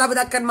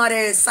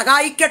മാതാപിതാക്കന്മാരെ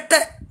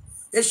സഹായിക്കട്ടെ.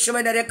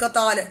 യേശുവിന്റെ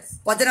രക്തത്താല്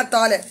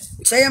വചനത്താല്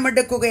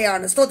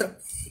ക്ഷയമെടുക്കുകയാണ്. സ്തോത്രം.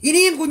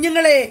 ഇനിയും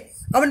കുഞ്ഞുങ്ങളെ,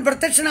 അവൻ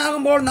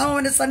പ്രത്യക്ഷനാകുമ്പോൾ നാം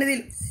അവന്റെ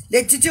സന്നിധിയിൽ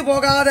ലജ്ജിച്ചു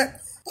പോകാതെ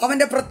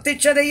അവന്റെ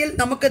പ്രത്യക്ഷതയിൽ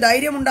നമുക്ക്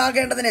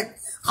ധൈര്യമുണ്ടാകേണ്ടതിന്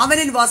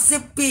അവനിൽ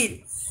വസിപ്പീൻ.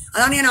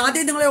 അതാണ് ഞാൻ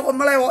ആദ്യം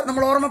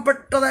നമ്മൾ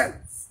ഓർമ്മപ്പെട്ടത്,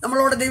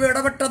 നമ്മളോട് ദൈവം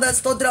ഇടപെട്ടത്.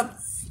 സ്തോത്രം.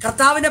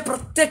 കർത്താവിന്റെ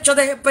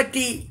പ്രത്യക്ഷതയെ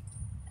പറ്റി.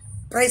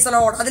 Praise the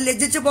Lord. അതിൽ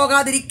ലജ്ജിച്ചു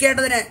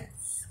പോകാതിരിക്കേണ്ടതിന്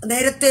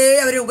നേരത്തെ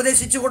അവരെ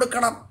ഉപദേശിച്ചു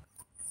കൊടുക്കണം.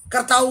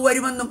 കർത്താവ്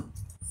വരുമെന്നും,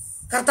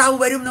 കർത്താവ്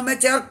വരും, നമ്മെ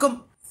ചേർക്കും,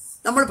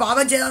 നമ്മൾ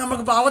പാപം ചെയ്താൽ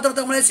നമുക്ക് പാപത്തോട്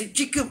നമ്മളെ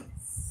ശിക്ഷിക്കും,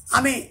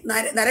 ആമേ,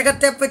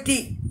 നരകത്തെപ്പറ്റി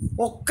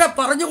ഒക്കെ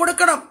പറഞ്ഞു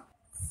കൊടുക്കണം.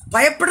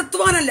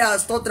 ഭയപ്പെടുത്തുവാനല്ല.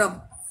 സ്തോത്രം.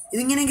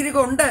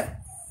 ഇതിങ്ങനെയെങ്കിലൊക്കെ ഉണ്ട്.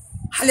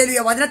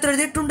 ഹല്ലേലൂയ. വചനത്തിൽ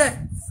എഴുതിയിട്ടുണ്ട്,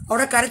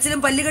 അവിടെ കരച്ചിലും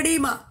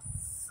പല്ലുകടിയുമാ,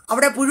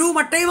 അവിടെ പുഴുവും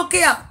മട്ടയും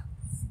ഒക്കെയാ.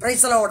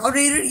 Praise the Lord.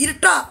 അവിടെ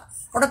ഇരുട്ടാ,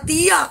 അവിടെ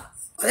തീയാ.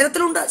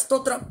 വചനത്തിലുണ്ട്.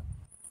 സ്തോത്രം.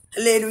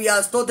 ഹല്ലേലൂയ.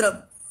 സ്തോത്രം.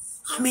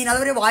 ആമീൻ.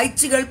 അതവരെ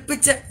വായിച്ച്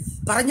കേൾപ്പിച്ച്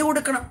പറഞ്ഞു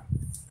കൊടുക്കണം.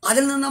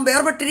 അതിൽ നിന്നും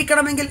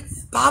വേർപെട്ടിരിക്കണമെങ്കിൽ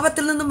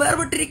പാപത്തിൽ നിന്നും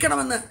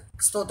വേർപെട്ടിരിക്കണമെന്ന്.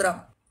 സ്തോത്രം.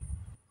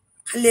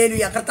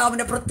 ഹല്ലേലൂയ.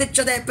 കർത്താവിന്റെ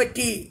പ്രത്യക്ഷതയെ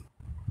പറ്റി.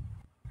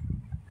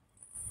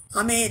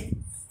 ആമേൻ.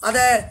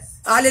 അത്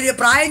ഹല്ലേലൂയ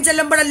പ്രായം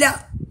ചെല്ലുമ്പോഴല്ല.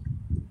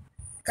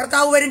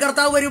 കർത്താവ് വരും,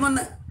 കർത്താവ്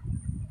വരുമെന്ന്.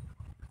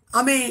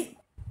 ആമേൻ.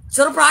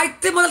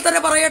 ചെറുപ്രായത്തിൽ മുതൽ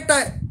തന്നെ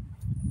പറയട്ടെ.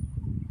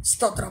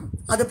 സ്തോത്രം.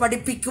 അത്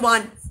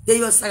പഠിപ്പിക്കുവാൻ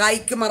ദൈവം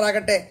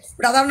സഹായിക്കുമാറാകട്ടെ.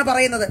 ഇവിടെ അതാണ്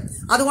പറയുന്നത്.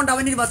 അതുകൊണ്ട്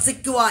അവനിൽ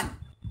വസിക്കുവാൻ.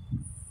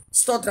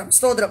 സ്തോത്രം,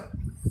 സ്തോത്രം.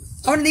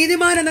 അവൻ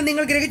നീതിമാനെന്ന്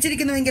നിങ്ങൾ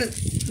ഗ്രഹിച്ചിരിക്കുന്നുവെങ്കിൽ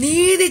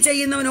നീതി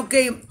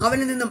ചെയ്യുന്നവനൊക്കെയും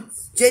അവനിൽ നിന്നും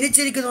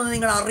ജനിച്ചിരിക്കുന്നുവെന്ന്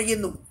നിങ്ങൾ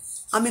അറിയുന്നു.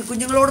 ആമീൻ.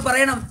 കുഞ്ഞുങ്ങളോട്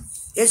പറയണം,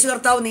 യേശു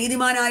കർത്താവ്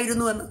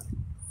നീതിമാനായിരുന്നു എന്ന്.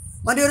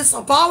 അവൻ്റെ ഒരു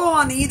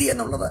സ്വഭാവമാണ് നീതി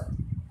എന്നുള്ളത്.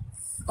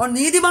 അവൻ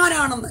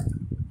നീതിമാനാണെന്ന്.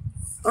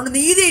 അതുകൊണ്ട്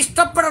നീതി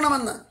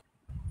ഇഷ്ടപ്പെടണമെന്ന്,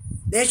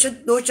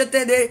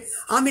 ദോഷത്തെ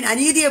ആമീൻ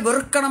അനീതിയെ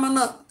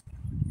വെറുക്കണമെന്ന്.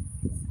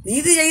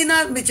 നീതി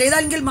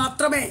ചെയ്താലെങ്കിൽ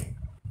മാത്രമേ.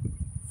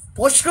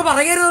 പോഷ്ക്ക്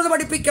പറയരുതെന്ന്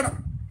പഠിപ്പിക്കണം.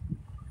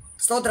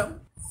 സ്തോത്രം.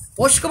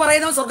 പോഷ്ക്ക്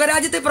പറയുന്നവൻ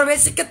സ്വർഗരാജ്യത്തിൽ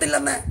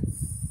പ്രവേശിക്കത്തില്ലെന്ന്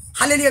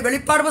ഹല്ലേലൂയ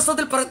വെളിപ്പാട്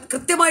പുസ്തകത്തിൽ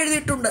കൃത്യമായി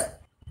എഴുതിയിട്ടുണ്ട്.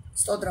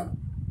 സ്തോത്രം.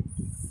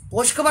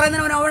 പോഷ്ക്ക്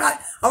പറയുന്നവൻ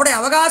അവിടെ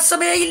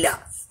അവകാശമേ ഇല്ല.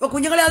 അപ്പൊ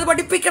കുഞ്ഞുങ്ങളെ അത്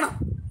പഠിപ്പിക്കണം.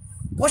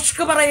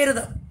 പോഷ്ക്ക്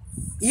പറയരുത്.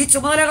 ഈ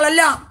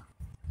ചുമതലകളെല്ലാം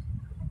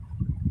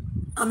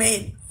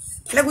ആമേൻ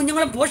പല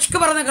കുഞ്ഞുങ്ങളും പോഷ്ക്ക്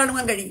പറഞ്ഞ്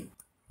കാണുവാൻ കഴിയും.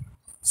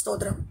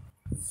 സ്തോത്രം.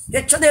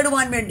 രക്ഷ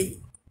നേടുവാൻ വേണ്ടി.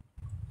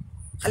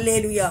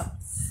 ഹല്ലേലൂയ.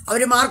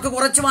 അവർ മാർക്ക്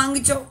കുറച്ച്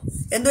വാങ്ങിച്ചോ,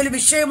 എന്തെങ്കിലും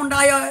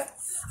വിഷയമുണ്ടായോ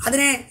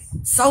അതിനെ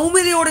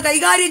സൗമ്യതയോട്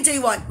കൈകാര്യം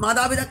ചെയ്യുവാൻ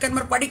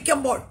മാതാപിതാക്കന്മാർ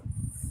പഠിക്കുമ്പോൾ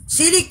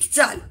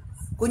ശീലിച്ചാൽ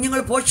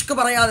കുഞ്ഞുങ്ങൾ പോഷ്ക്ക്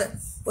പറയാതെ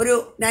ഒരു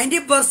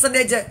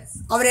 90%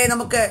 അവരെ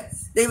നമുക്ക്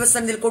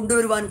ദൈവസന്നിധിയിൽ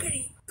കൊണ്ടുവരുവാൻ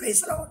കഴിയും.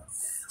 Praise the Lord.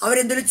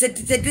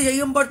 അവരെന്തെങ്കിലും തെറ്റ്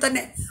ചെയ്യുമ്പോൾ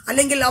തന്നെ,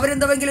 അല്ലെങ്കിൽ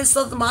അവരെന്തെങ്കിലും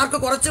മാർക്ക്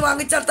കുറച്ച്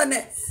വാങ്ങിച്ചാൽ തന്നെ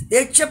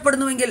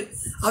ദേഷ്യപ്പെടുന്നുവെങ്കിൽ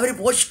അവർ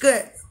പോഷ്ക്ക്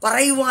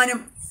പറയുവാനും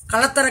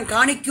കള്ളത്തരം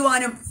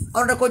കാണിക്കുവാനും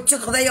അവരുടെ കൊച്ചു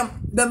ഹൃദയം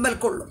ബെമ്പൽ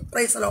കൊള്ളും.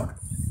 Praise the Lord.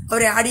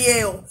 അവരെ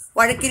അടിയെയോ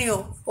വഴക്കിനെയോ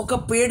ഒക്കെ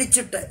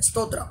പേടിച്ചിട്ട്.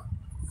 സ്തോത്രം.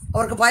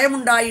 അവർക്ക്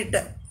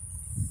ഭയമുണ്ടായിട്ട്.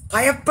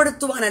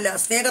 ഭയപ്പെടുത്തുവാനല്ല,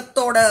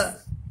 സ്നേഹത്തോട്.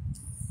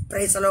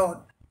 Praise the Lord.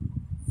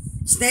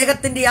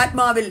 സ്നേഹത്തിൻ്റെ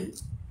ആത്മാവിൽ,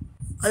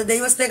 അത്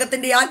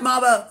ദൈവസ്നേഹത്തിൻ്റെ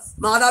ആത്മാവ്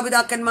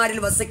മാതാപിതാക്കന്മാരിൽ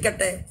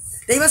വസിക്കട്ടെ.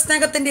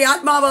 ദൈവസ്നേഹത്തിൻ്റെ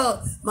ആത്മാവ്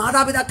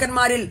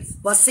മാതാപിതാക്കന്മാരിൽ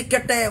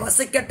വസിക്കട്ടെ,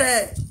 വസിക്കട്ടെ.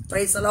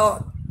 Praise the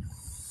Lord.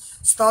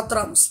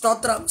 സ്തോത്രം,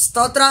 സ്തോത്രം,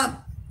 സ്തോത്രം.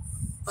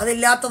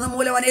 അതില്ലാത്തത്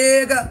മൂലം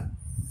അനേക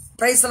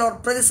പ്രൈസ് ദി ലോർഡ്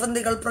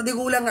പ്രതിസന്ധികൾ,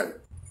 പ്രതികൂലങ്ങൾ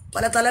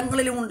പല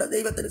തലങ്ങളിലുമുണ്ട്.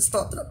 ദൈവത്തിന്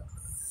സ്തോത്രം.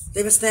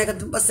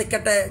 ദൈവസ്നേഹത്തിൽ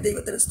വസിക്കട്ടെ.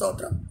 ദൈവത്തിന്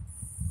സ്തോത്രം.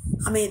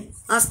 ആമേൻ.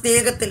 ആ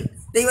സ്നേഹത്തിൽ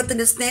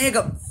ദൈവത്തിൻ്റെ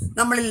സ്നേഹം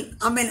നമ്മളിൽ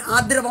ആമേൻ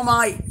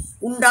ആദ്രവമായി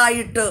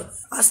ഉണ്ടായിട്ട്,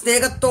 ആ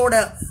സ്നേഹത്തോട്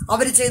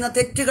അവർ ചെയ്യുന്ന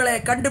തെറ്റുകളെ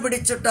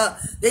കണ്ടുപിടിച്ചിട്ട്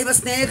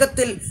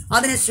ദൈവസ്നേഹത്തിൽ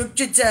അതിനെ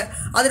ശിക്ഷിച്ച്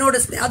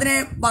അതിനെ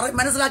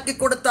മനസ്സിലാക്കി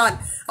കൊടുത്താൽ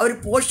അവർ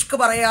പോഷ്ക്ക്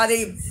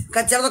പറയാതെയും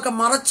ചിലതൊക്കെ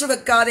മറച്ചു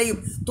വെക്കാതെയും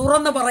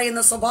തുറന്നു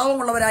പറയുന്ന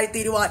സ്വഭാവമുള്ളവരായി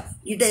തീരുവാൻ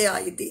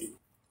ഇടയായിത്തീരും.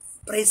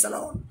 Praise the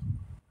Lord.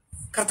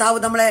 കർത്താവ്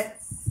നമ്മളെ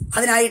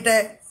അതിനായിട്ട്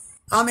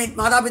ആമേൻ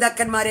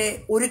മാതാപിതാക്കന്മാരെ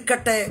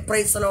ഒരുക്കട്ടെ.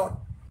 Praise the Lord.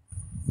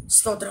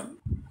 സ്തോത്രം.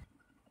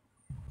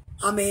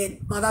 ആമേൻ.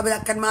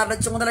 മാതാപിതാക്കന്മാരുടെ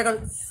ചുമതലകൾ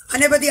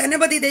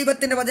അനവധി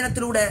ദൈവത്തിന്റെ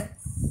വചനത്തിലൂടെ.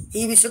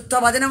 ഈ വിശുദ്ധ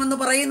വചനം എന്ന്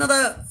പറയുന്നത്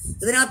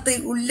ഇതിനകത്ത്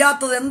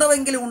ഇല്ലാത്തത്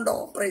എന്തെങ്കിലും ഉണ്ടോ?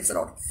 Praise the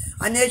Lord.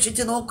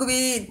 അന്വേഷിച്ച്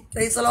നോക്കുവീൻ.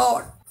 Praise the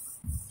Lord.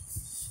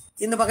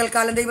 ഇന്ന്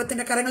പകൽക്കാലം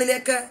ദൈവത്തിന്റെ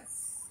കരങ്ങളിലേക്ക്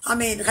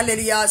ആമേൻ.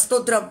 ഹല്ലേലൂയ.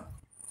 സ്തോത്രം.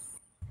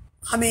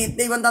 ആമേൻ.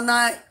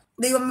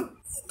 ദൈവം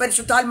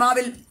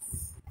പരിശുദ്ധാത്മാവിൽ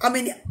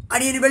ആമേൻ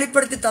അടിയന്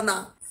വെളിപ്പെടുത്തി തന്ന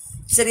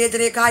ചെറിയ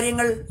ചെറിയ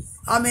കാര്യങ്ങൾ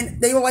ആമേൻ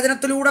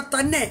ദൈവവചനത്തിലൂടെ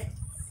തന്നെ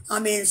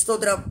ആമേൻ.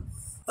 സ്തോത്രം.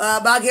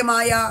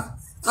 ഭാഗ്യമായ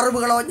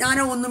അറിവുകളോ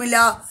ജ്ഞാനമോ ഒന്നുമില്ല.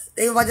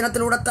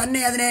 ദൈവവചനത്തിലൂടെ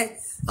തന്നെ അതിനെ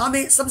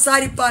ആമേൻ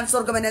സംസാരിപ്പാൻ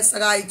സ്വർഗം എന്നെ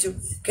സഹായിച്ചു.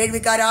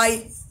 കേൾവിക്കാരായി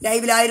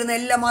ലൈവിലായിരുന്ന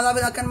എല്ലാ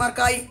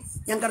മാതാപിതാക്കന്മാർക്കായി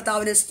ഞാൻ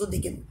കർത്താവിനെ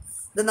സ്തുതിക്കുന്നു.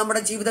 ഇത്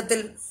നമ്മുടെ ജീവിതത്തിൽ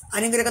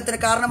അനുഗ്രഹത്തിന്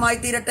കാരണമായി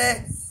തീരട്ടെ.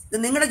 ഇത്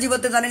നിങ്ങളുടെ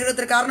ജീവിതത്തിൽ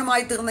അനുഗ്രഹത്തിന്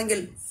കാരണമായി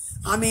തീർന്നെങ്കിൽ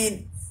ആമേൻ.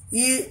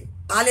 ഈ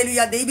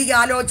ഹല്ലേലൂയ ദൈവിക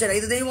ആലോചന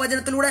ഇത്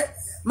ദൈവവചനത്തിലൂടെ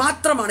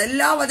മാത്രമാണ്.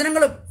 എല്ലാ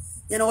വചനങ്ങളും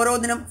ഞാൻ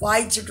ഓരോന്നിനും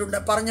വായിച്ചിട്ടുണ്ട്,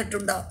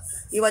 പറഞ്ഞിട്ടുണ്ട്.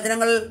 ഈ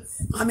വചനങ്ങൾ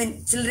ആമേൻ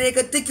ചിലരേക്ക്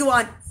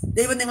എത്തിക്കുവാൻ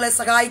ദൈവം നിങ്ങളെ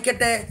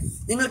സഹായിക്കട്ടെ.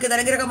 നിങ്ങൾക്ക് ഇത്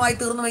അനുഗ്രഹമായി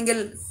തീർന്നുവെങ്കിൽ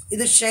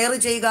ഇത് ഷെയർ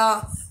ചെയ്യുക.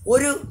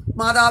 ഒരു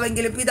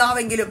മാതാവെങ്കിലും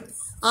പിതാവെങ്കിലും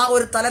ആ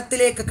ഒരു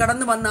തലത്തിലേക്ക്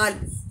കടന്നു വന്നാൽ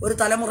ഒരു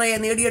തലമുറയെ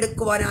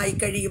നേടിയെടുക്കുവാനായി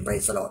കഴിയും.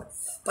 Praise the Lord.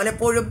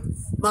 പലപ്പോഴും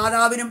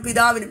മാതാവിനും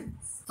പിതാവിനും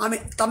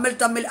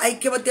തമ്മിൽ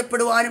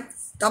ഐക്യവത്യപ്പെടുവാനും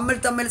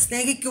തമ്മിൽ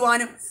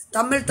സ്നേഹിക്കുവാനും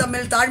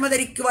തമ്മിൽ താഴ്മ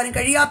ധരിക്കുവാനും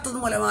കഴിയാത്തത്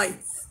മൂലമായി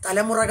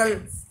തലമുറകൾ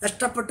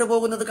നഷ്ടപ്പെട്ടു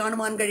പോകുന്നത്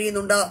കാണുവാൻ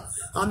കഴിയുന്നുണ്ട്.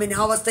 ആമീൻ.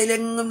 ആ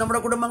അവസ്ഥയിലെങ്ങും നമ്മുടെ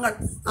കുടുംബങ്ങൾ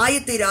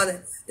ആയിത്തീരാതെ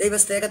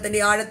ദൈവസ്നേഹത്തിൻ്റെ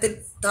ആഴത്തിൽ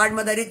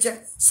താഴ്മ ധരിച്ച്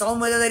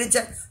സൗമ്യത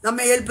ധരിച്ച്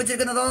നമ്മെ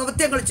ഏൽപ്പിച്ചിരിക്കുന്ന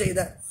ദൗത്യങ്ങൾ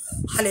ചെയ്ത്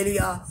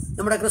ഹല്ലേലൂയ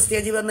നമ്മുടെ ക്രിസ്തീയ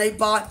ജീവിതം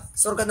നയിപ്പാൻ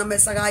സ്വർഗം നമ്മെ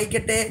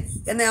സഹായിക്കട്ടെ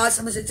എന്ന്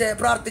ആശംസിച്ച്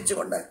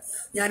പ്രാർത്ഥിച്ചുകൊണ്ട്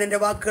ഞാൻ എൻ്റെ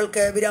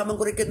വാക്കുകൾക്ക് വിരാമം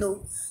കുറിക്കുന്നു.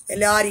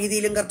 എല്ലാ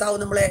രീതിയിലും കർത്താവ്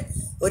നമ്മളെ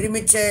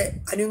ഒരുമിച്ച്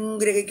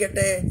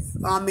അനുഗ്രഹിക്കട്ടെ.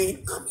 ആമീൻ.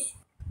 ആമീൻ.